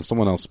Smart, and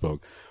someone else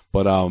spoke.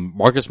 But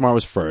Marcus Smart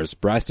was first.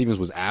 Brad Stevens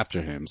was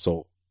after him.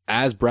 So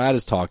as Brad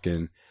is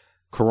talking,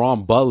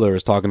 Karan Butler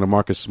is talking to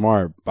Marcus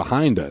Smart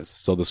behind us.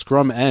 So the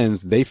scrum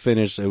ends. They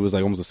finish. It was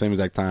like almost the same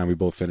exact time. We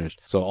both finished.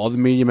 So all the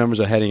media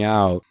members are heading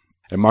out.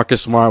 And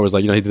Marcus Smart was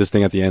like, he did this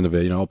thing at the end of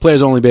it,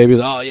 players only, baby.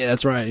 Oh yeah,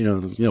 that's right.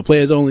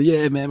 Players only.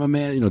 Yeah, man, my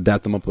man,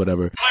 dapped them up,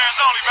 whatever. Players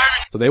only,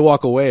 baby. So they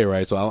walk away,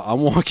 right? So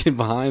I'm walking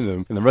behind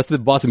them and the rest of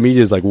the Boston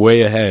media is like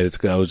way ahead. It's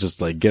 'cause I was just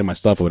like getting my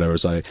stuff or whatever.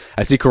 So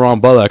I see Karan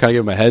Butler. I kind of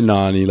give him a head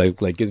nod and he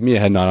like gives me a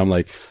head nod. I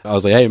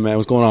was like, hey man,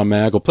 what's going on,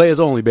 man? I go, players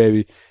only,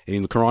 baby.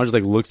 And Karan just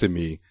like looks at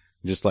me,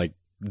 just like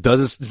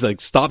doesn't like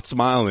stopped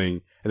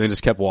smiling and then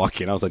just kept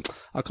walking. I was like,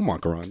 oh, come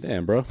on, Karan.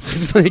 Damn, bro.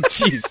 Like,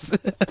 jeez.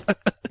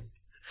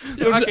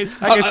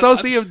 I can so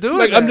see him doing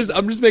like, that.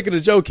 I'm just making a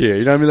joke here.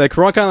 You know what I mean? Like,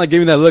 Karan kind of like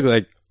gave me that look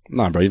like,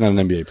 nah, bro, you're not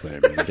an NBA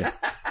player, man. You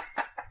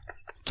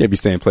can't be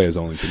saying players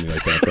only to me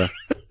like that, bro.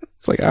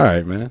 It's like, all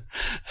right, man.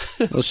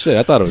 Well, shit,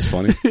 I thought it was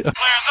funny. Players only,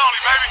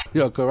 baby.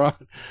 Yo, Karan.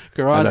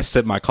 As I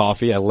sip my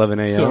coffee at 11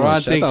 a.m.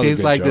 Karan thinks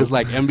he's like joke. This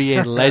like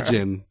NBA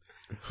legend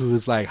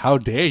who's like, how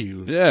dare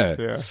you?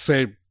 Yeah.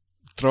 Say,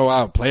 throw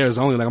out players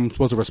only. Like I'm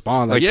supposed to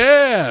respond. Like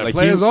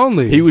players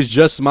only. He was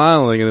just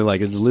smiling and then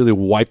like it literally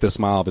wiped the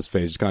smile off his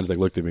face. Just kind of just like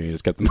looked at me and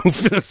just kept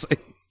moving. I was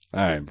like,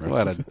 all right, bro.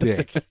 What a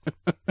dick.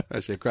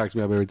 That shit cracks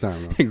me up every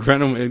time, bro.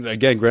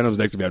 Grenham's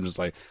next to me. I'm just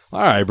like,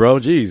 all right, bro.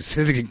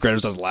 Jeez. Grenham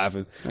starts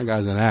laughing. That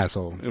guy's an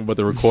asshole. But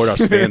to record our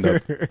stand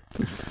up.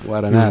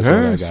 What an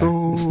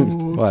asshole,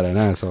 that guy. What an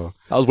asshole.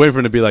 I was waiting for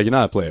him to be like, you're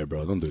not a player,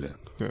 bro. Don't do that.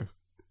 Yeah.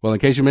 Well, in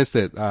case you missed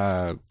it,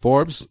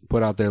 Forbes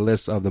put out their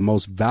list of the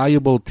most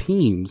valuable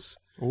teams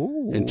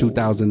in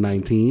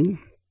 2019.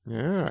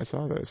 Yeah, I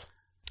saw this.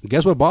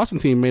 Guess what Boston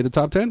team made the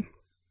top 10?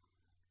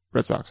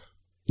 Red Sox.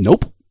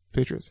 Nope.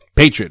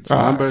 Patriots.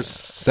 Number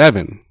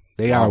 7.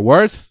 They are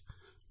worth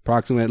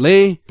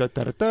approximately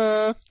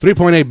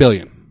 $3.8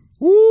 billion.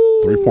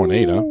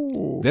 3.8,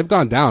 huh? They've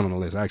gone down on the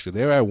list, actually.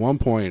 They were at one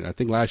point, I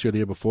think last year, the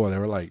year before, they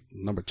were like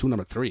number 2,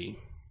 number 3.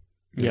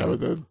 Yeah, but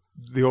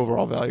the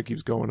overall value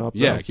keeps going up.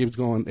 Yeah, it keeps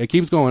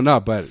going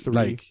up, but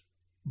 $3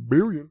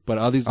 billion. But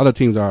all these other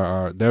teams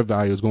are their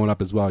value is going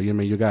up as well. You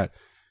mean you got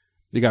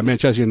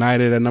Manchester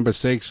United at number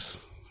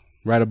 6,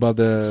 right above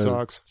the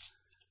Sox,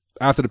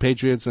 after the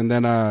Patriots, and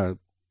then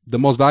the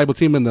most valuable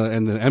team in the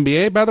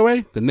NBA, by the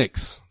way, the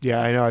Knicks.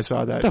 Yeah, I know. I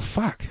saw that. What the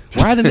fuck?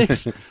 Why the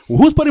Knicks?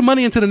 Who's putting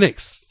money into the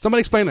Knicks? Somebody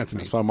explain that to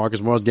me. That's why Marcus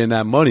Morris getting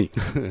that money.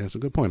 That's a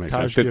good point, man.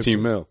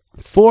 $15 million.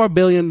 $4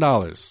 billion.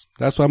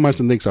 That's how much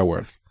the Knicks are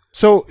worth.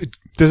 So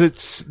do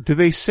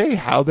they say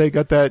how they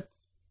got that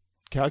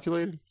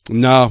calculated?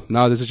 No,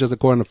 this is just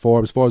according to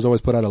Forbes. Forbes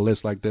always put out a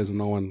list like this and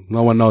no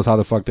one knows how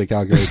the fuck they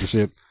calculate the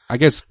shit. I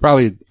guess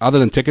probably other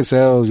than ticket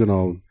sales,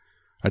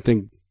 I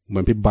think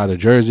when people buy their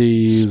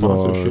jerseys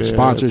or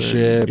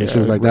sponsorship and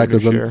shit like that,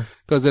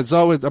 because it's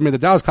always, the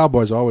Dallas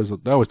Cowboys they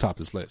always top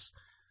this list.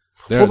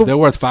 They're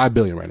worth $5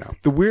 billion right now.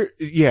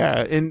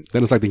 And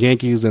then it's like the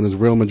Yankees, then it's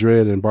Real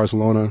Madrid and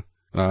Barcelona.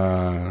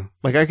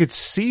 Like I could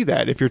see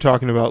that if you're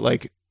talking about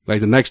like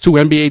the next 2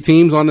 NBA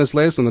teams on this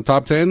list in the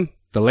top 10,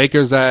 the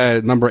Lakers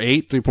at number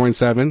 8,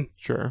 3.7.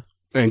 Sure.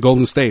 And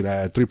Golden State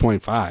at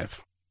 3.5.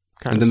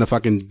 And then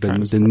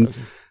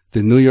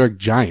the New York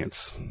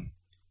Giants,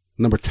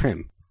 number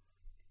 10.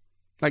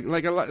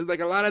 Like a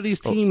lot of these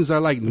teams are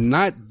like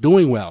not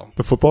doing well.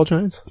 The football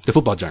Giants? The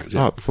football Giants,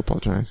 yeah. Oh, the football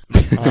Giants.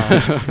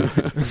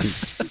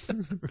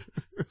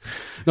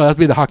 No, that'd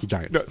be the hockey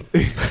Giants. No.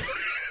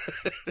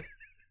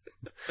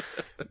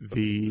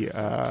 The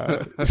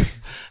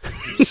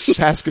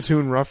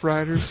Saskatoon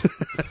Roughriders.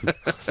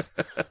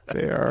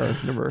 They are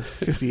number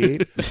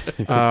 58.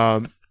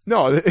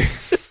 No.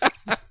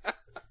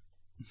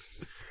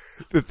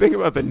 The thing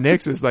about the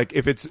Knicks is like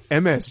if it's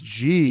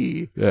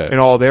MSG and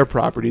all their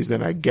properties,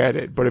 then I get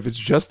it. But if it's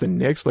just the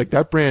Knicks, like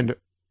that brand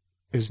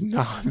is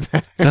not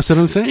that. That's what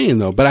I'm saying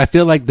though. But I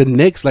feel like the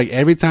Knicks, like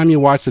every time you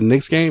watch the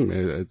Knicks game,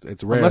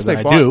 it's rare Unless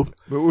that they I do.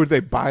 But would they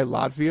buy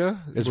Latvia?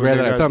 It's When rare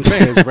they that got I'm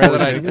saying it's rare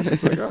that I.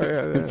 It's like, oh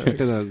yeah.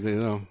 Because, you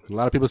know, a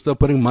lot of people still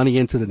putting money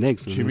into the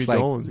Knicks. And Jimmy it's like,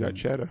 Dolan's got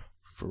cheddar.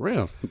 for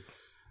real.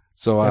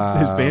 So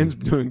His band's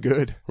doing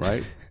good.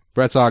 right.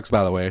 Red Sox,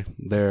 by the way,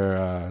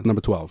 they're number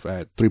 12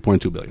 at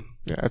 $3.2 billion.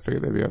 Yeah, I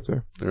figured they'd be up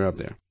there. They're up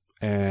there,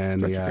 and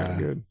That's kind of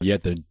good.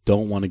 Yet they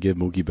don't want to give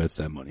Mookie Betts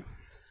that money.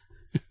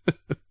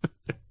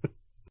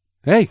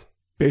 hey,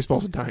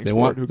 Baseball's a dying they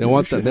sport. want him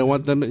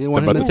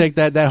about to to- take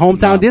that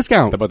hometown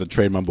discount. They're about to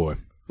trade my boy, You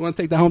want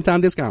to take that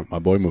hometown discount my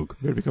boy Mook.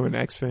 Better become an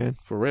X fan.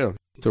 for real.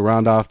 To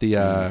round off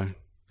the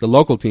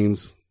local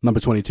teams, number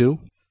 22,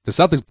 the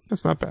Celtics,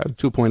 That's not bad.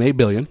 $2.8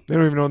 billion. They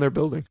don't even own their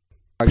building.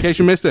 In case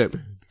you missed it,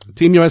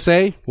 Team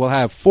USA will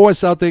have 4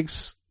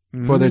 Celtics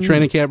for their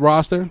training camp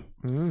roster,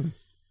 Mm.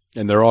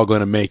 And they're all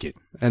going to make it.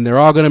 and they're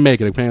all going to make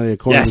it, apparently,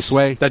 according to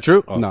Sway. Is that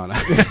true? Oh. No.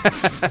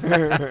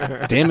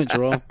 Damn it,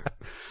 Jerome.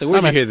 So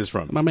where'd you hear this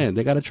from? My man,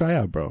 they got to try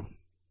out, bro.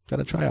 Got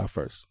to try out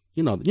first.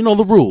 You know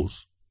the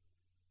rules.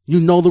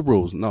 You know the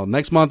rules. No,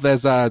 next month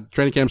as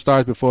training camp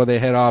starts before they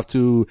head off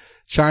to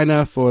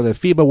China for the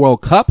FIBA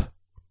World Cup.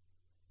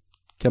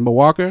 Kemba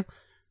Walker,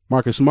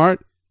 Marcus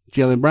Smart,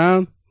 Jaylen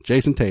Brown,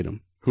 Jason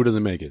Tatum. Who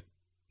doesn't make it?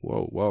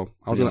 Whoa.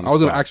 I was Put you on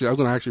the gonna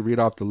spot. actually read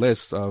off the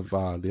list of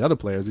the other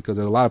players because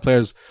there's a lot of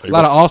players, a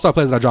lot of all-star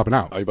players that are dropping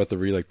out. Are you about to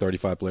read like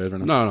 35 players right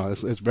now? No,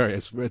 it's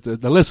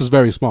the list is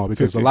very small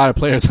because 50. a lot of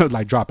players are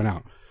like dropping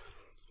out.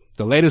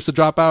 The latest to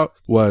drop out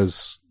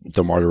was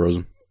DeMar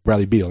DeRozan.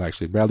 Bradley Beal,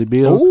 actually. Bradley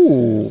Beal.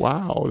 Oh,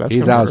 wow. That's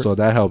He's gonna out, hurt. so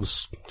that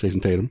helps Jason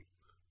Tatum.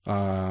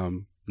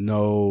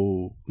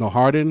 No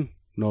Harden,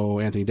 no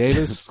Anthony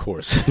Davis. Of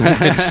course.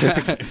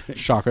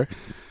 Shocker.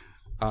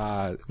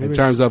 In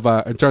terms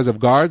of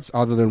guards,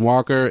 other than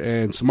Walker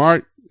and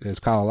Smart, it's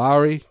Kyle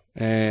Lowry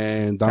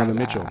and Donovan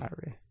Mitchell.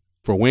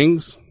 For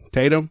wings,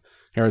 Tatum,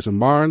 Harrison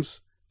Barnes,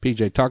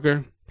 PJ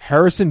Tucker.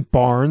 Harrison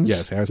Barnes.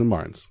 Yes, Harrison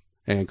Barnes.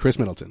 And Chris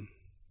Middleton.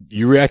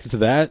 You reacted to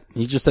that?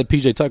 He just said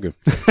PJ Tucker.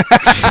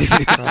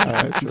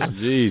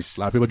 Jeez.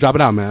 A lot of people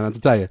dropping out, man, I have to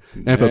tell you.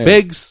 And for Hey.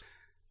 bigs,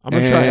 I'm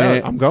going to try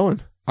out. I'm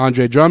going.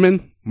 Andre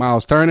Drummond,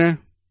 Miles Turner,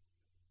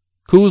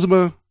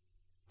 Kuzma,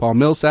 Paul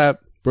Millsap,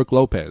 Brook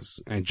Lopez,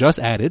 and just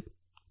added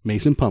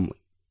Mason Plumlee.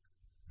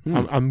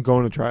 I'm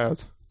going to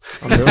tryouts.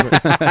 I'm doing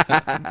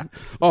it.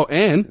 Oh,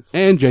 and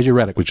JJ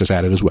Redick was just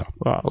added as well.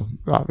 Well,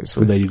 So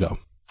obviously. there you go.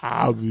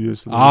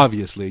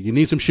 Obviously. You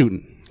need some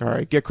shooting. All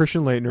right. Get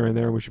Christian Laettner in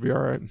there. We should be all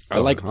right. I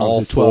like all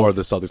Obviously 4 12. of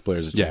the Celtics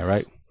players. Yeah,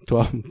 right.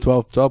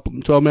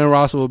 12-man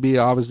roster will be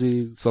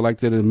obviously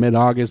selected in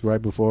mid-August,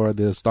 right before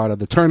the start of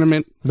the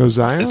tournament. No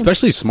Zion?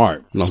 Especially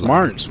Smart. No,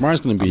 Smart's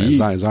going to be.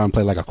 Zion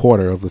played like a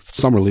quarter of the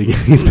summer league.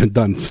 He's been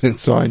done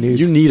since. That's all I need.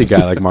 You need a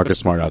guy like Marcus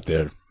Smart out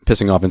there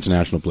pissing off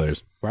international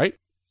players. Right?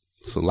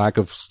 It's a lack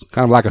of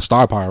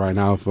star power right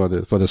now for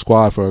the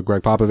squad for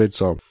Greg Popovich.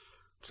 So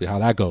see how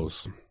that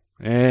goes.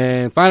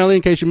 And finally,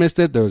 in case you missed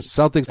it, the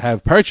Celtics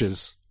have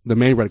purchased the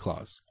main Red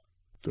Claws.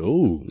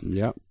 Ooh.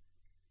 Yep.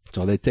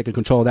 So they're taking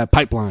control of that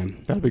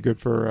pipeline. That'll be good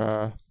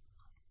for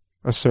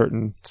a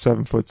certain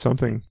 7-foot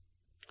something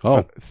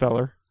Oh,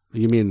 feller.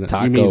 you mean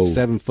Taco.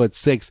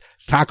 7'6"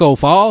 Taco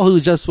Fall, who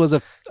just was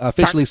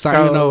officially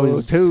signed? You know,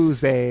 his,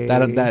 Tuesday.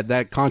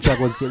 that contract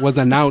was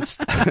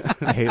announced.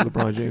 I hate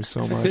LeBron James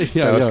so much.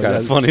 Yeah, That was yeah, kind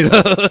that's- of funny,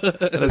 though.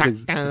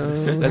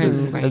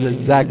 That's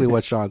exactly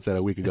what Sean said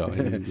a week ago.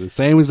 The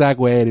same exact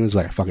way, and he was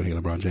like, "I fucking hate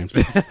LeBron James."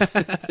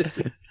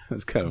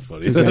 That's kind of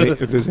funny.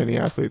 If there's any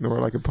athlete in the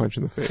world I could punch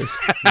in the face,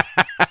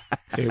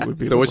 it would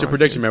be. So what's your LeBron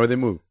prediction, James. man? Where they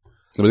move?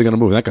 Where they going to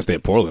move? They're not going to stay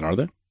at Portland, are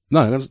they?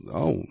 No, that was,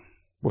 oh,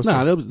 Worcester.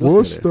 nah,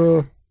 they'll stay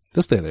there.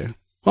 They'll stay there.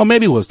 Well,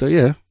 maybe Worcester,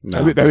 yeah.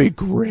 Nah, That'd be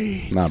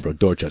great. nah, bro.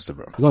 Dorchester,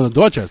 bro. Going to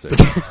Dorchester.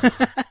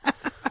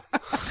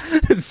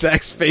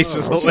 Zach's face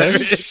is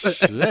hilarious.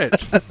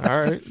 Shit. All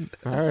right.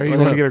 You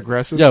want to get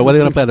aggressive? Yeah, what are they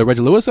going to play? The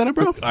Reggie Lewis Center,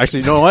 bro?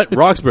 Actually, you know what?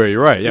 Roxbury,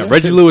 you're right. Yeah,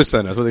 Reggie Lewis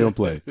Center. That's what they're going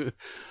to play.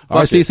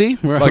 RCC?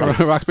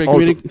 Roxbury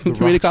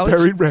Community College?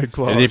 Roxbury Red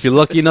Claws. And if you're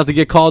lucky enough to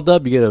get called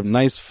up, you get a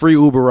nice free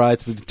Uber ride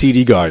to the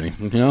TD Garden.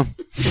 You know?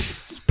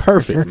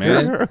 Perfect,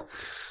 man.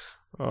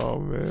 Oh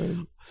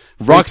man.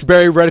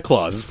 Roxbury Red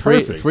Claws. It's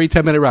perfect. Free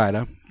 10-minute ride,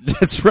 huh?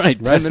 That's right.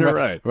 10-minute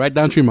ride. Right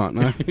down Tremont,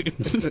 huh?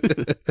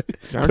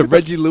 The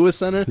Reggie Lewis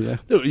Center? Yeah.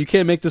 Dude, you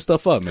can't make this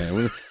stuff up,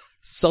 man.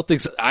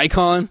 Celtics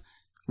icon.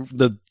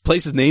 The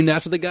place is named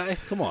after the guy.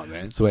 Come on,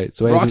 man. Sway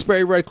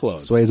Roxbury Red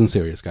Claws. Sway isn't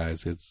serious,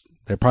 guys.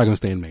 They're probably going to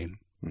stay in Maine.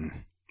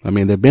 I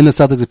mean, they've been the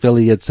Celtics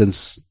affiliate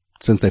since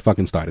they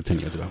fucking started 10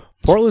 years ago.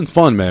 Portland's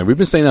fun, man. We've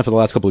been saying that for the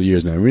last couple of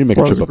years, man. We need to make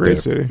Portland's a a trip great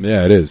up there. city.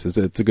 Yeah, it is.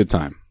 It's a good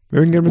time. Maybe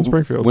we can get him in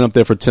Springfield. Went up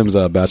there for Tim's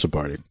bachelor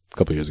party a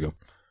couple of years ago.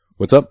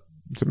 What's up?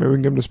 So maybe we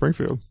can get him to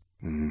Springfield.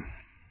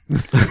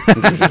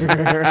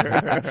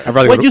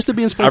 What used to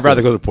be in Springfield? I'd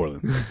rather go to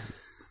Portland.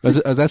 Is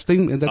that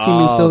team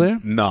still there?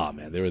 Nah,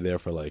 man. They were there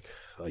for like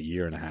a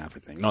year and a half, I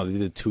think. No, they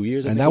did 2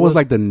 years. I And think that was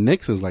like the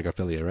Knicks' like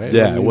affiliate, right?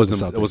 yeah, it It wasn't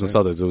the Celtics,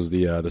 Celtics. It was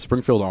the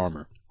Springfield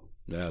Armor.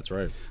 Yeah, that's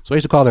right. So I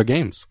used to call their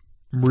games.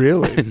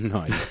 Really? No,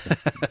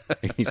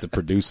 I used to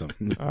produce them.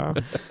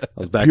 That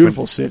was back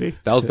Beautiful city.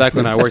 That was back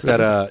when I worked at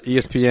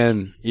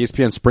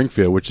ESPN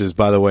Springfield, which is,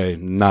 by the way,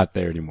 not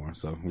there anymore.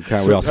 So we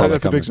all saw that That's a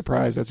coming. big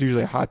surprise. That's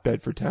usually a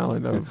hotbed for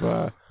talent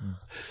of,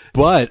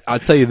 But I'll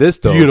tell you this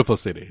though. Beautiful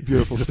city.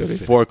 beautiful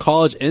city. For a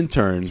college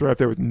intern, It's right up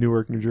there with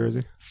Newark, New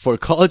Jersey. for a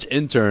college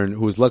intern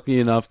who was lucky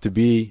enough to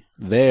be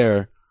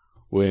there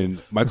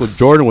when Michael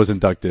Jordan was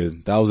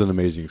inducted, that was an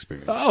amazing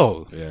experience.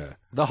 Oh, Yeah.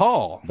 the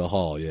Hall. The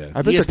hall, yeah.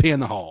 I've been to, ESPN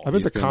the Hall. I've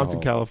been to ESPN Compton,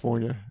 Hall.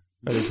 California.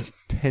 That is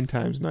 10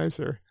 times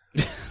nicer.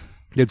 In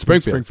than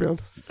Springfield.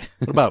 Springfield.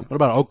 What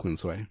about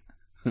Oakland's way?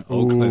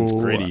 Oakland's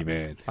Ooh. gritty,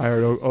 man. I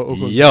heard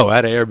Oakland. Yo, I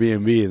had an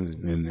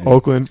Airbnb in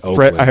Oakland.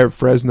 Oakland. I heard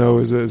Fresno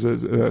is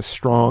a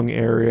strong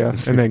area.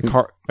 And then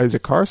is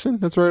it Carson?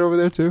 That's right over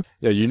there too.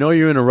 Yeah, you know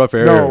you're in a rough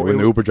area No, when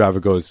the Uber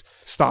driver goes,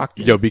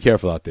 Stockton. yo, be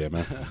careful out there,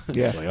 man.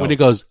 Yeah. It's like, oh. When he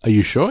goes, are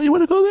you sure you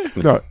want to go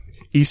there? No,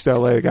 East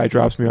LA. The guy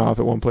drops me off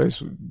at one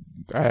place.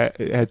 I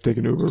had to take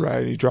an Uber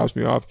ride, and he drops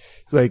me off.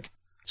 He's like,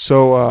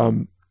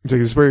 so, he's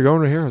like, "Is this where you're going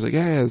right here?" I was like,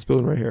 "Yeah, this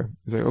building right here."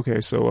 He's like, "Okay,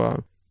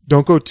 so,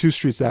 don't go 2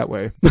 streets that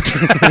way."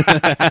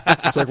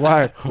 It's like,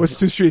 "Why? What's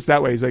 2 streets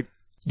that way?" He's like,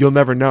 "You'll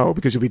never know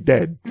because you'll be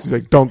dead." He's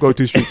like, "Don't go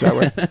 2 streets that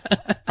way."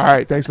 All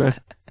right, thanks, man.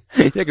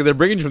 Yeah, because they're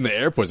bringing you from the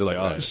airport. They're like,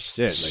 oh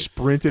shit. Like,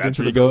 Sprinted that's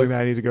into where the you go? building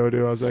that I need to go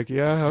to. I was like,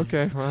 "Yeah,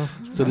 okay, well,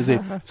 As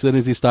soon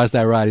as he starts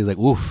that ride, he's like,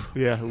 oof.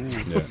 yeah."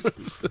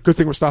 Good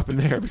thing we're stopping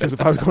there because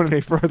if I was going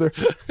any further,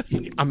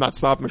 I'm not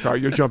stopping the car.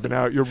 You're jumping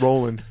out. You're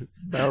rolling,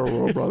 barrel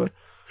roll, brother.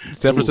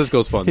 San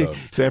Francisco's fun though.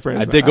 San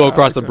Francisco. I did go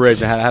across the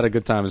bridge and had a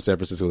good time in San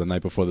Francisco the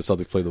night before the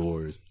Celtics played the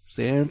Warriors.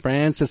 San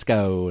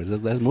Francisco.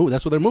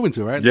 That's what they're moving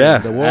to, right? Yeah,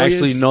 The I Warriors.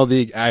 actually know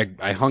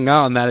I hung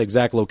out in that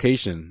exact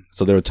location.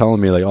 So they were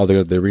telling me like, oh,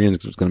 the reunion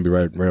is going to be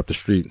right up the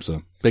street.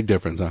 So, Big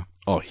difference, huh?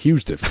 oh,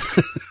 huge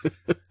difference.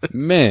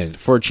 Man,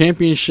 for a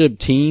championship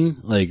team,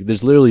 like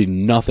there's literally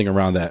nothing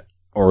around that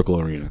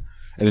Oracle Arena.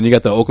 And then you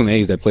got the Oakland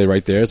A's that play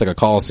right there. It's like a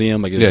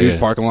Coliseum, like a huge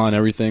parking lot and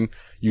everything.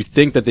 You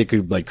think that they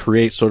could like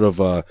create sort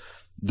of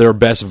their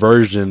best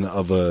version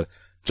of a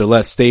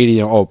Gillette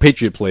Stadium or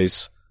Patriot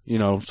Place, you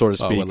know, so to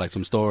speak. With like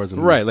some stores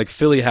and Right, like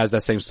Philly has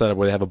that same setup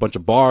where they have a bunch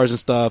of bars and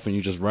stuff, and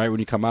you just right when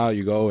you come out,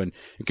 you go and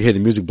you can hear the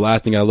music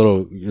blasting. Got a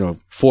little,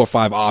 4 or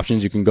 5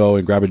 options you can go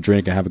and grab a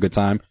drink and have a good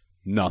time.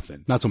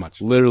 Nothing. Not so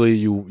much. Literally,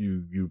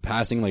 you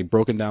passing like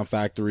broken down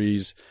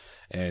factories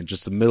and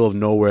just the middle of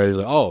nowhere. You're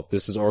like, oh,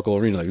 this is Oracle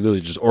Arena. Like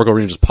literally, just Oracle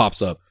Arena just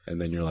pops up,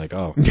 and then you're like,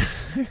 oh,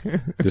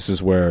 this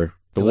is where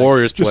the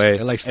Warriors play.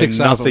 It like sticks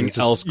and out nothing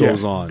else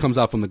goes on. Comes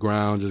out from the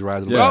ground, just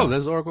rises. Yeah. Oh,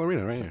 there's Oracle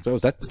Arena right here. So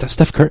is that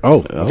Steph Curry? Oh,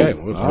 okay.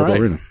 Well, it's all Oracle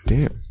right. Arena.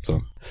 Damn.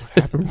 So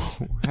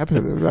What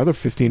happened to the other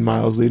 15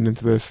 miles leading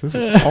into this? This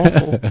is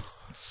awful.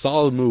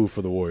 solid move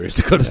for the Warriors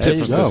to go to San you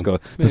go. Francisco,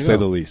 to say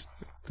the least.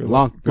 Good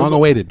Long luck.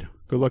 awaited.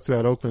 Good luck to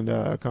that Oakland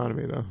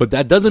economy, though. But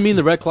that doesn't mean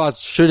the Red Claws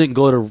shouldn't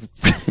go to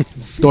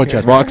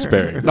Dorchester.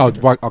 Roxbury. No,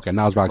 okay,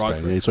 now it's Roxbury.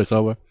 Roxbury. They switched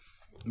over.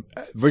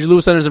 Virgil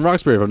Lewis Center's in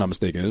Roxbury, if I'm not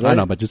mistaken. Is it I right?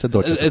 know, but you said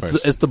Dorchester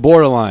first. It's the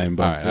borderline,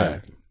 but All right, yeah.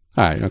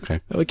 All right,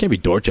 okay. Well, it can't be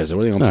Dorchester.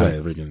 What are they going to All play?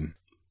 right. Freaking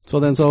So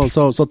then,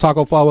 so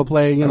Taco Fall will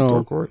play,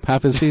 Outdoor court.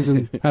 half his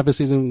season, down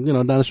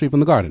the street from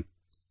the Garden.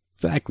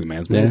 exactly, man.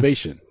 It's Yeah.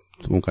 motivation.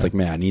 Okay. It's like,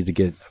 man, I need to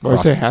get Or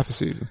across. say half a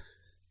season.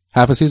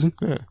 Half a season?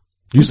 Yeah.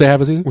 You say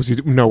half a season? What's he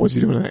doing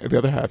the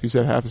other half? You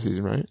said half a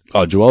season, right?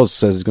 Oh, Joel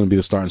says he's going to be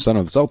the starting center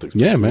of the Celtics.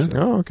 Yeah, man.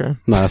 Oh, okay.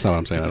 No, that's not what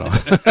I'm saying at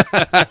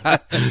all.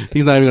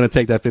 He's not even going to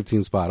take that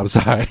 15 spot. I'm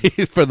sorry.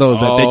 For those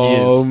that think he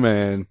Oh is.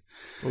 man,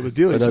 Well, the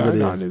deal he But that's what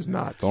signed it on is. is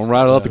not. don't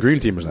rattle out the green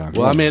teamers now.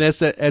 Well, I mean,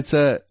 it's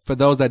a, for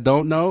those that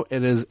don't know,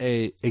 it is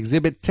a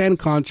Exhibit 10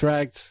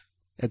 contract.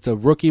 It's a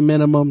rookie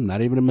minimum,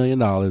 not even $1 million,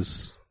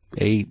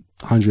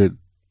 $800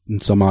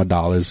 and some odd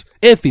dollars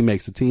if he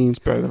makes the team.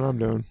 Better than I'm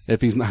doing.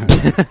 If he's not,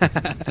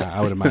 I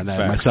wouldn't mind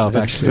that myself,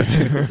 actually.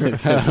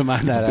 I wouldn't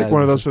mind that. Take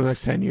one of those for the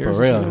next 10 years.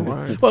 For I don't know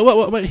real.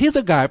 why. But here's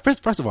a guy,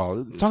 first of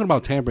all, talking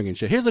about tampering and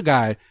shit. Here's a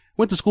guy,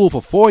 went to school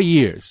for 4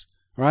 years,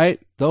 right?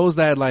 Those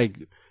that like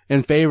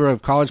in favor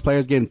of college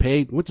players getting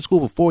paid, went to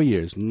school for 4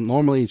 years.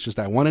 Normally it's just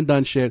that one and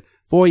done shit.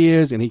 4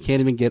 years and he can't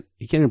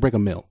even break a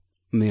mill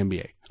in the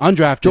NBA.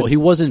 Undrafted. Joel, he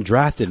wasn't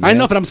drafted. Man. I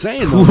know, but I'm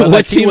saying though, but, what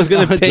like, he team is was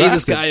going to pay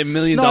this undrafted. guy $1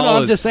 million? No,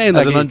 I'm just saying,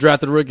 as like, an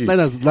undrafted rookie.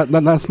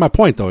 That's my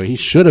point though. He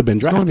should have been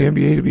He's going drafted.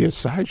 to the NBA to be a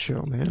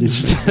sideshow, man.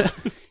 He's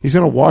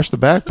going to wash the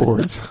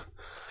backboards.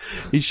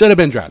 He should have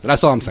been drafted.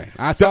 That's all I'm saying.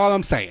 That's all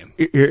I'm saying.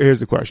 Here's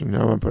the question.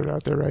 I'm going to put it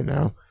out there right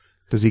now.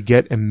 Does he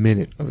get a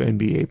minute of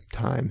NBA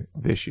time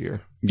this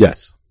year?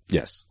 Yes.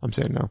 I'm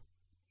saying no.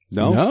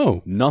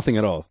 No. Nothing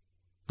at all.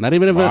 Not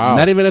even if Wow.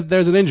 not even if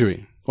there's an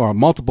injury or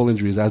multiple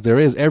injuries, as there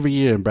is every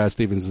year in Brad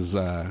Stevens'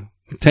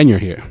 tenure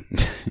here,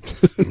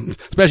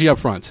 especially up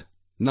front.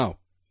 No,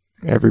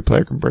 Every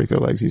player can break their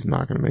legs. He's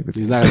not going to make the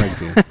team. he's not like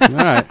the team.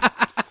 All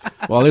right.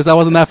 Well, at least I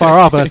wasn't that far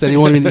off. And I said he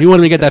wouldn't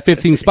even get that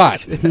 15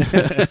 spot.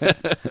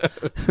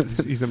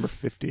 He's number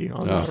 50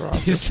 on that roster.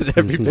 He said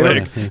every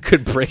player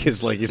could break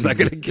his leg. He's not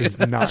going to get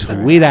it. Not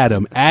Tweet at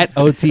him at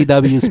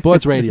OTW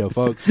Sports Radio,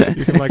 folks.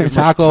 You can like as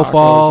much Taco tacos as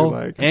Fall you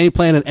like. ain't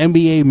playing an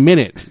NBA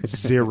minute.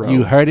 0.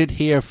 You heard it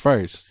here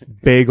first.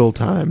 Bagel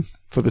time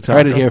for the taco.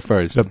 Heard it here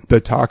first.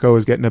 The taco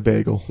is getting a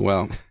bagel.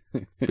 Well,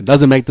 if it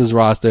doesn't make this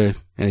roster,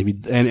 and if he,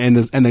 and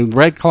the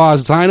Red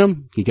Claws sign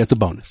him, he gets a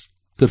bonus.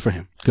 Good for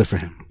him. Good for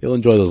him. He'll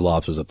enjoy those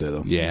lobsters up there,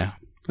 though. Yeah.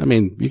 I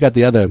mean, you got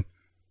the other.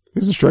 He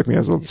doesn't strike me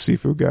as a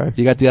seafood guy.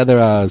 You got the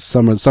other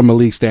summer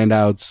league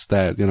standouts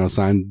that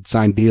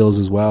signed deals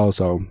as well.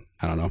 So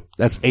I don't know.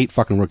 That's 8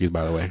 fucking rookies,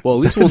 by the way. Well, at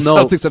least we'll know.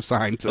 Celtics have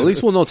signed. At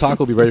least we'll know Taco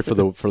will be ready for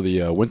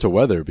the winter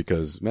weather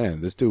because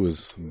man, this dude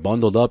was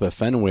bundled up at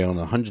Fenway on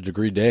a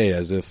 100-degree day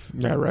as if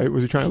Yeah, right.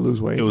 Was he trying to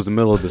lose weight? it was the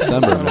middle of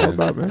December, man.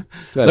 about, man.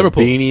 He had a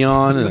beanie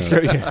on and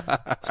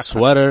a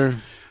sweater.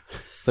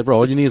 It's like, bro,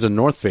 all you need is a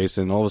North Face,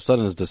 and all of a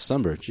sudden it's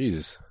December.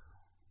 Jesus.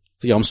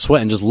 It's like, I'm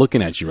sweating just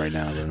looking at you right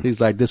now, bro. He's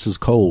like, this is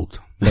cold.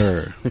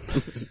 Brr.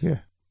 Yeah.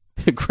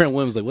 Grant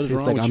Williams is like, what is He's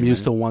wrong like, with I'm you,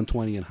 used to man?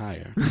 120 and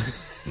higher.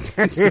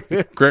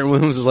 Grant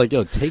Williams is like,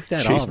 yo, take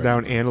that off. Chasing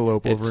down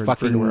antelope It's over in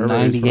fucking freaking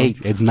wherever he's 98.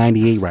 from. It's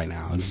 98 right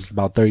now. It's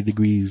about 30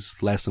 degrees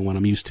less than what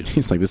I'm used to.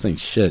 He's like, this ain't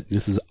shit.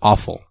 This is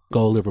awful.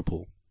 Go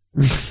Liverpool.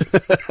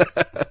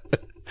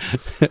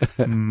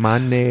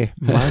 Money.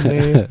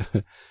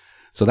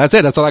 So that's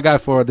it. That's all I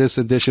got for this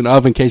edition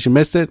of In Case You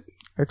Missed It.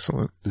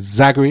 Excellent.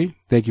 Zachary,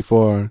 thank you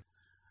for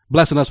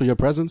blessing us with your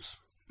presence.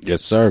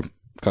 Yes, sir.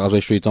 Causeway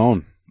Street's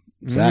own.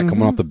 Zach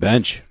coming off the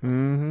bench.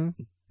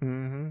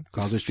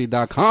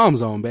 CauseWayStreet.com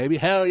zone, baby.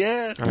 Hell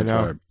yeah. I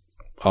know.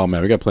 Oh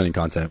man, we got plenty of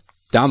content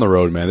down the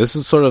road, man. This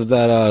is sort of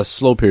that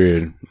slow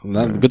period.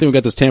 Good thing we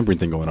got this tampering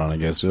thing going on, I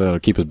guess. That'll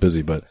keep us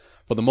busy, but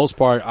for the most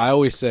part, I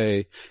always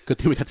say Good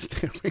thing we got this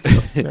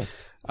tampering.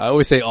 I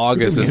always say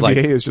August The is NBA like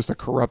is just a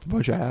corrupt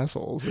bunch of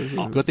assholes.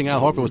 Good thing Al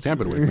Horford was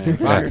tampered with, man.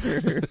 Fuck.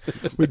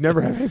 We'd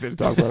never have anything to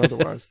talk about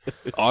otherwise.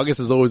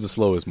 August is always the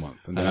slowest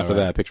month, and then I know, after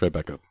right? that, it picks right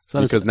back up.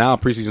 So Because now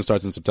preseason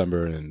starts in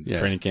September and Yeah.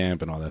 training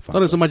camp and all that fun So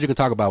there's so stuff. much you can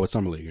talk about with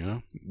Summer League, you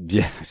know?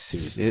 Yeah,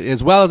 seriously.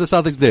 As well as the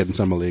Celtics did in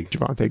Summer League.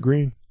 Javante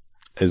Green.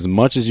 As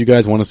much as you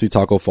guys want to see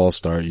Taco Fall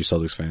start, you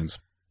Celtics fans,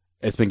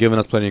 it's been giving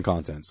us plenty of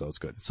content, so it's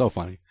good. So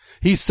funny.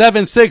 He's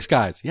 7'6",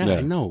 guys. Yeah, Yeah.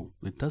 I know.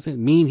 It doesn't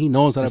mean he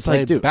knows how to It's play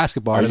like, dude,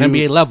 basketball are at an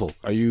you- NBA level.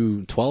 Are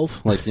you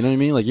 12? Like, you know what I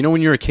mean? Like, you know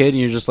when you're a kid and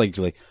you're just like,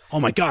 oh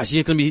my gosh,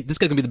 this guy's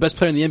gonna be the best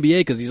player in the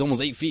NBA because he's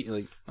almost 8 feet.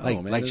 Like,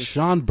 oh, man,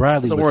 Sean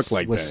Bradley doesn't was, work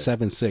like was that.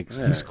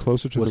 7'6". He's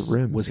closer to the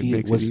rim. Was It he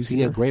makes it was he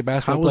easier. a great How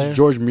basketball was player?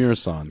 George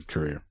Murason's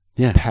career?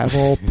 Yeah.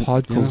 Pavel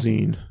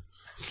Podkolzin.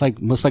 It's like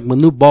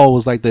Manute Bol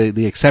was like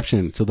the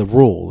exception to the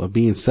rule of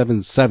being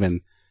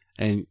 7'7"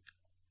 and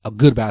a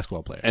good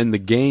basketball player. And the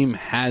game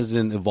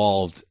hasn't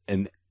evolved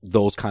in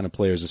those kind of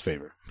players'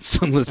 favor.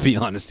 So let's be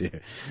honest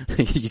here.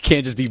 You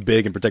can't just be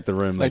big and protect the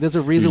rim. Like there's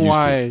a reason you used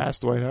to. why, Ask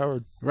Dwight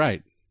Howard.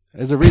 right?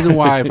 There's a reason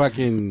why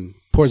fucking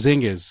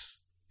Porzingis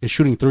is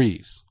shooting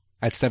threes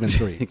at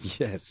 7'3".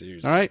 Yeah,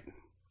 seriously. All right,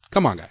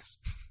 come on, guys,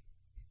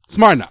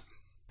 smarten up.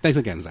 Thanks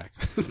again, Zach.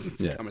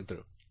 Yeah. Coming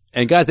through.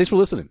 And guys, thanks for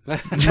listening. On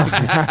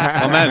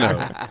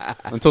that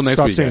note, until next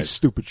Stop week, saying guys.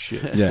 stupid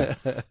shit. Yeah.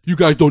 You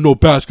guys don't know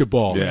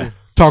basketball. Yeah.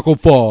 Taco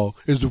Fall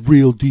is the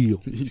real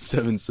deal. He's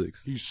 7'6".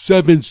 He's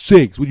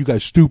 7'6". What, you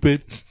guys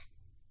stupid?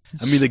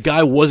 I mean, the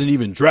guy wasn't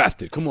even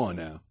drafted. Come on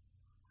now.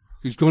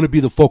 He's going to be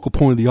the focal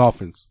point of the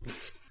offense.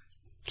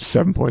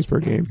 7 points per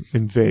game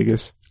in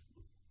Vegas.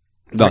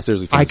 No,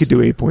 seriously, fans. I could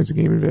do 8 points a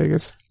game in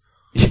Vegas.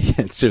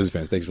 Yeah, seriously,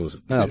 fans. Thanks for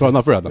listening. No,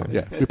 for real, though.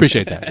 Yeah, we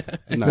appreciate that.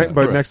 No, but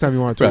for real. next time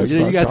you want to For tweet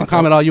real. us You about guys can Taco,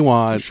 comment all you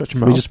want. Shut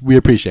your mouth. We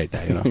appreciate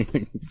that, you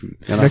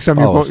know. Next time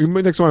Follow us.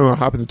 next time you want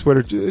to hop into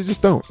Twitter,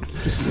 just don't.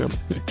 Just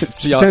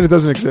See y'all. pretend it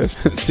doesn't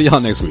exist. See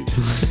y'all next week.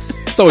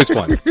 It's always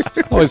fun.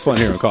 Always fun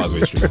here on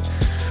Causeway Street.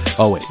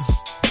 Always.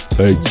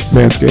 Peace.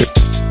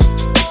 Manscaped.